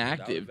it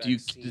inactive?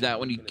 Is that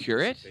when you cure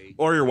it?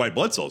 Or your white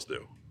blood cells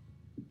do.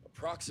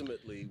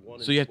 Approximately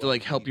 1 So you have to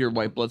like help your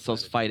white blood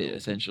cells fight it,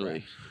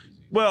 essentially.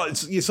 Well,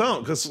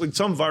 because like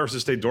some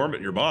viruses stay dormant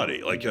in your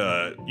body. Like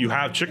you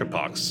have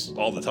chickenpox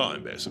all the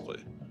time,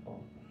 basically.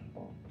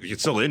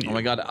 It's still in you. Oh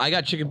my god, I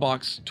got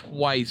chickenpox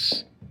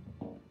twice.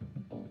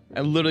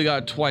 I literally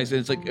got it twice, and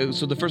it's like,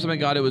 so the first time I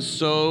got it was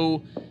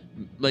so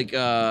like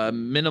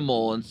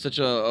minimal and such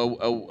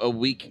a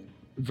weak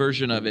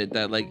version of it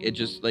that like it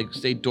just like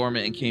stayed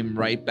dormant and came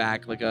right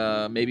back like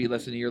maybe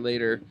less than a year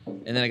later,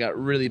 and then I got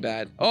really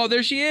bad. Oh,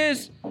 there she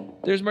is.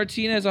 There's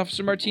Martinez,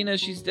 Officer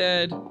Martinez. She's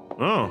dead.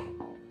 Oh.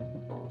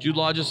 Jude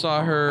Law just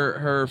saw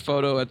her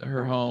photo at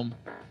her home.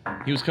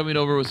 He was coming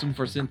over with some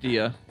for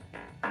Cynthia,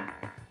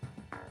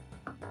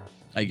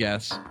 I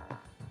guess.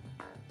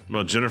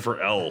 Well, Jennifer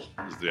L.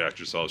 is the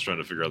actress I was trying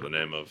to figure out the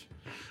name of,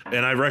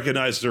 and I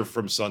recognized her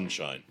from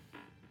Sunshine.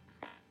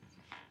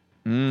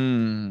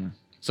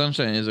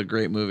 Sunshine is a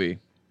great movie.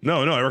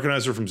 No, I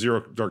recognize her from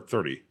Zero Dark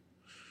 30.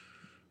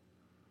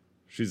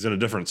 She's in a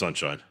different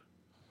Sunshine.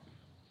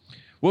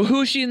 Well,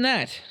 who is she in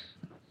that?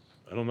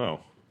 I don't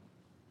know.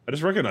 I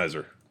just recognize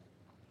her.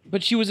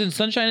 But she was in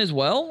Sunshine as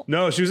well?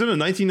 No, she was in a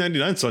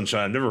 1999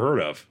 Sunshine I've never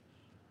heard of.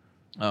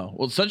 Oh,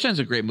 well, Sunshine's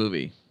a great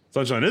movie.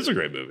 Sunshine is a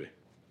great movie.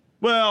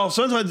 Well,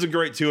 Sunshine's a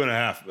great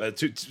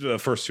 2.5,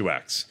 first 2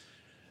 acts.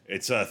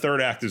 Its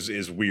third act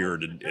is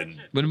weird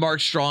and when Mark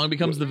Strong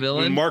becomes the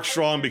villain. When Mark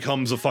Strong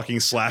becomes a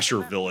fucking slasher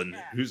villain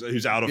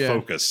who's out of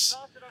focus.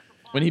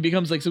 When he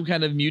becomes like some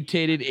kind of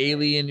mutated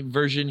alien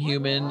version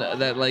human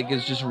that like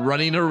is just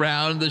running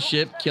around the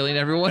ship killing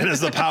everyone. And has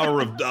the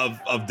power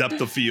of depth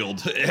of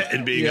field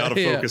and being out of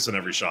focus in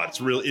every shot. It's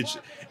really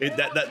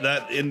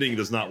that ending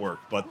does not work,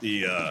 but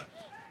the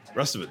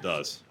rest of it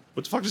does.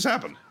 What the fuck just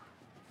happened?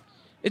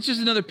 It's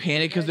just another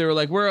panic because they were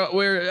like,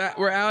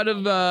 we're out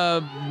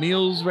of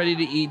meals ready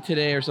to eat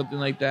today or something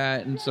like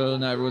that, and so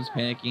now everyone's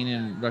panicking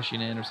and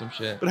rushing in or some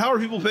shit. But how are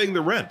people paying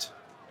the rent?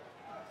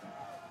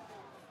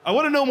 I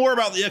want to know more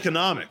about the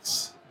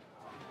economics.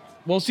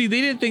 Well, see,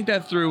 they didn't think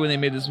that through when they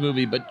made this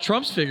movie, but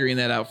Trump's figuring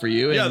that out for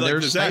you. And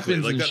there's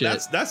exactly. stipends and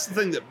shit. That's the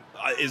thing that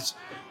is,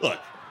 look,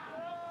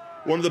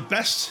 one of the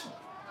best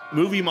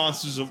movie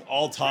monsters of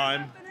all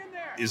time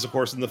is, of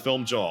course, in the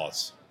film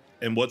Jaws.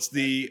 And what's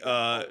the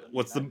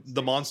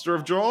monster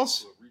of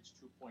Jaws?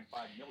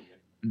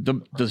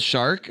 The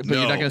shark, but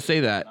you're not gonna say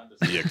that.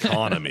 The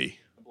economy.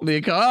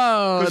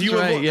 Because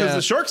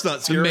the shark's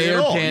not scary at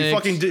all. You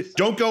fucking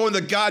don't go in the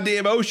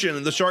goddamn ocean,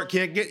 and the shark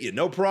can't get you.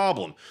 No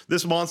problem.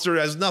 This monster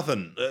has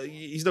nothing.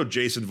 He's no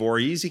Jason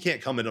Voorhees. He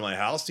can't come into my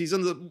house. He's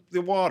in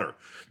the water.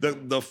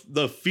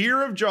 The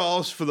fear of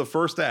Jaws for the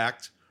first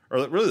act,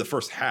 or really the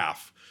first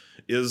half,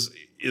 is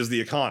the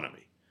economy.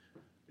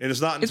 And it's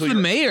not until it's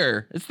the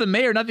mayor. It's the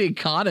mayor, not the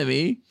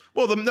economy.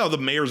 Well, the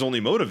mayor's only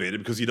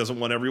motivated because he doesn't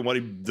want everybody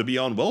to be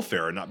on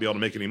welfare and not be able to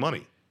make any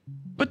money.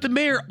 But the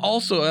mayor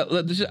also,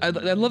 I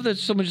love that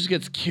someone just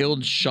gets killed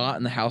and shot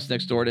in the house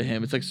next door to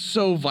him. It's like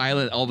so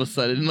violent all of a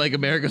sudden, like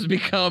America's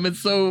become. It's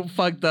so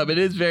fucked up. It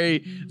is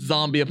very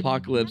zombie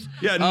apocalypse.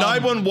 Yeah,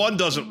 911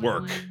 doesn't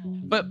work.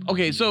 But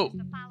okay, so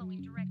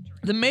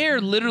the mayor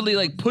literally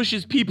like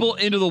pushes people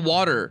into the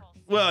water.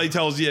 Well, he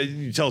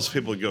tells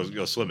people to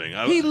go swimming.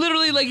 He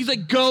literally he's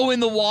like, go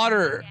in the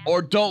water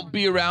or don't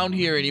be around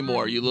here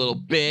anymore, you little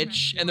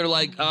bitch. And they're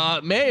like,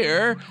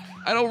 Mayor,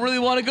 I don't really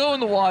want to go in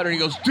the water. And he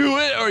goes, do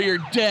it or you're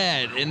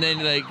dead. And then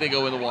they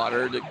go in the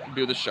water to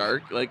do the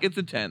shark. Like, it's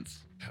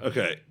intense.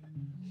 Okay.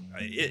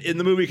 In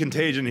the movie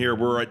Contagion here,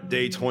 we're at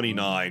day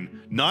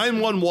 29.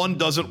 911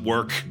 doesn't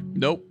work.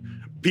 Nope.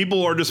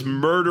 People are just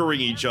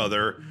murdering each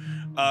other.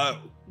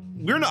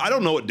 I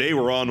don't know what day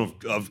we're on of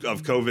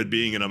COVID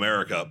being in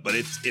America, but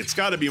it's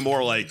got to be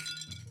more like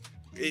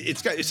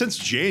since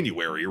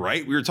January,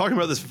 right? We were talking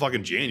about this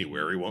fucking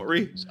January, weren't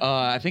we?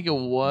 I think it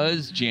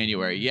was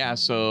January. Yeah,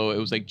 so it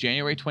was like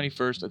January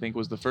 21st, I think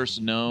was the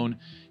first known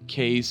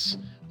case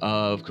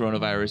of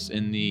coronavirus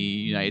in the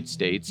United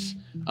States.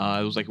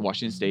 It was like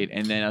Washington State,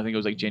 and then I think it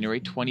was like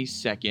January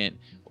 22nd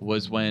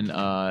was when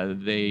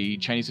the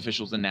Chinese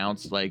officials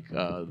announced like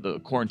the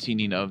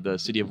quarantining of the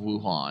city of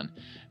Wuhan.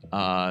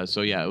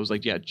 So yeah, it was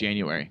like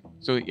January.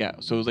 So it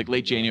was like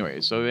late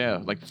January. So yeah,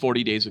 like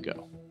 40 days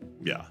ago.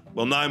 Yeah.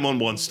 Well,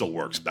 911 still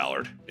works,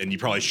 Ballard, and you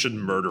probably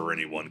shouldn't murder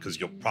anyone because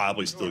you'll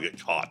probably still get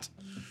caught.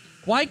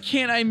 Why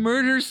can't I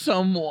murder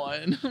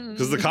someone?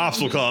 Because the cops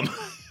will come.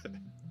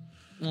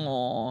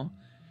 Aw.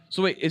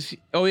 So wait, is he,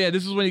 oh yeah,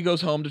 this is when he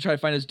goes home to try to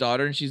find his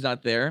daughter and she's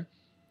not there.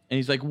 And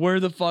he's like, where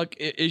the fuck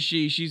is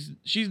she?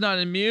 She's not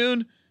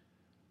immune.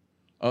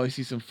 Oh, he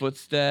sees some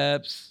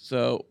footsteps.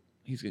 So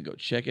he's going to go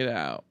check it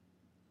out.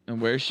 And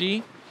where is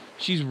she?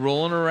 She's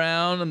rolling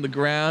around on the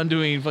ground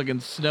doing fucking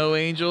snow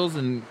angels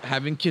and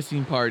having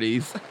kissing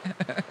parties.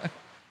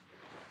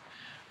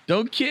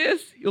 Don't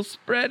kiss. You'll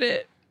spread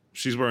it.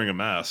 She's wearing a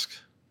mask.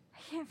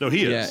 No,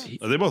 he is.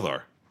 Yeah, They both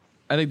are.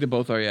 I think they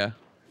both are, yeah.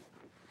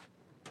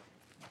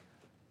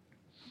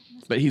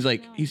 But he's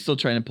like, he's still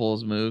trying to pull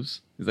his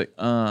moves. He's like,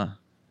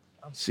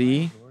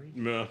 see?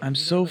 Yeah. I'm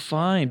so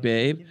fine,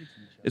 babe.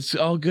 It's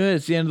all good.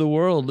 It's the end of the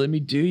world. Let me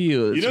do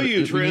you. You know, you we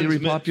need to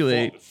transmit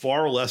repopulate.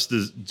 far less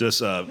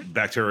just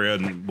bacteria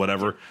and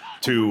whatever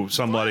to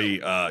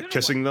somebody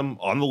kissing them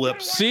on the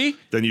lips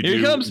than you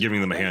do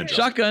giving them a hand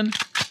job.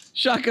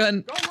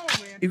 Shotgun.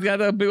 He's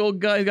got a big old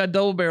gun. He's got a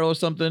double barrel or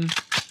something.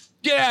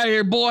 Get out of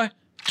here, boy.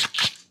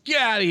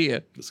 Get out of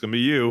here. It's going to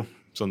be you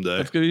someday.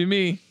 That's going to be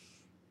me.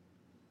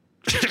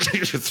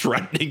 You're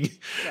threatening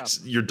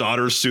your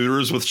daughter's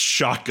suitors with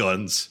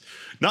shotguns.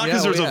 Not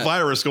because there's a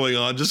virus going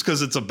on, just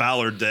because it's a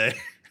Ballard Day.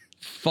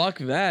 Fuck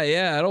that.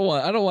 Yeah, I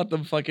don't want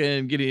them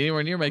fucking getting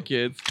anywhere near my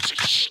kids.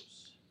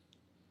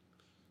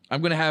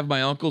 I'm gonna have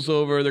my uncles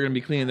over. They're gonna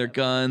be cleaning their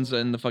guns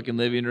in the fucking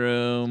living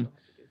room.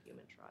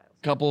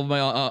 A couple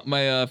of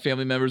my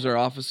family members are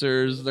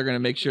officers. They're gonna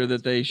make sure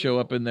that they show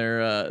up in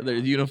their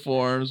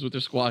uniforms with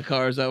their squad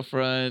cars out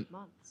front.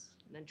 And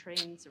then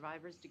train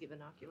survivors to give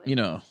inoculation. You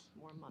know,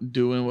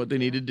 doing what they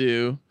need to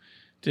do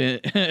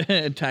to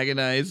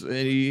antagonize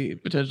any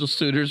potential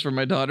suitors for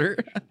my daughter.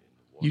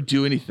 You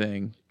do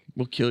anything,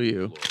 we'll kill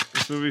you.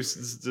 This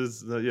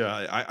movie,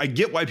 yeah, I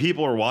get why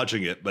people are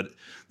watching it, but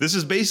this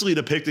is basically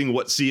depicting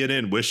what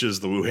CNN wishes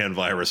the Wuhan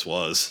virus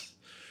was.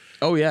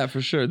 Oh yeah, for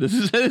sure. This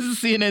is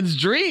CNN's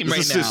dream right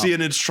now.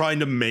 CNN's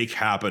trying to make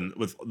happen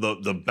with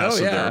the best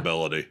of their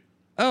ability.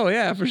 Oh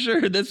yeah, for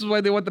sure. This is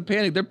why they want the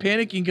panic. They're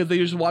panicking because they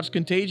just watch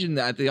Contagion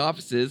at the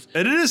offices.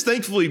 And it is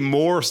thankfully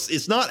more.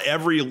 It's not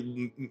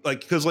every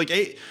because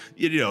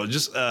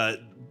just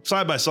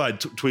side by side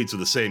tweets of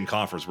the same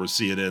conference where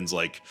CNN's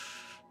like,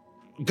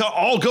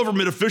 all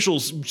government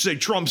officials say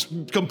Trump's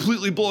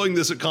completely blowing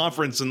this at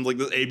conference, and like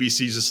the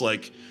ABC's just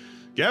like,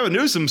 Gavin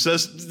Newsom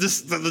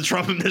says the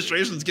Trump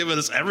administration's given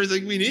us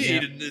everything we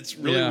need, and it's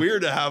really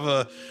weird to have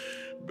a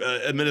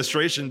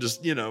administration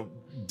just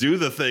do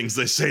the things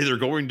they say they're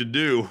going to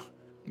do.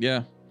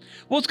 Yeah.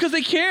 Well, it's because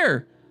they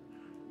care.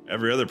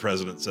 Every other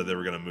president said they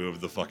were going to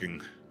move the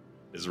fucking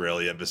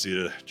Israeli embassy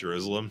to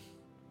Jerusalem.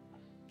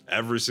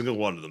 Every single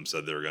one of them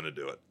said they were going to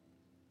do it.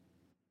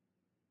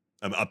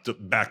 I'm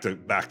back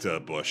to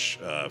Bush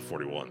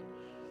 41.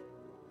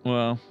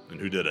 Well. And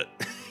who did it?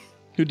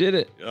 Who did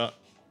it? Yeah.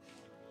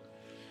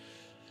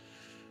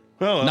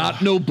 Well, not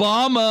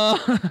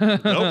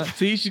Obama. Nope.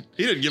 See, he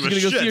didn't give a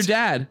shit. She's gonna go see her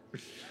dad.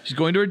 She's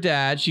going to her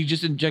dad. She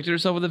just injected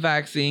herself with a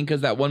vaccine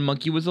because that one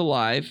monkey was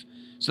alive.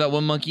 So that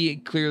one monkey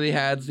clearly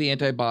has the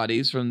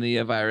antibodies from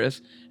the virus.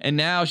 And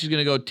now she's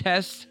going to go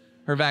test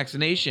her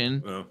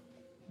vaccination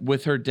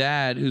with her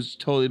dad, who's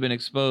totally been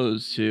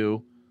exposed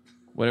to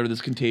whatever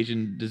this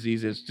contagion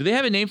disease is. Do they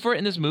have a name for it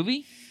in this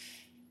movie?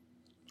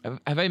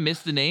 Have I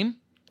missed the name?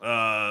 They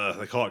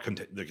call it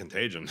the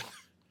Contagion.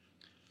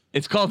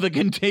 It's called the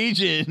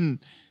Contagion.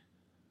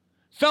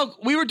 Felk,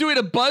 we were doing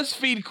a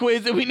BuzzFeed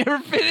quiz and we never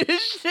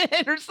finished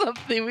it or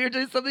something. We were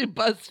doing something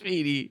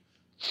BuzzFeedy.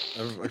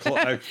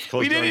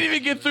 We didn't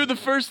even get through the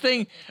first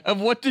thing of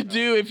what to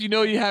do if you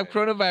know you have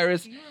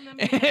coronavirus.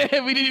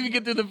 We didn't even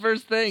get through the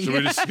first thing. Should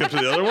we just skip to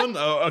the other one?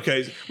 Oh,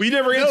 okay. We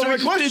never answered my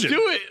question. Didn't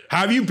do it.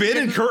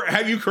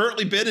 Have you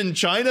currently been in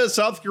China,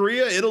 South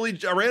Korea, Italy,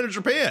 Iran, or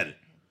Japan?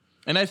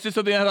 And I said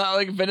something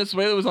like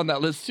Venezuela was on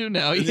that list too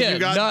now. Yeah,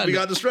 we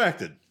got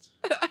distracted.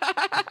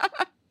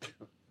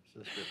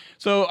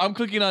 So I'm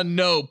clicking on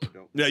nope.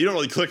 Yeah, you don't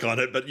really click on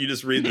it, but you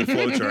just read the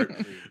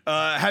flowchart.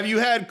 Have you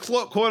had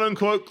quote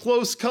unquote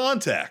close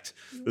contact?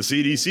 The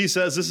CDC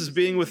says this is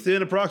being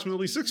within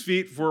approximately 6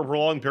 feet for a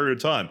prolonged period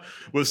of time.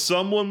 With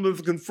someone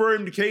with a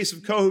confirmed case of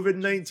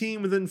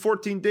COVID-19 within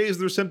 14 days of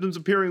their symptoms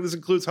appearing, this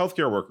includes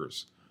healthcare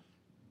workers.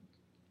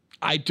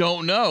 I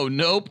don't know.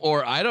 Nope,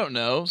 or I don't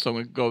know. So I'm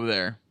going to go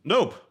there.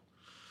 Nope.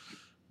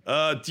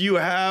 Do you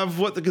have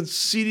what the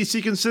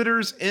CDC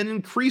considers an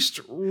increased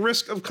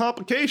risk of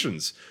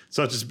complications,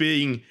 such as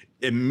being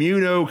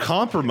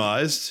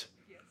immunocompromised?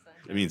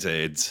 It means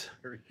AIDS.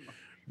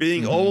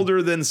 Being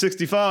older than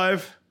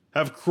 65,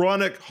 have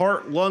chronic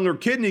heart, lung, or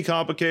kidney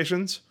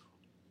complications,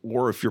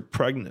 or if you're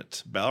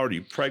pregnant. Ballard, are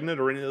you pregnant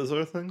or any of those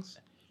other things?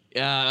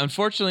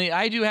 Unfortunately,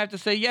 I do have to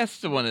say yes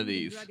to one of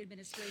these.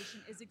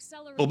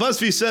 Well,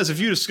 BuzzFeed says if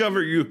you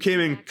discover you came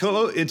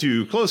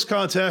into close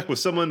contact with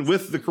someone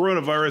with the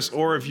coronavirus,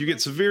 or if you get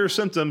severe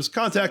symptoms,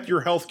 contact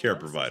your healthcare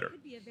provider.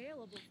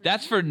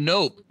 That's for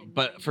nope,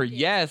 but for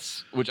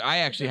yes, which I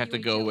actually have to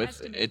go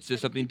with, it's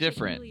just something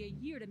different.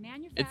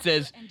 It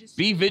says,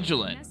 be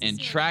vigilant and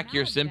track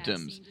your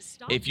symptoms.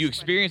 If you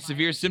experience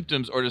severe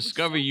symptoms or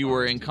discover you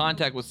were in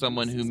contact with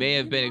someone who may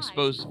have been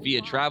exposed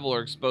via travel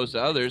or exposed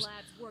to others,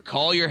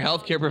 call your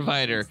healthcare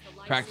provider.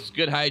 Practice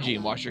good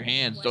hygiene. Wash your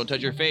hands. Don't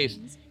touch your face.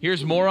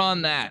 Here's more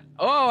on that.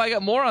 Oh, I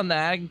got more on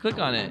that. I can click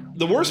on it.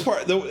 The worst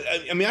part, though,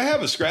 I mean, I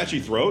have a scratchy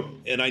throat,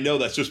 and I know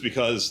that's just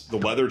because the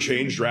weather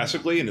changed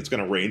drastically, and it's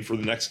going to rain for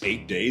the next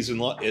 8 days in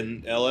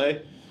LA.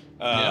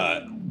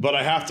 But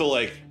I have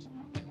to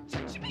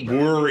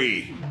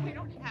worry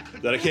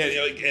that I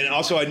can't. And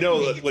also, I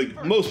know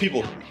that most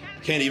people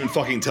can't even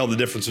fucking tell the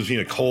difference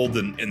between a cold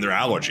and their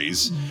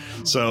allergies.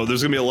 So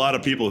there's gonna be a lot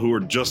of people who are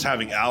just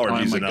having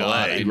allergies in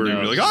LA. Who are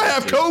gonna be like, I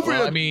have COVID.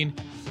 Well, I mean,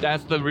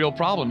 that's the real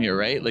problem here,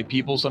 right? Like,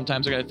 people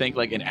sometimes are gonna think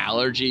like an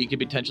allergy could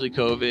be potentially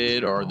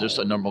COVID, or just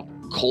a normal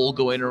cold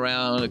going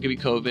around, it could be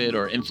COVID,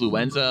 or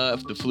influenza,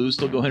 if the flu's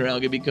still going around,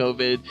 it could be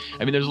COVID.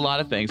 I mean, there's a lot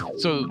of things.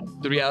 So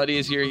the reality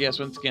is here, yes,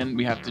 once again,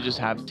 we have to just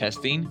have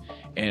testing,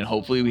 and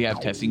hopefully we have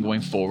testing going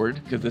forward,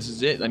 because this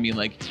is it. I mean,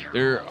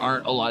 there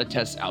aren't a lot of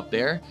tests out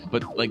there,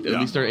 but at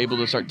least they're able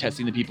to start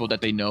testing the people that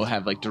they know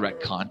have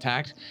direct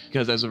contact,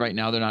 because as of right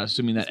now, they're not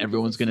assuming that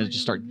everyone's going to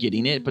just start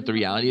getting it, but the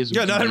reality is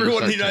not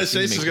everyone in the United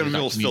States is going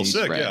to feel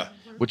sick,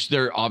 which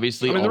they're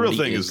obviously the real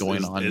thing is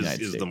going on in the United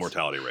States. States. The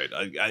mortality rate.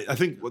 I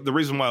think the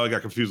reason why I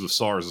got confused with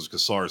SARS is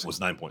because SARS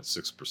was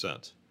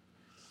 9.6%.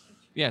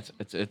 Yeah,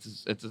 it's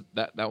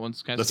that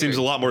one's kind of. That seems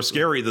a lot more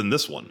scary than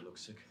this one.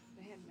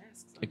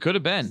 It could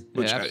have been.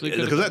 Because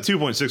that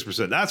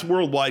 2.6%, that's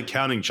worldwide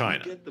counting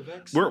China.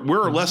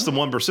 We're less than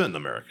 1% in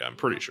America, I'm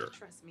pretty sure.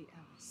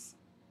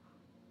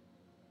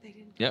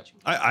 Yep.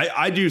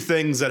 I do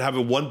things that have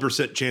a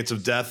 1% chance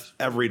of death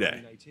every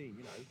day.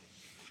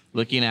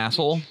 Licking an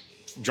asshole?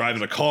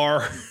 Driving a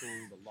car.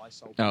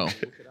 Oh.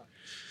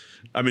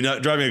 I mean,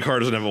 driving a car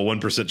doesn't have a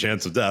 1%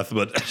 chance of death,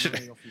 but,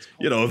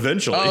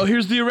 eventually. Oh,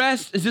 here's the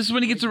arrest. Is this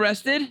when he gets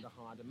arrested?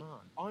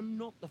 I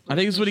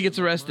think this is when he gets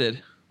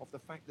arrested. The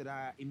fact that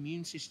our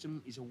immune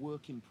system is a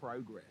work in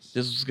progress.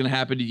 This is going to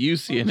happen to you,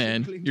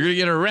 CNN. You're going to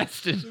get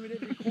arrested.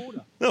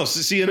 No,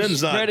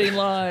 CNN's not. Spreading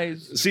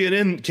lies.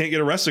 CNN can't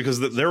get arrested because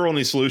their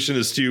only solution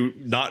is to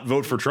not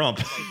vote for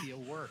Trump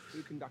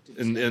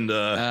in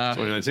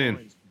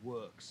 2019.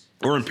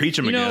 Or impeach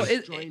him again.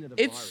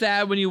 It's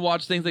sad when you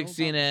watch things like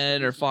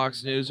CNN or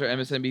Fox News or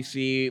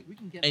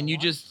MSNBC, and you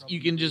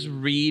can just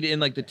read in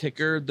the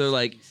ticker. They're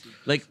like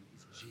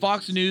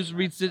Fox News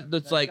reads it.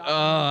 That's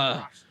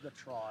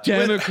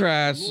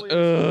Democrats.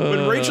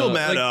 When Rachel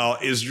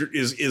Maddow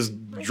is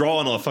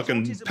drawing a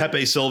fucking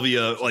Pepe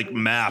Sylvia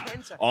map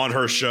on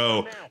her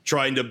show,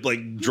 trying to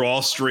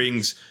draw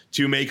strings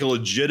to make a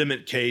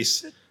legitimate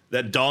case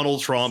that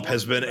Donald Trump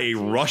has been a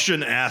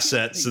Russian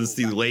asset since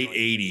the late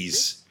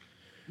 80s.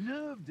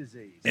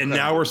 And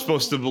now we're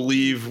supposed to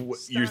believe what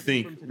you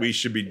think we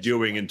should be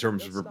doing in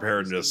terms of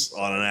preparedness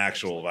on an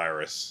actual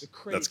virus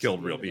that's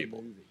killed real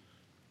people.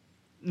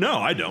 No,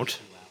 I don't.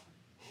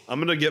 I'm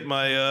going to get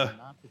my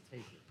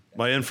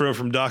info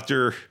from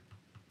Dr.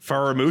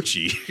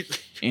 Faramucci.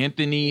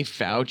 Anthony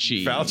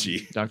Fauci.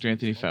 Dr.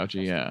 Anthony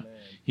Fauci, yeah.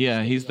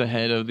 Yeah, he's the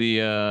head of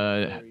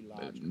the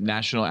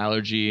National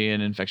Allergy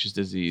and Infectious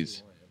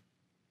Disease.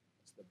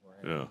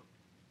 Yeah.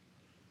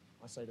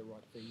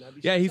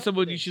 Yeah, he's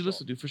someone you should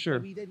listen to for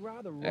sure.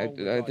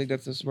 I think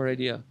that's a smart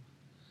idea.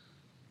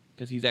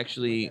 Because he's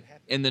actually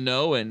in the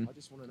know and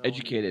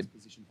educated.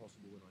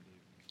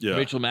 Yeah.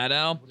 Rachel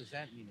Maddow,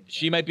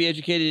 she might be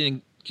educated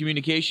in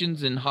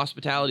communications and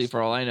hospitality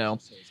for all I know,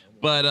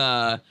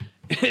 but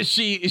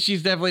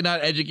she's definitely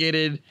not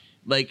educated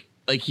like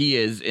he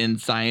is in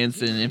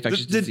science and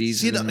infectious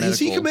disease. Has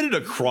he committed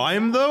a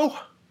crime though?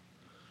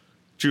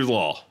 Jude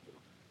Law.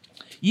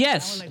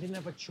 Yes. I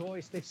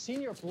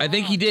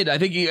think he did. I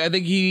think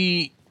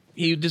he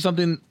did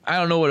something. I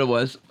don't know what it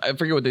was. I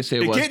forget what they say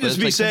it was. It can't just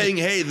be saying,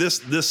 "Hey,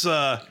 this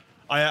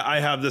I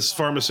have this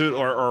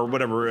pharmaceutical or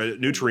whatever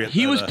nutrient."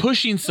 He was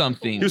pushing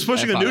something. He was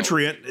pushing a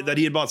nutrient that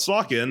he had bought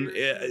stock in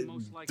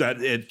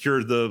that it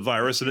cured the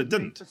virus, and it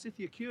didn't.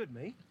 Cynthia cured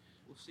me.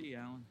 We'll see,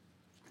 Alan.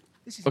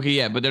 Okay,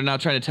 yeah, but they're not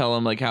trying to tell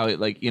him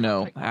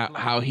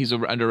how he's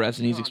under arrest,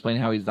 and he's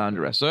explaining how he's not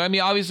under arrest. So I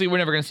mean, obviously, we're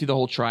never going to see the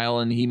whole trial,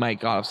 and he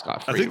might go off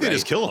scot-free. I think they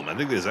just kill him. I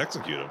think they just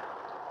execute him.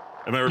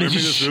 Am I remembering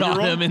this movie wrong?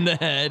 Shot him in the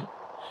head.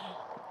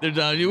 They're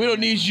done. We don't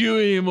need you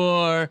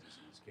anymore.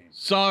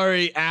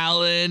 Sorry,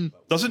 Alan.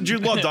 Doesn't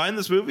Jude Law die in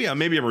this movie?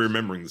 Maybe I'm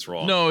remembering this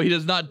wrong. No, he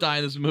does not die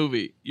in this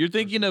movie. You're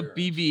thinking of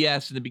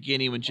BVS in the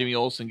beginning when Jimmy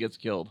Olsen gets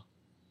killed.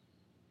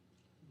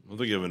 I'm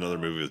thinking of another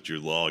movie with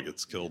Jude Law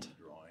gets killed.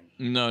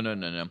 No.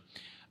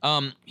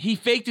 He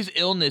faked his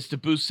illness to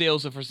boost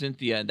sales for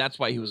Cynthia, and that's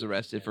why he was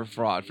arrested for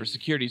fraud, for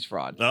securities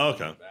fraud. Oh,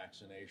 okay.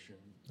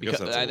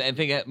 I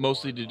think it had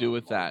mostly to do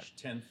with that.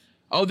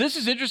 Oh, this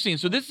is interesting.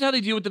 So this is how they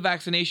deal with the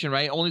vaccination,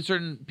 right? Only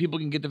certain people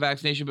can get the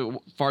vaccination,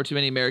 but far too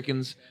many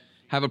Americans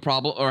have a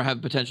problem or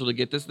have potential to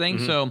get this thing.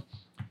 Mm-hmm. So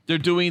they're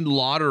doing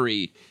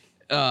lottery.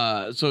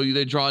 So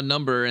they draw a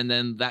number, and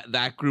then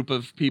that group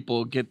of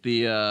people get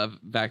the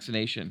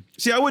vaccination.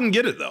 See, I wouldn't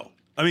get it, though.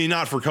 I mean,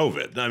 not for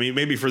COVID. I mean,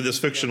 maybe for this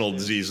fictional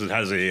disease that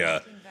has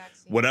a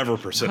whatever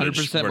percentage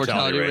 100%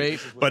 mortality rate.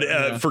 But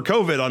for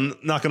COVID, I'm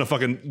not going to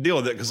fucking deal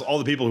with it because all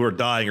the people who are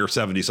dying are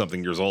 70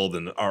 something years old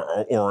and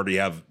are already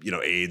have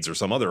AIDS or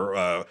some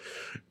other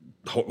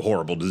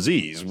horrible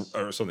disease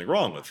or something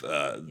wrong with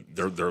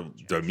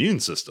their immune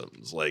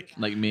systems. Like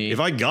me. If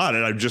I got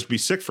it, I'd just be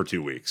sick for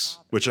 2 weeks,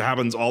 which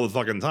happens all the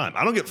fucking time.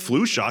 I don't get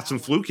flu shots,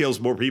 and flu kills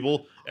more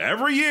people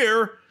every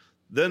year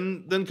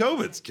than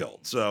COVID's killed.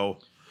 So.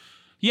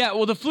 Yeah,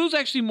 well, the flu's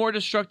actually more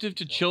destructive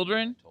to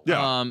children.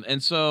 Yeah.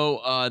 And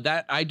so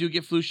that I do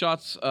get flu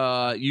shots,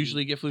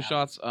 usually get flu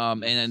shots,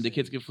 and then the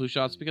kids get flu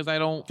shots because I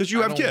don't. Because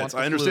you have don't kids. want the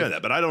I understand flu.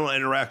 that. But I don't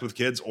interact with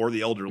kids or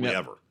the elderly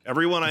ever.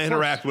 Everyone I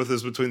interact with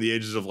is between the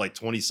ages of like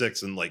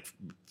 26 and like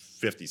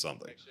 50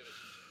 something.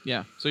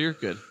 Yeah, so you're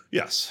good.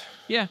 Yes.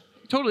 Yeah,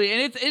 totally.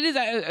 And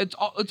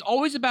it's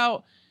always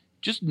about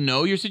just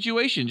know your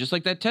situation, just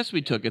like that test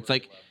we took. It's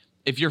like,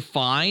 if you're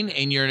fine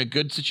and you're in a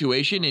good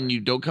situation and you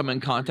don't come in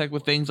contact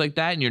with things like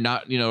that and you're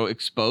not,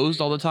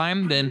 exposed all the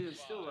time, then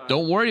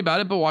don't worry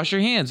about it, but wash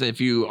your hands. If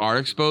you are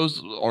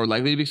exposed or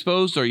likely to be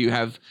exposed, or you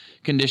have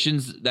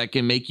conditions that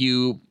can make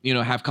you,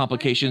 have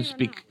complications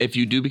if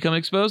you do become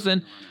exposed,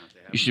 then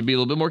you should be a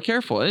little bit more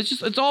careful.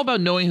 It's all about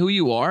knowing who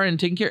you are and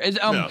taking care.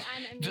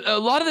 A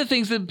lot of the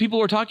things that people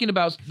were talking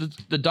about,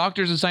 the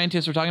doctors and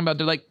scientists were talking about,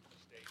 they're like,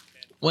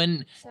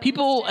 when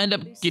people end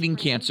up getting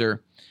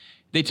cancer,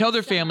 they tell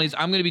their families,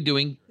 I'm going to be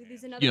doing,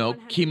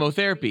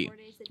 chemotherapy,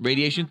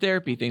 radiation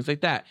therapy, things like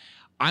that.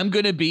 I'm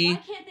going to be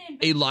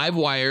a live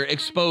wire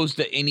exposed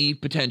to any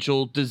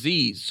potential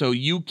disease. So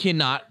you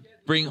cannot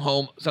bring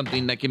home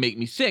something that can make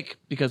me sick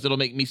because it'll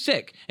make me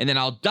sick. And then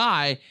I'll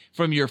die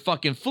from your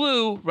fucking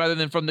flu rather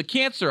than from the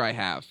cancer I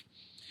have.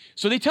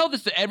 So they tell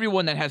this to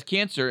everyone that has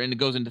cancer and it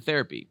goes into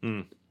therapy.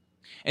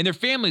 And their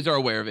families are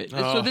aware of it.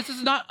 So this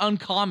is not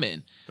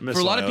uncommon. For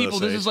a lot of people,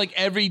 this is like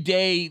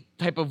everyday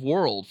type of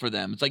world for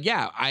them. It's like,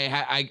 yeah,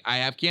 I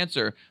have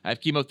cancer. I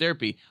have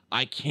chemotherapy.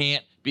 I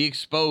can't be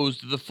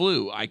exposed to the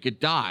flu. I could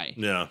die.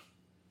 Yeah.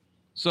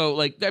 So,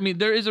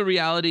 there is a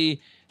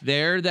reality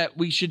there that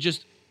we should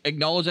just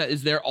acknowledge that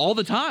is there all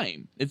the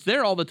time. It's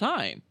there all the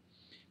time.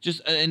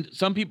 And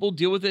some people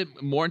deal with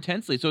it more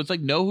intensely. So it's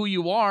like, know who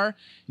you are,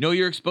 know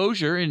your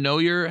exposure, and know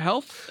your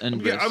health.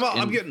 And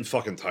I'm getting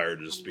fucking tired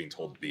of just being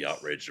told to be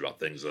outraged about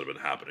things that have been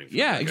happening. For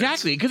decades.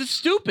 Exactly. Because it's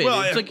stupid.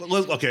 Well,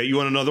 it's okay, you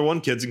want another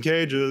one? Kids in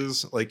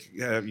cages.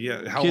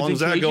 How long has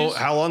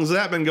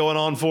that been going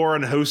on for?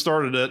 And who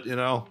started it?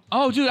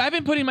 Oh, dude, I've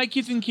been putting my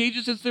kids in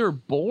cages since they were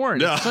born.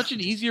 Yeah. It's such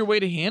an easier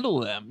way to handle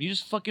them. You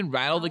just fucking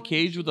rattle the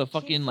cage with a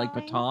fucking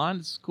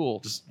baton. It's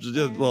cool.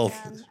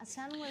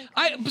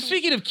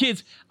 Speaking of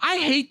kids, I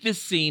hate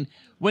this scene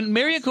when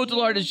Marion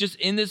Cotillard is just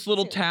in this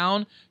little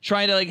town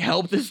trying to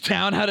help this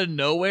town out of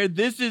nowhere.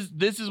 This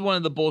is one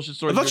of the bullshit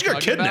stories. I thought she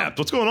got kidnapped.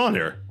 What's going on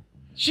here?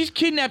 She's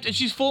kidnapped and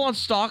she's full on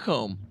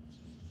Stockholm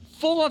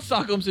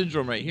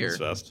syndrome right here.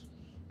 Fest.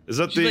 Is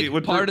that she's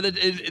part of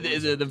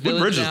the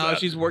village now?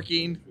 She's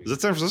working. Is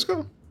that San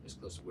Francisco?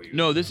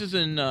 No, this is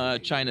in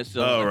China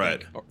still. Oh,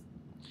 right.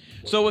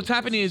 So what's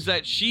happening is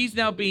that she's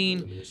now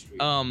being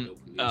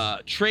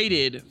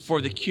traded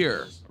for the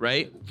cure,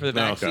 right? For the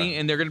vaccine,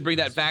 and they're going to bring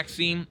that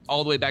vaccine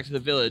all the way back to the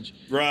village.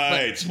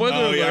 Right.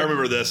 I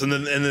remember this. And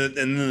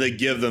then they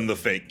give them the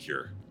fake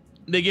cure.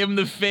 They give them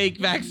the fake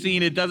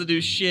vaccine. It doesn't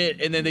do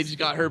shit, and then they just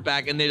got her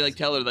back, and they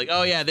tell her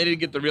oh yeah, they didn't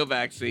get the real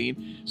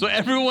vaccine, so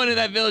everyone in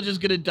that village is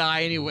going to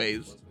die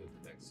anyways.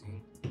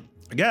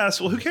 I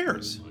guess. Well, who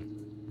cares?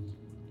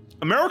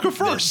 America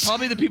first.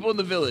 Probably the people in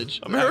the village.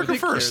 America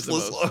first.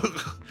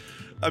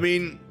 I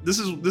mean, this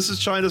is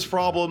China's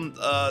problem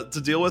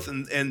to deal with,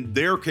 and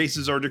their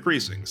cases are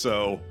decreasing.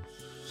 So,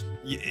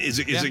 is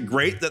it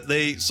great that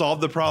they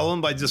solved the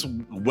problem by just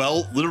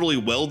literally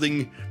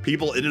welding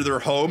people into their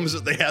homes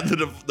that they had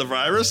the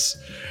virus?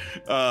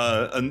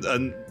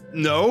 And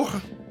no,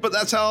 but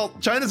that's how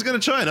China's going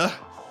to China.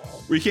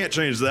 We can't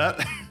change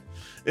that.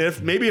 If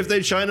they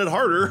Chinaed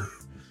harder,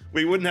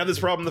 we wouldn't have this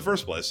problem in the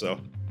first place.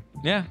 So,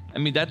 yeah, I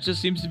mean that just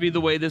seems to be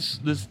the way this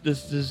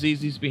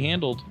disease needs to be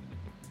handled.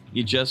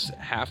 You just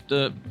have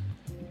to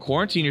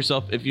quarantine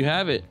yourself if you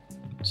have it.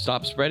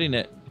 Stop spreading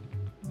it.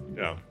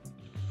 Yeah.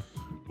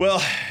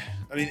 Well,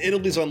 I mean,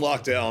 Italy's on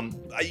lockdown.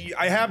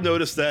 I have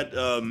noticed that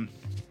the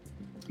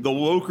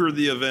woker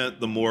the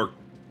event, the more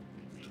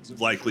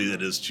likely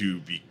it is to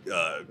be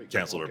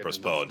canceled or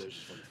postponed.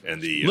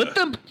 And the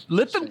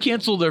let them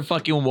cancel their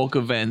fucking woke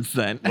events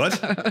then.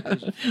 What?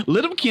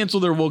 Let them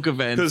cancel their woke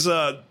events.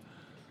 Because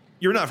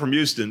you're not from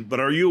Houston, but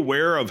are you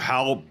aware of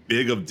how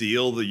big of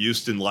deal the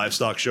Houston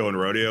Livestock Show and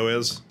Rodeo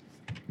is?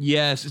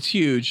 Yes, it's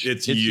huge.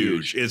 It's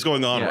huge. It's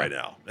going on right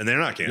now, and they're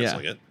not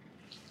canceling it.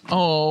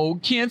 Oh,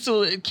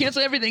 cancel it.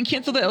 Cancel everything.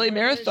 Cancel the LA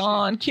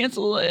Marathon.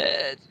 Cancel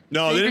it.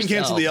 No, they didn't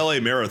cancel the LA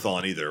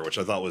Marathon either, which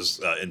I thought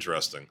was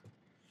interesting.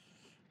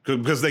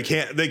 Because they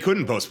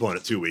couldn't postpone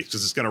it 2 weeks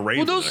because it's going to rain.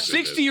 Well, those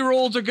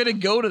 60-year-olds are going to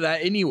go to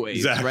that anyways,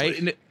 exactly. Right?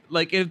 And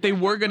if they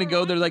were going to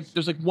go, there's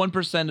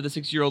 1% of the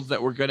 60-year-olds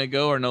that were going to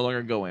go are no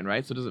longer going,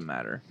 right? So it doesn't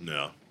matter.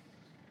 No.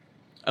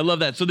 I love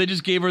that. So they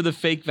just gave her the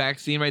fake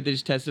vaccine, right? They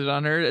just tested it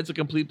on her. It's a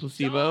complete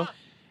placebo.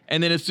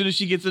 And then as soon as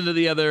she gets into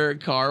the other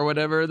car or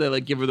whatever, they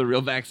like give her the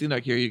real vaccine.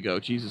 Like, here you go.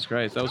 Jesus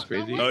Christ, that was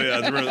crazy. Oh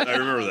yeah, I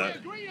remember that.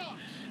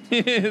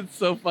 It's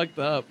so fucked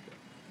up.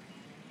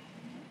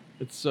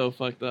 It's so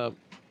fucked up.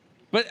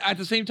 But at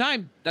the same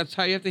time, that's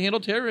how you have to handle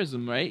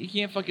terrorism, right? You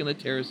can't fucking let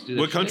terrorists do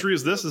that. What country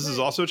is this? This is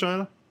also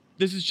China?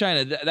 This is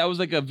China. That was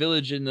like a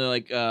village in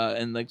the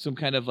in like some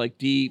kind of like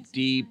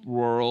deep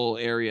rural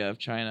area of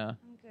China.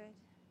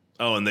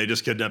 Oh, and they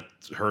just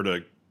kidnapped her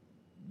to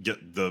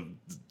get the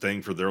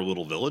thing for their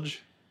little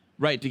village?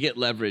 Right, to get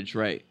leverage,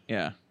 right.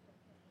 Yeah.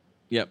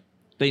 Yep.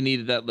 They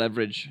needed that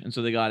leverage, and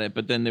so they got it.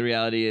 But then the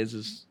reality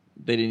is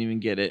they didn't even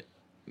get it.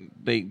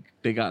 They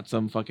got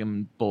some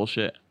fucking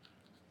bullshit.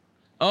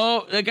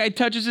 Oh, that guy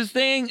touches his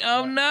thing.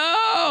 Oh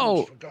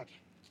no!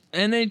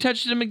 And then he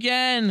touched him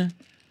again.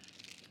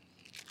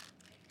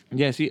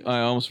 Yeah, see,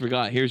 I almost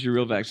forgot. Here's your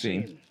real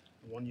vaccine.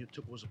 The one you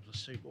took was a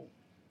placebo.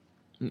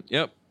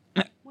 Yep.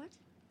 What?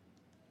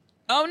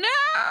 Oh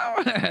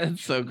no!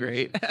 That's so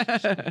great.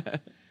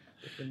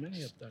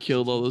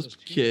 Killed all those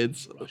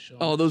kids.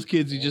 All those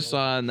kids you just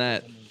saw in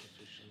that.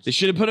 They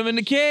should have put them in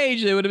the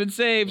cage. They would have been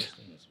saved.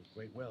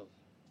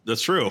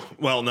 That's true.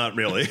 Well, not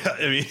really.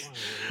 I mean,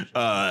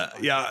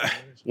 yeah.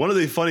 One of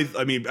the funny,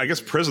 I mean, I guess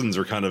prisons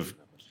are kind of,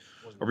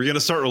 are we going to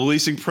start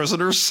releasing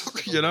prisoners,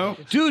 you know?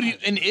 Dude,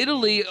 in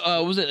Italy,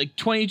 was it like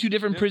 22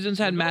 different prisons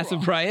had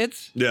massive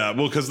riots? Yeah,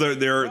 well, because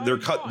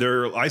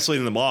they're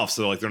isolating them off,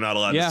 so like they're not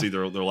allowed to see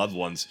their loved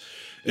ones.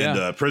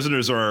 And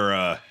prisoners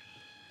are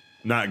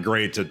not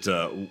great at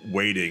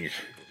waiting.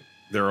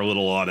 They're a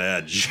little on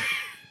edge.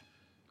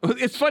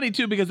 It's funny,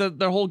 too, because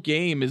their whole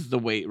game is the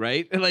wait,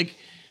 right?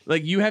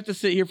 Like you have to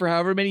sit here for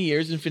however many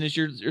years and finish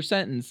your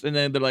sentence. And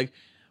then they're like,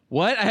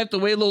 what? I have to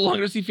wait a little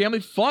longer to see family?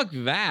 Fuck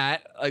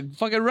that. Like,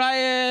 fucking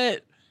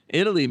riot.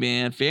 Italy,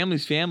 man.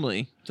 Family's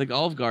family. It's like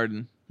Olive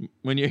Garden.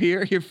 When you're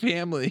here, you're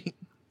family.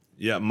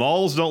 Yeah,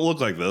 malls don't look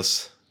like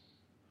this.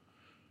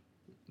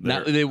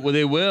 Now, they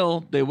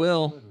will. They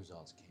will.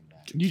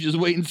 You just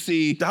wait and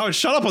see. Howard,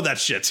 shut up on that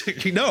shit.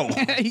 No.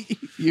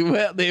 You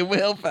will. They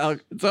will,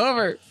 Falcon. It's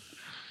over.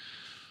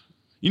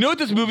 You know what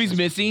this movie's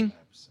missing?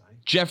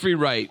 Jeffrey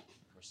Wright.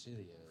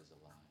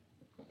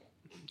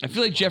 I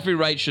feel like Jeffrey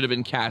Wright should have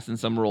been cast in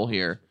some role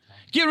here.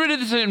 Get rid of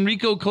this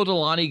Enrico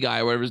Cotolani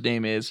guy, whatever his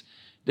name is.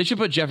 They should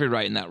put Jeffrey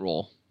Wright in that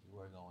role.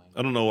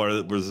 I don't know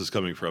where this is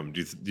coming from.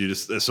 Do you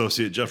just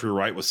associate Jeffrey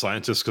Wright with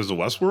scientists because of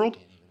Westworld?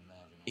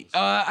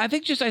 I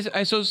think just I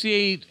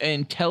associate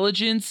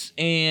intelligence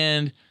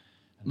and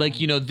like,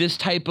 you know, this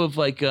type of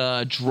like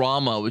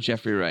drama with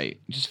Jeffrey Wright.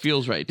 It just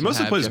feels right. He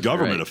mostly plays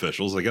government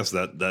officials. I guess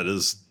that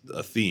is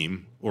a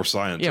theme, or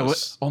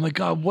scientists. Yeah. Oh my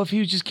God. What if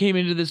he just came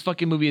into this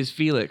fucking movie as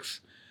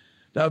Felix?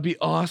 That would be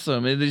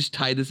awesome. And they just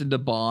tied this into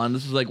Bond.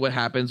 This is like what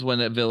happens when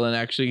a villain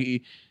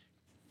actually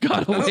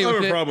got away with it. I don't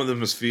have a problem with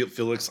him as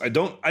Felix. I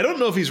don't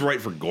know if he's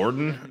right for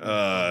Gordon.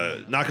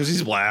 Not because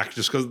he's black,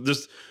 just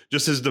because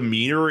just his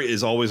demeanor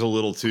is always a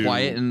little too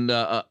quiet and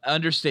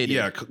understated.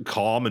 Yeah,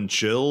 calm and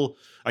chill.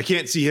 I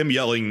can't see him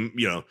yelling,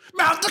 you know,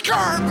 mount the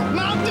curb,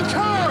 mount the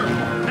curb,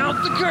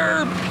 mount the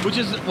curb. Which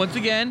is, once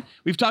again,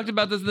 we've talked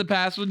about this in the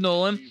past with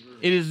Nolan.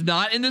 It is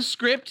not in the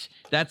script.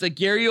 That's a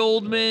Gary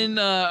Oldman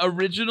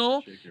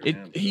original. He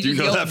Do you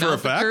know that for a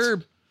fact?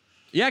 Curb.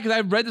 Yeah, because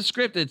I've read the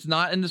script. It's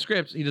not in the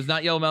script. He does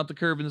not yell mount the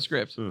curb in the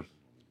script.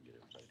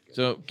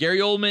 So Gary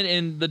Oldman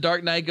in The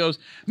Dark Knight goes,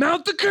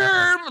 mount the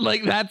curb.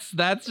 Like that's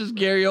just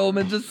Gary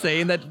Oldman just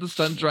saying that to the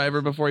stunt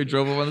driver before he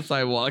drove him on the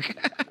sidewalk.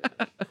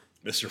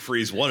 Mr.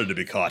 Freeze wanted to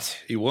be caught.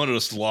 He wanted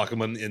us to lock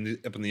him up in the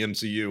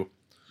MCU.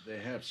 They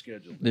have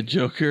scheduled the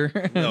Joker.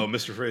 No,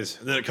 Mr. Freeze.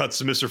 And then it cuts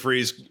to Mr.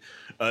 Freeze,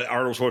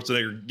 Arnold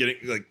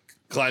Schwarzenegger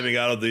climbing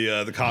out of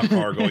the cop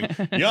car, going,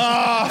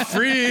 "Yeah,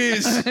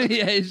 freeze!"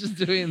 Yeah, he's just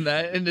doing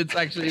that, and it's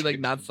actually like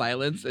not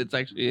silence. It's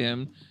actually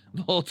him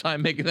the whole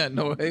time making that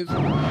noise.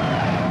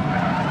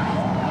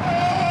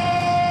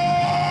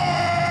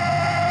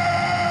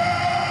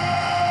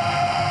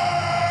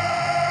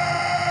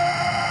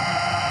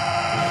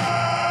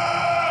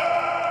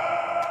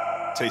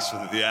 Taste for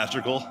the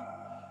theatrical.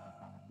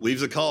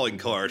 Leaves a calling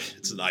card.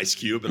 It's an ice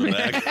cube in a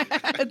bag.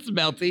 It's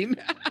melting.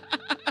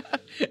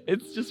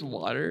 It's just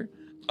water.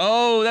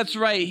 Oh, that's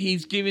right.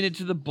 He's giving it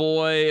to the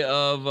boy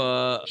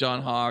of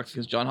John Hawkes,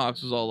 because John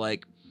Hawkes was all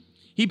like,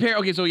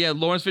 okay, so yeah,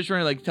 Lawrence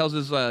Fishburne like tells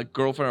his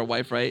girlfriend or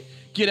wife, right,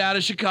 get out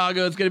of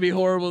Chicago. It's gonna be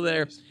horrible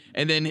there.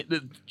 And then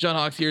John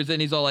Hawkes hears it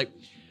and he's all like,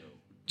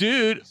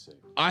 dude,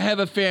 I have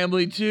a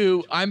family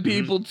too. I'm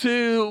people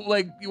too.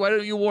 Like, why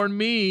don't you warn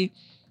me?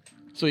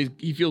 So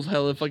he feels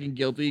hella fucking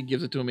guilty. He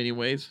gives it to him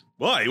anyways.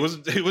 Why? He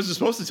wasn't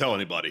supposed to tell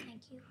anybody.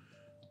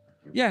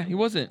 Yeah, he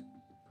wasn't.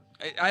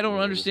 I don't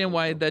understand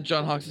why that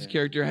John Hawkes'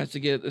 character has to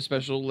get a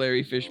special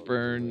Larry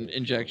Fishburne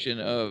injection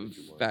of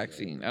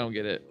vaccine. I don't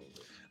get it.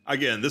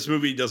 Again, this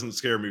movie doesn't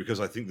scare me because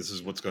I think this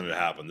is what's going to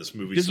happen. This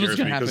movie scares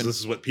me because this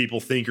is what people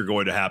think are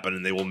going to happen,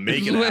 and they will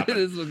make it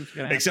happen.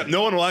 Except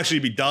no one will actually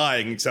be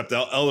dying except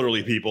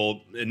elderly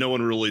people, and no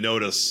one will really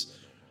notice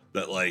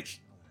that like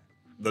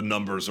the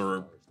numbers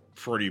are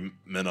pretty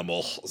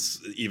minimal,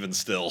 even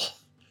still.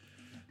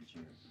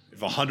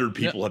 if 100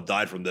 people have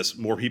died from this,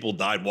 more people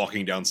died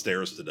walking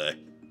downstairs today.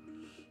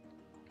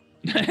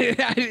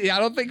 I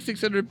don't think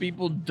 600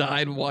 people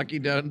died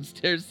walking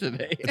downstairs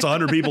today. It's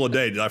 100 people a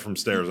day die from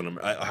stairs.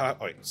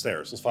 Wait,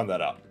 stairs. Let's find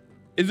that out.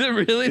 Is it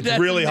really? It's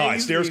really high.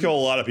 Stairs kill a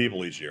lot of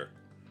people each year.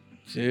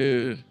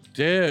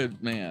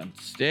 Dude, man.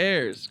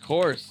 Stairs, of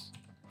course.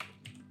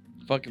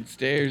 Fucking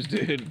stairs,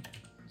 dude.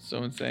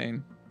 So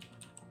insane.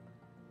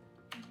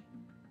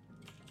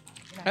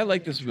 I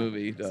like this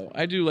movie, though.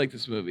 I do like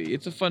this movie.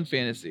 It's a fun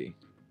fantasy.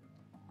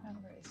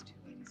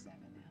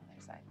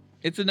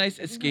 It's a nice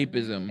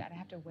escapism.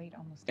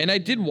 And I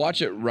did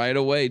watch it right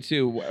away,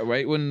 too.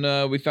 Right when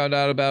we found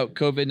out about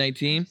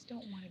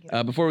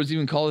COVID-19. Before it was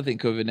even called, I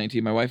think,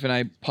 COVID-19. My wife and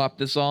I popped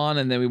this on,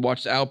 and then we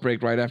watched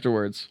Outbreak right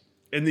afterwards.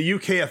 In the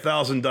UK,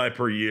 1,000 die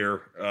per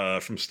year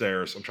from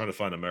stairs. I'm trying to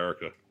find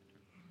America.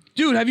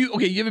 Dude,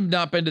 you have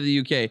not been to the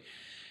UK.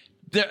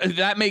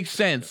 That makes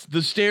sense.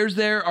 The stairs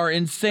there are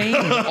insane.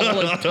 All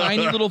like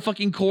tiny little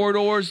fucking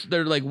corridors.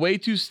 They're like way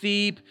too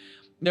steep.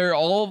 They're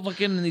all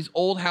fucking in these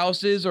old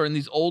houses or in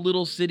these old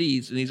little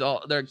cities. And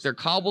they're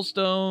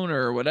cobblestone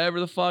or whatever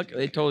the fuck.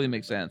 They totally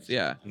make sense.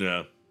 Yeah.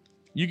 Yeah.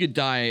 You could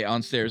die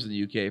on stairs in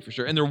the UK for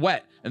sure. And they're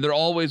wet. And they're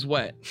always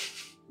wet.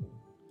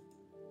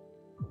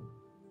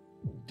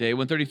 Day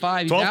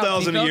 135.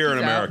 12,000 a year in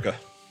America.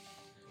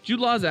 Jude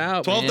Law's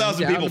out.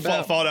 12,000 people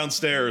fall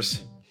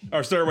downstairs.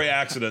 Or stairway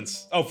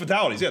accidents. Oh,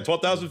 fatalities. Yeah,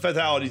 12,000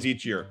 fatalities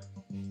each year.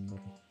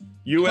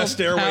 U.S.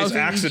 Stairways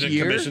Accident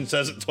Commission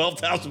says it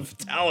 12,000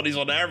 fatalities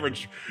on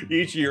average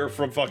each year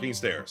from fucking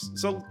stairs.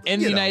 So in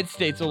the United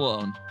States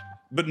alone.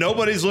 But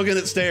nobody's looking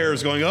at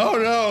stairs going, oh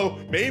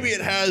no, maybe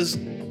it has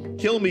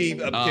kill me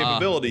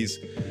capabilities.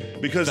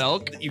 Because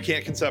you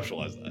can't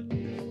conceptualize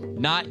that.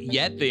 Not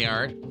yet they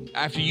aren't.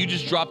 After you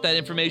just drop that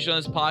information on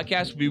this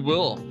podcast, we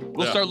will.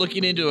 We'll start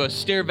looking into a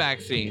stair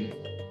vaccine.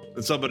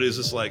 And somebody's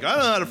just like, I'm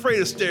not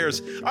afraid of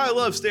stairs. I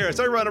love stairs.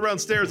 I run around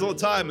stairs all the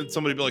time. And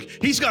somebody be like,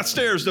 he's got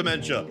stairs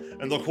dementia.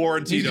 And they'll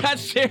quarantine him. He's got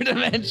stair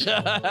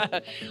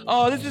dementia.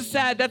 Oh, this is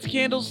sad. That's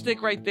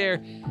Candlestick right there.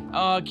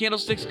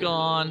 Candlestick's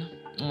gone.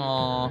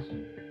 Aw.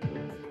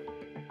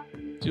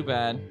 Too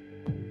bad.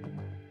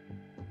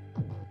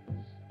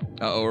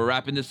 Uh-oh, we're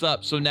wrapping this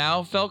up. So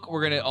now, Felk,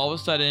 we're going to all of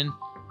a sudden,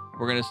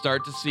 we're going to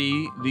start to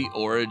see the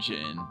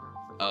origin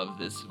of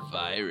this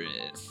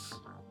virus.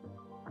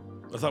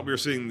 I thought we were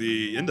seeing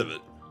the end of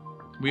it.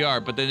 We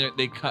are, but then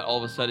they cut all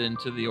of a sudden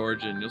to the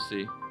origin. You'll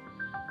see.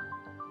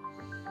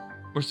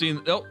 We're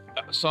seeing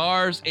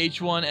SARS,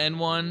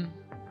 H1N1,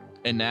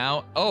 and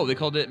now they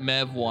called it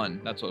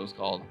MEV1. That's what it was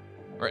called,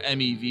 or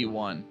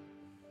MEV1.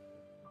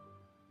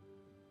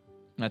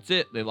 That's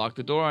it. They locked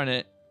the door on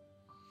it.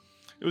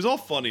 It was all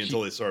funny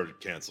until they started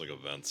canceling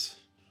events.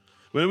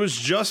 When it was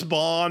just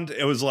Bond,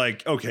 it was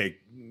like, okay,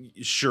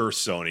 sure,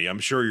 Sony. I'm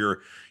sure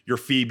your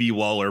Phoebe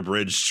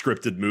Waller-Bridge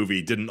scripted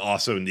movie didn't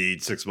also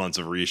need 6 months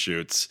of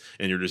reshoots,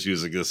 and you're just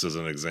using this as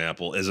an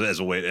example, as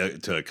a way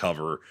to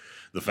cover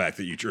the fact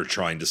that you're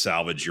trying to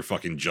salvage your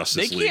fucking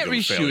Justice League. They can't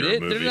reshoot it.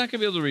 They're not gonna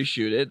be able to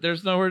reshoot it.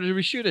 There's nowhere to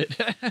reshoot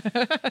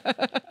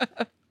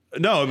it.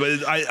 No,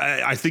 but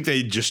I think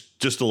they just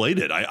delayed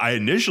it. I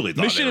initially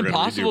thought Mission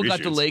Impossible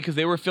got delayed because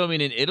they were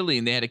filming in Italy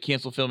and they had to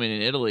cancel filming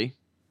in Italy.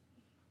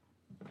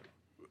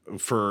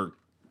 For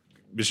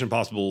Mission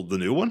Impossible, the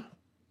new one?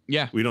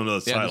 Yeah. We don't know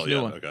the title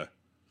yet. One. Okay.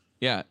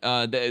 Yeah,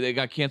 they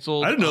got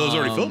canceled. I didn't know it was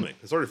already filming.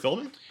 It's already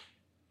filming?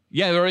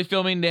 Yeah, they're already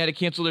filming. They had to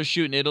cancel their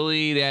shoot in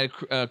Italy. They had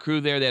a crew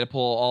there. They had to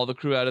pull all the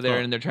crew out of there,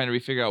 and they're trying to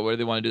figure out where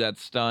they want to do that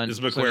stunt. Is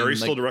McQuarrie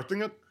still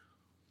directing it?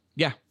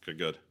 Yeah. Okay,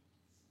 good.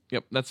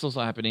 Yep, that's still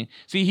happening.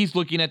 See, he's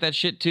looking at that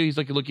shit too. He's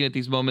like looking at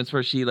these moments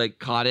where she like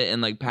caught it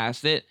and like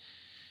passed it.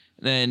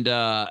 And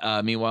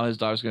meanwhile, his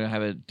daughter's gonna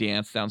have a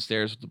dance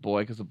downstairs with the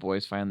boy because the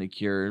boy's finally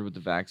cured with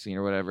the vaccine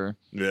or whatever.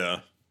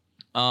 Yeah.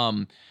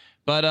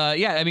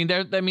 Yeah, I mean,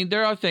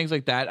 there are things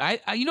like that. I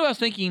what I was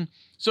thinking.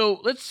 So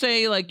let's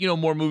say like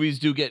more movies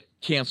do get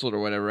canceled or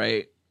whatever,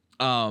 right?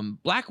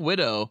 Black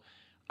Widow,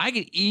 I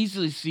could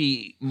easily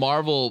see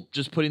Marvel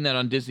just putting that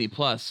on Disney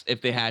Plus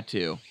if they had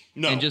to.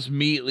 No. And just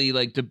immediately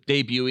like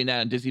debuting that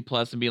on Disney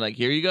Plus and being like,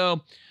 here you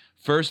go.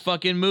 First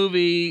fucking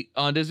movie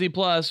on Disney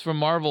Plus from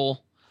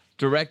Marvel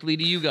directly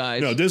to you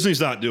guys. No,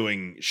 Disney's not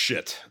doing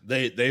shit.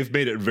 They've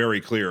made it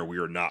very clear we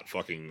are not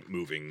fucking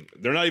moving.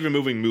 They're not even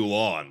moving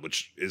Mulan,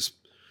 which is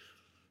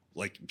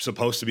like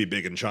supposed to be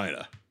big in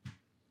China.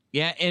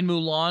 Yeah, and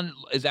Mulan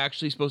is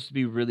actually supposed to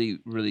be really,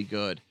 really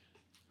good.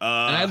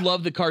 And I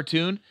love the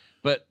cartoon,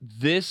 but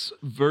this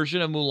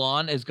version of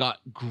Mulan has got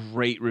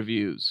great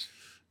reviews.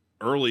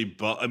 I mean,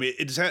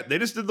 they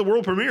just did the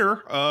world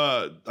premiere.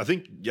 I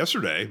think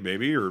yesterday,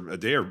 maybe, or a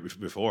day or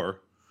before.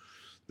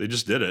 They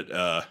just did it.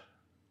 I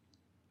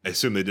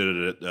assume they did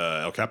it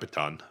at El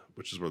Capitan,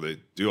 which is where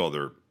they do all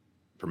their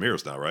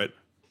premieres now, right?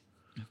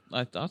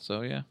 I thought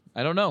so. Yeah,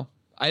 I don't know.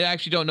 I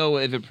actually don't know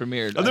if it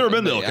premiered. I've never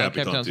been to El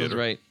Capitan Theater.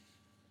 Right.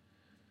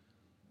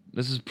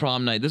 This is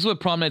prom night. This is what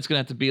prom night's gonna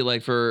have to be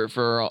like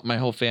for my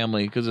whole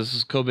family because this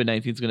is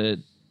COVID-19 is gonna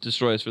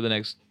destroy us for the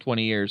next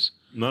 20 years.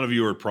 None of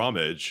you are prom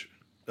age.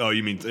 Oh,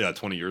 you mean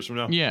 20 years from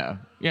now? Yeah.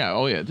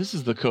 Oh yeah. This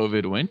is the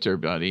COVID winter,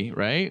 buddy.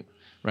 Right.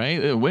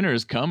 The winter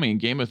is coming,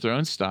 Game of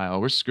Thrones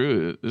style. We're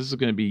screwed. This is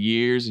going to be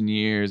years and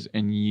years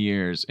and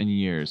years and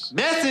years.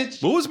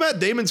 Message. What was Matt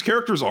Damon's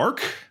character's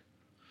arc?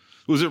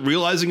 Was it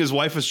realizing his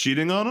wife was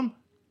cheating on him?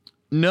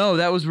 No,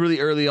 that was really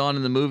early on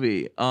in the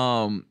movie.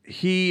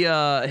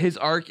 His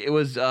arc, it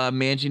was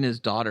managing his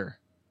daughter.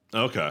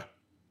 Okay.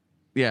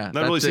 Yeah.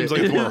 That really seems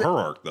like it's more her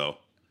arc, though.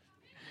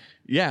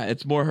 Yeah,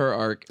 it's more her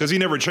arc. Because he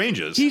never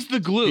changes. He's the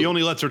glue. He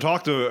only lets her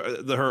talk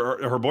to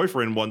her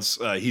boyfriend once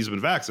he's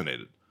been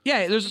vaccinated.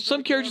 Yeah, there's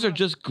some characters are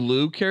just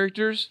glue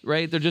characters,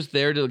 right? They're just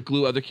there to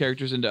glue other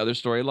characters into other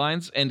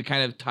storylines and to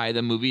kind of tie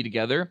the movie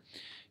together.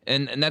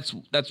 And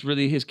that's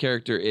really his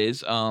character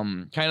is.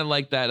 Kind of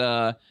like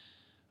that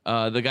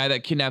the guy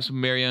that kidnaps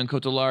Marion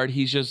Cotillard,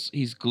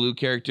 he's glue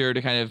character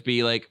to kind of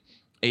be like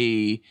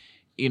a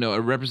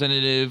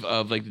representative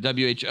of like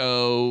the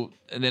WHO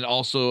and then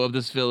also of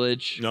this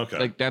village. Okay.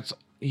 Like was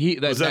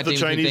that the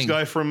Chinese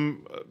guy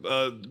from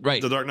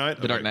right. The Dark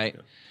Knight? The Dark Knight.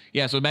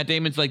 Yeah, so Matt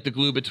Damon's like the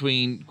glue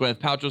between Gwyneth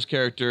Paltrow's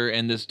character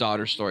and this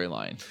daughter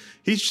storyline.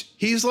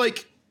 He's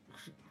like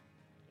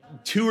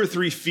 2 or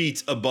 3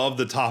 feet above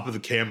the top of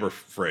the camera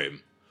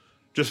frame,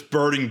 just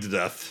burning to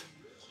death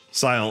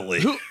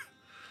silently.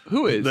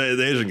 Who is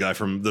the Asian guy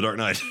from The Dark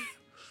Knight?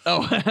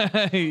 Oh,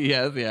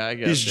 yes, yeah, I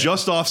guess. He's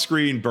just off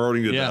screen,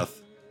 burning to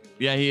death.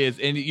 Yeah, he is,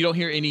 and you don't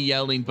hear any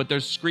yelling, but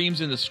there's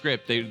screams in the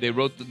script. They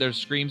wrote there's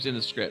screams in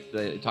the script.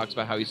 It talks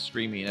about how he's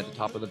screaming at the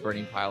top of the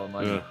burning pile of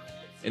money,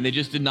 and they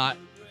just did not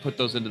put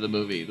those into the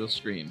movie. Those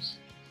screams.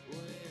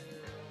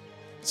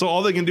 So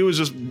all they can do is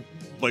just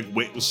like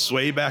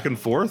sway back and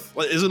forth.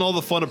 Like, isn't all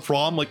the fun of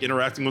prom like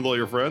interacting with all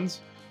your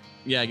friends?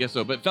 Yeah, I guess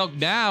so. But Felk,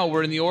 now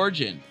we're in the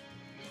origin.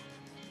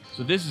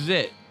 So this is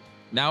it.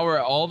 Now we're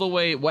all the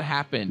way. What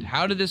happened?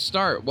 How did this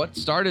start? What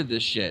started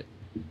this shit?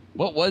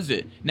 What was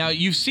it? Now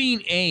you've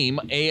seen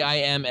AIM,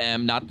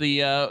 AIMM, not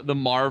the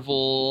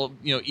Marvel,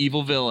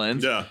 evil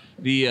villains. Yeah.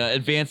 The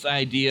advanced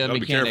idea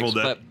Be mechanics.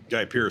 careful, that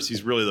Guy Pearce.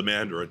 He's really the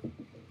Mandarin.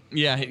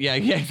 Yeah,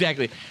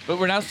 exactly. But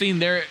we're now seeing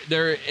their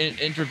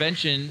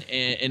intervention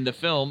in the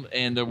film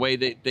and the way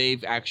that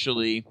they've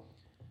actually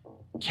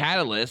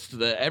catalyzed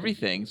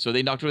everything. So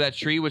they knocked over that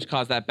tree, which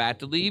caused that bat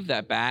to leave.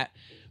 That bat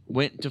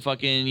went to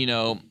fucking,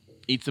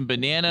 eat some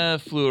banana,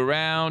 flew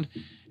around,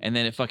 and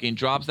then it fucking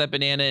drops that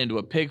banana into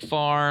a pig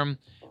farm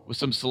with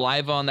some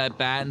saliva on that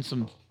bat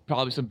and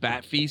probably some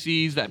bat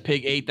feces. That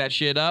pig ate that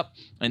shit up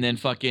and then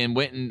fucking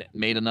went and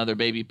made another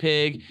baby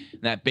pig.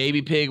 And that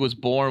baby pig was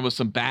born with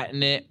some bat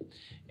in it.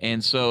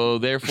 And so,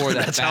 therefore,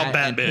 that bat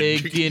and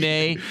pig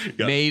DNA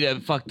made a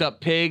fucked up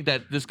pig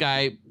that this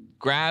guy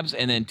grabs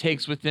and then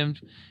takes with him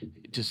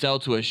to sell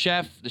to a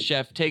chef. The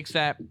chef takes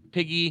that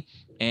piggy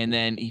and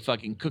then he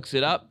fucking cooks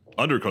it up.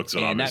 Undercooks it,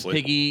 and obviously. And that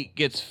piggy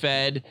gets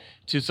fed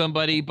to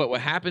somebody. But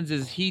what happens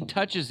is he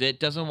touches it,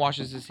 doesn't wash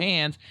his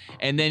hands,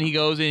 and then he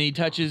goes and he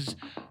touches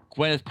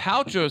Gwyneth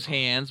Paltrow's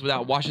hands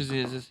without washing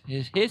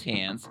his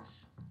hands,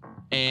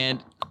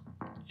 and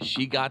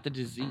she got the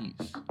disease.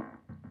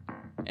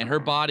 And her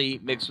body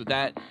mixed with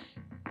that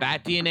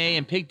bat DNA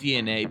and pig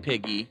DNA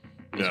piggy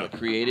is what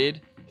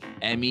created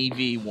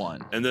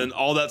MEV1. And then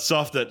all that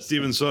stuff that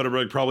Steven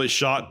Soderbergh probably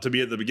shot to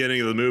be at the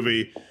beginning of the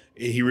movie,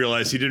 he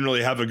realized he didn't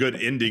really have a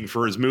good ending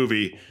for his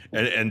movie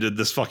and did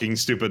this fucking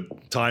stupid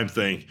time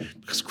thing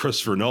because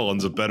Christopher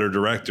Nolan's a better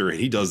director and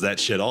he does that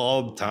shit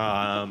all the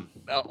time.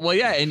 Well,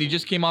 yeah, and he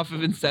just came off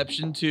of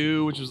Inception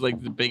 2, which was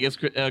like the biggest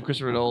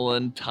Christopher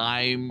Nolan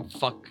time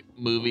fuck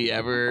movie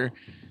ever.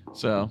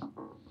 So,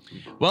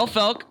 well,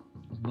 Felk,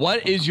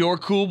 what is your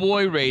cool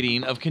boy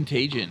rating of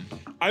Contagion?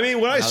 I mean,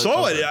 when I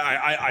saw it,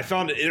 I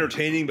found it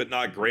entertaining but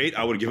not great.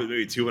 I would give it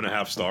maybe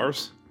 2.5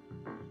 stars.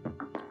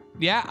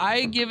 Yeah,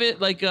 I give it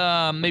like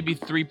maybe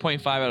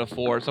 3.5 out of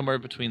 4, somewhere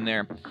between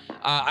there.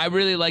 I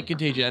really like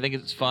Contagion. I think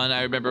it's fun.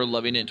 I remember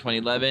loving it in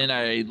 2011.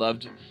 I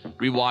loved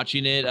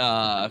rewatching it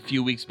a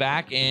few weeks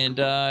back and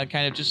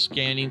kind of just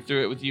scanning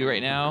through it with you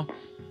right now.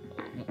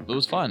 It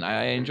was fun.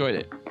 I enjoyed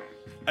it.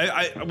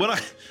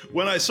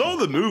 When I saw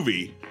the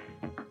movie,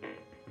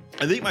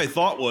 I think my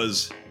thought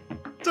was,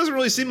 it doesn't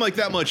really seem like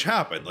that much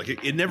happened. Like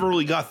it never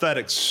really got that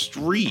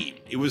extreme.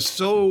 It was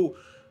so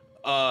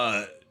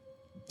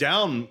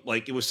down,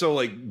 like it was so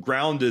like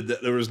grounded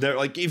that there was never,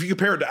 like if you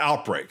compare it to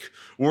Outbreak,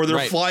 where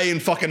they're flying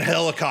fucking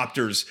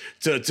helicopters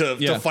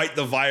to fight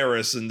the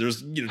virus, and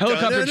there's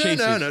helicopter chases,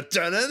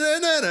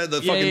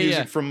 the fucking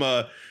music from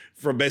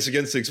Basic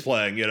Instinct's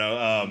playing, in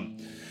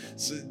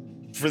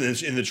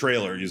the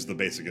trailer, use the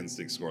Basic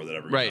Instinct score that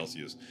everyone else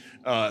used.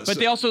 But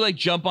they also like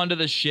jump onto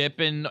the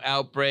ship in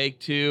Outbreak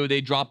too.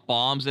 They drop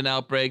bombs in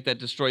Outbreak that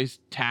destroys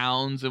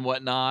towns and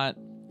whatnot.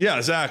 Yeah,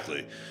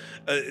 exactly.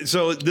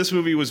 So this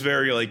movie was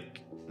very like,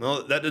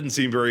 well, that didn't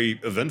seem very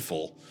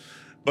eventful.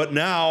 But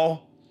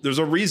now there's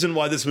a reason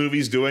why this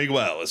movie's doing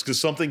well. It's because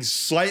something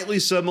slightly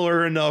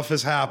similar enough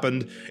has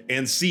happened,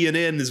 and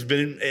CNN has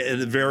been,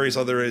 and various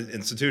other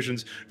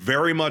institutions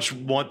very much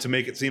want to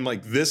make it seem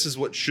like this is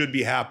what should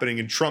be happening,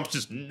 and Trump's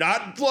just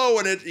not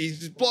blowing it. He's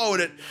just blowing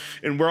it,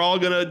 and we're all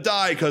gonna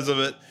die because of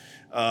it.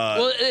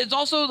 Well, it's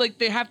also like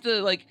they have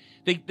to like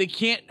they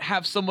can't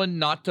have someone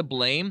not to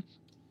blame.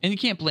 And you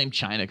can't blame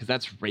China because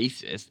that's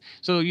racist.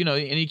 So,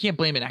 and you can't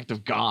blame an act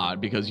of God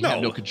because you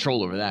have no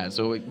control over that.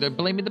 So they're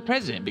blaming the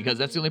president because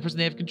that's the only person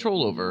they have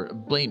control over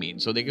blaming.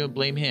 So they're going to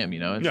blame him,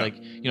 It's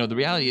like, the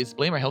reality is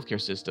blame our healthcare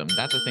system.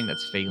 That's the thing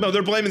that's failing. No,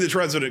 they're blaming the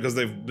president because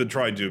they've been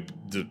trying to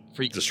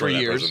destroy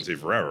that years. presidency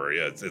forever.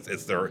 Yeah,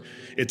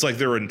 it's like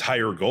their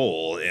entire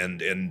goal.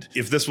 And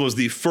if this was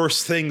the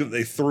first thing that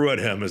they threw at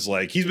him is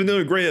like, he's been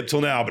doing great up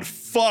till now, but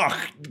fuck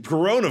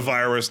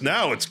coronavirus.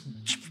 Now it's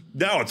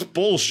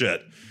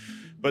bullshit.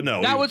 But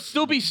no. That would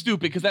still be stupid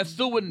because that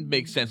still wouldn't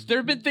make sense. There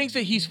have been things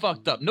that he's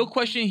fucked up. No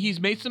question, he's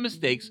made some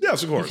mistakes.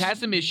 Yes, of course. He's had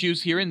some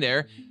issues here and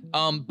there.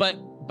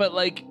 But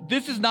like,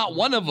 this is not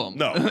one of them.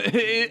 No.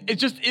 it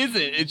just isn't.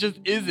 It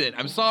just isn't.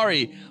 I'm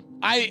sorry.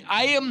 I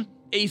am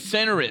a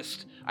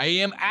centrist. I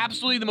am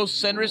absolutely the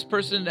most centrist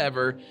person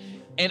ever.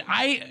 And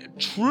I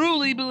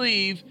truly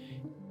believe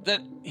that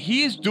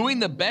he is doing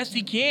the best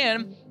he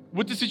can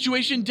with the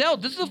situation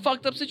dealt. This is a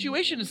fucked up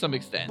situation to some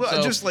extent.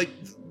 Well, just like...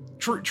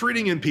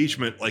 treating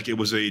impeachment like it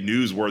was a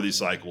newsworthy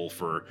cycle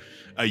for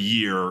a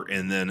year,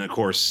 and then of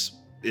course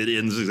it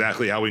ends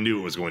exactly how we knew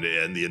it was going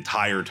to end the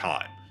entire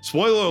time.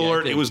 Spoiler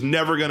alert: it was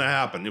never going to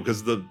happen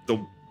because of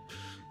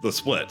the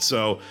split.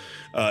 So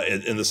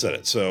in the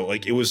Senate, so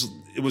like it was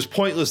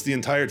pointless the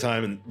entire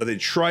time, but they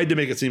tried to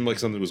make it seem like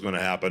something was going to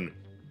happen.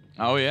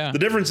 Oh yeah. The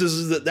difference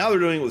is that now they're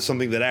doing it with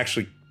something that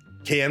actually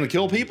can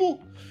kill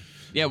people.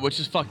 Yeah, which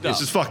is fucked up.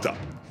 This is fucked up.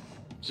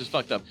 Just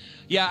fucked up.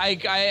 Yeah,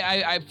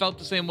 I felt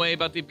the same way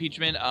about the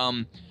impeachment.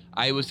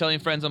 I was telling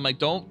friends, I'm like,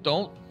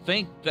 don't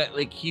think that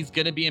like he's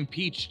gonna be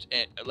impeached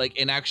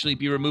and actually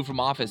be removed from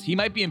office. He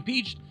might be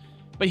impeached,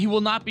 but he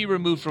will not be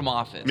removed from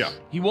office. Yeah.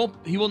 He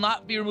will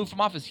not be removed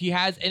from office. He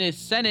has his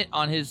Senate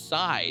on his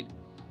side.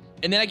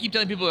 And then I keep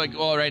telling people like,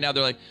 oh, right now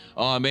they're like,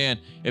 oh man,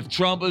 if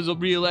Trump is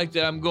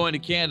reelected, I'm going to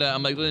Canada.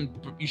 I'm like, then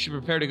you should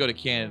prepare to go to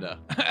Canada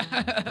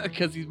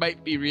because he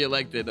might be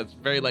reelected. That's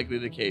very likely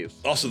the case.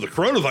 Also, the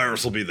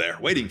coronavirus will be there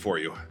waiting for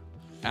you.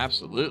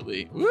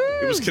 Absolutely. Woo!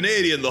 It was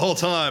Canadian the whole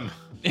time.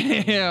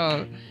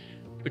 Yeah.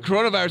 The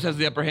coronavirus has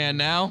the upper hand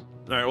now.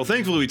 All right. Well,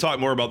 thankfully, we talked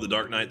more about The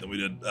Dark Knight than we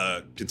did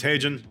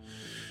Contagion.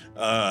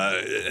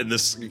 And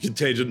this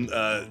Contagion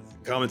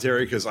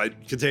commentary, because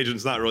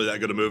Contagion's not really that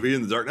good a movie,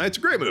 and The Dark Knight's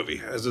a great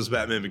movie, as is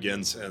Batman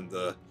Begins, and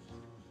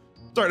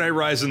Dark Knight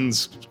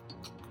Rises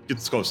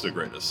gets close to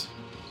greatness.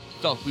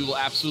 So we will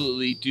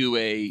absolutely do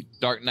a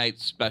Dark Knight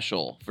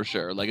special for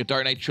sure, like a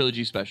Dark Knight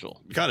trilogy special.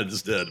 We kind of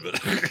just did,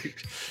 but sure.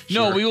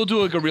 No, we will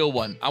do like a real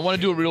one. I want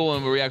to do a real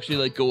one where we actually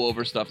like go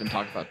over stuff and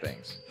talk about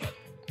things.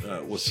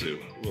 We'll see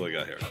what do I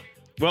got here.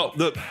 Well,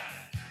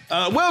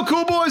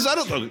 cool boys. I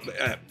don't know.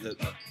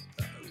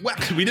 Well,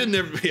 we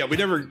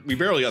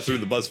barely got through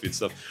the BuzzFeed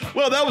stuff.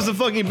 Well, that was the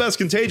fucking best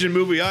Contagion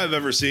movie I've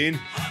ever seen.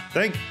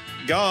 Thank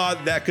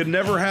God that could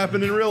never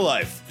happen in real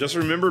life. Just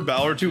remember,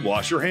 Ballard, to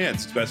wash your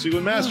hands, especially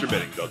when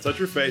masturbating. Don't touch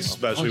your face,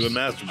 especially when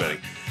masturbating.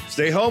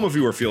 Stay home if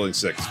you are feeling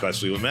sick,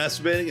 especially when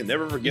masturbating, and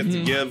never forget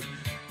to give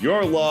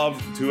your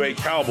love to a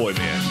cowboy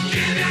man.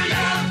 Give your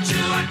love to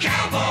a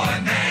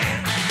cowboy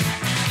man.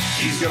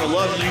 He's gonna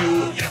love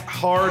you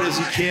hard as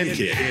he can,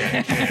 kid.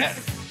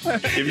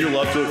 Give your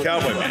love to a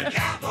cowboy man.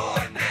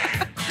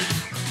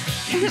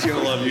 He's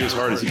gonna love you as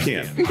hard as he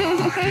can.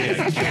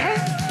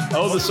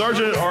 Oh, the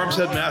Sergeant at Arms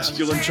had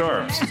masculine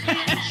charms. He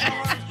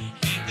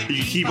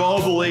can keep all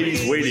the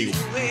ladies waiting.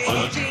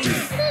 1, 2,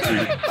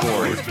 3,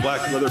 4. With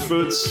black leather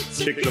boots,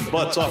 kick the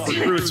butts off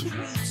recruits.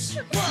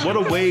 What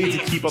a way to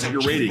keep up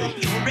your rating.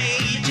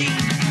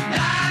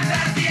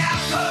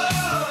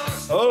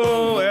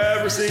 Oh,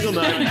 every single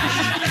night.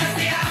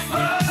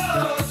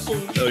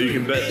 Oh, you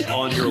can bet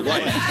on your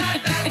life.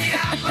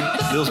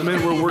 Those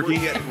men were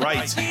working it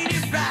right.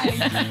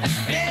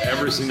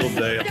 Every single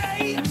day.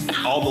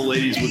 All the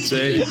ladies would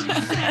say,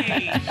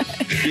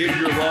 give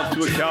your love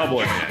to a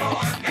cowboy man.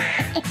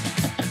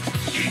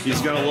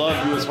 He's gonna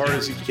love you as hard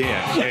as he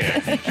can.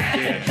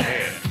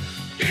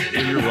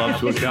 Give your love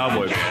to a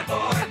cowboy man.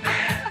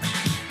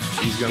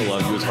 He's gonna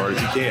love you as hard as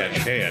he can.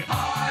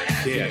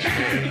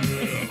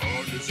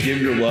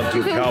 Give your love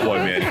to a cowboy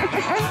man.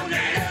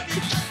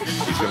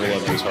 He's gonna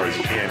love you as hard as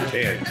he can.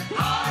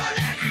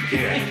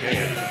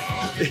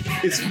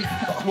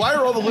 Why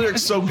are all the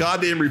lyrics so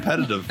goddamn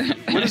repetitive?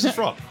 Where is this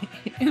from?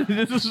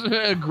 This is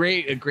a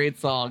great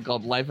song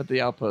called Life at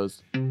the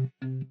Outpost.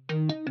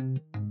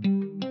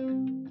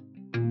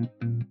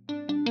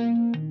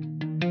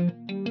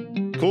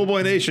 Cool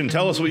Boy Nation,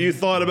 tell us what you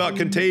thought about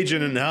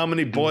Contagion and how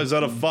many boys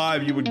out of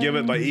 5 you would give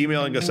it by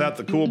emailing us at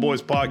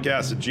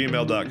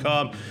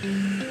thecoolboyspodcast@gmail.com.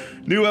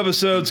 New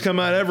episodes come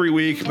out every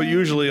week, but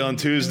usually on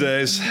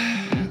Tuesdays,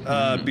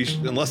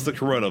 unless the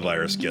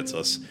coronavirus gets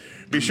us.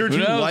 Be sure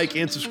to like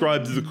and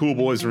subscribe to the Cool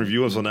Boys and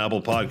review us on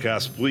Apple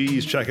Podcasts.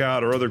 Please check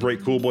out our other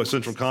great Cool Boy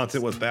Central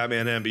content with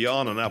Batman and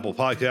Beyond on Apple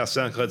Podcasts,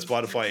 SoundCloud,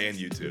 Spotify, and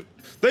YouTube.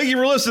 Thank you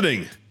for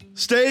listening.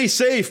 Stay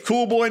safe,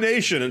 Cool Boy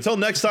Nation. Until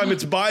next time,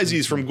 it's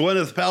Byzies from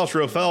Gwyneth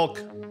Paltrow Felk.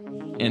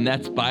 And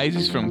that's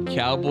Biases from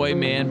Cowboy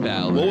Man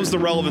Ballad. What was the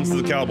relevance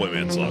of the Cowboy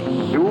Man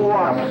song? You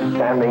are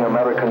standing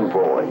American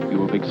boy.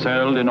 You have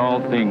excelled in all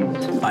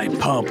things. I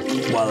pump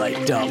while I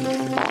dump.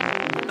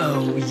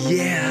 Oh,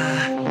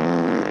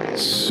 yeah.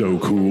 So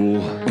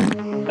cool.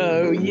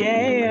 Oh,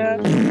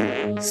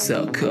 yeah.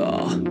 So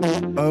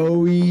cool.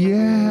 Oh,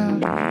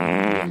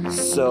 yeah.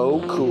 So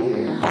cool.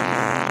 Get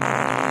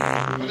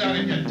out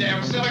of here,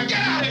 damn silly. Get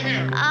out of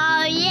here!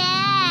 Oh, yeah.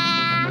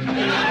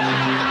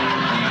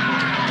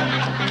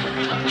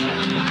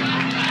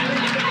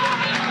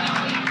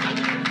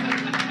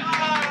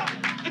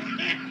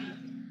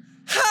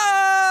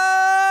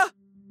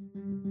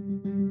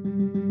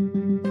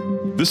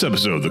 This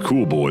episode of the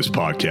Cool Boys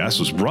podcast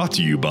was brought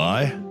to you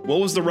by. What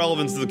was the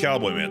relevance of the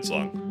Cowboy Man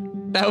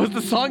song? That was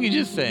the song you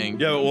just sang.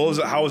 Yeah, but what was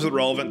it? How was it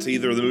relevant to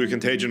either the movie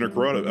Contagion or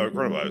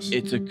Coronavirus?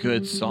 It's a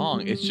good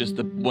song. It's just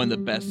one of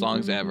the best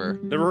songs ever.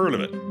 Never heard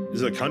of it.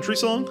 Is it a country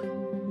song?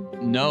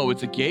 No,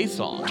 it's a gay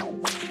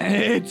song.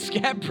 It's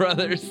Scat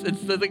Brothers.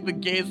 It's like the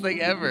gayest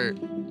thing ever.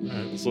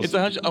 It's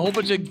a whole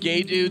bunch of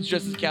gay dudes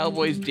dressed as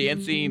cowboys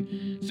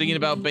dancing, singing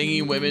about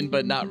banging women,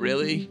 but not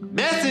really.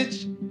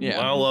 Message!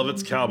 Yeah. I love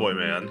it's Cowboy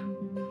Man.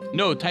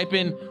 No, type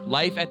in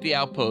Life at the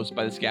Outpost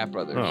by the Scat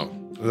Brothers. Oh,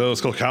 that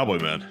was called Cowboy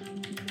Man.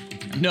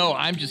 No,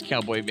 I'm just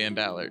Cowboy Man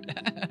Ballard.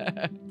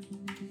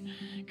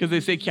 Because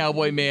they say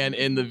Cowboy Man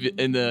in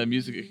the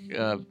music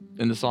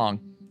in the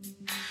song.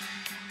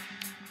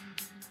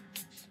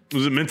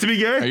 Was it meant to be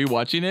gay? Are you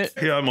watching it?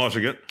 Yeah, I'm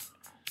watching it.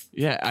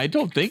 Yeah, I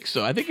don't think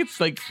so. I think it's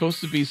like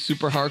supposed to be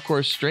super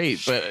hardcore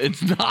straight, but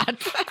it's not.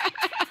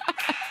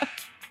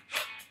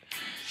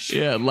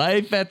 Yeah,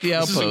 Life at the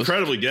Outpost. This is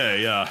incredibly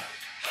gay, yeah.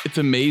 It's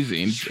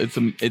amazing.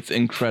 It's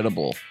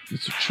incredible.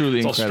 It's truly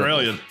incredible.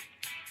 Australian.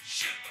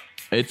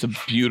 It's a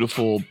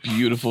beautiful,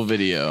 beautiful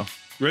video.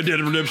 Red Dead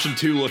Redemption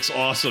 2 looks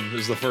awesome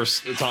is the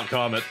first top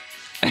comment.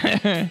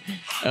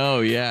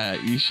 Oh, yeah.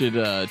 You should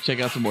check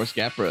out some more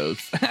Scat Bros.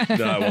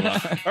 No, I will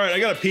not. All right, I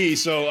got to pee,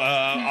 so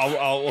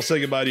we'll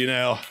say goodbye to you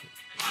now.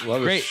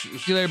 Great.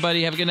 See you later,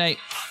 buddy. Have a good night.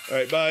 All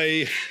right,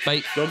 bye.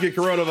 Bye. Don't get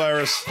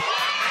coronavirus.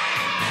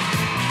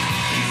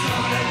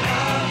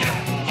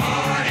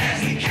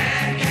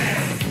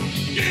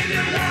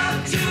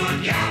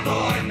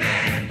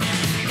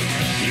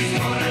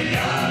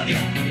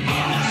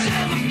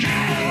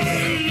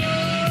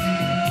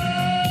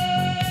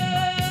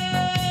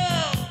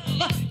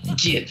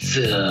 Get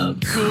some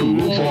Cool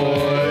Boys.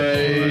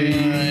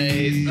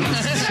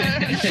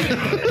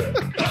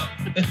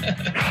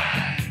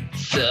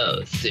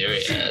 So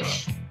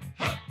serious.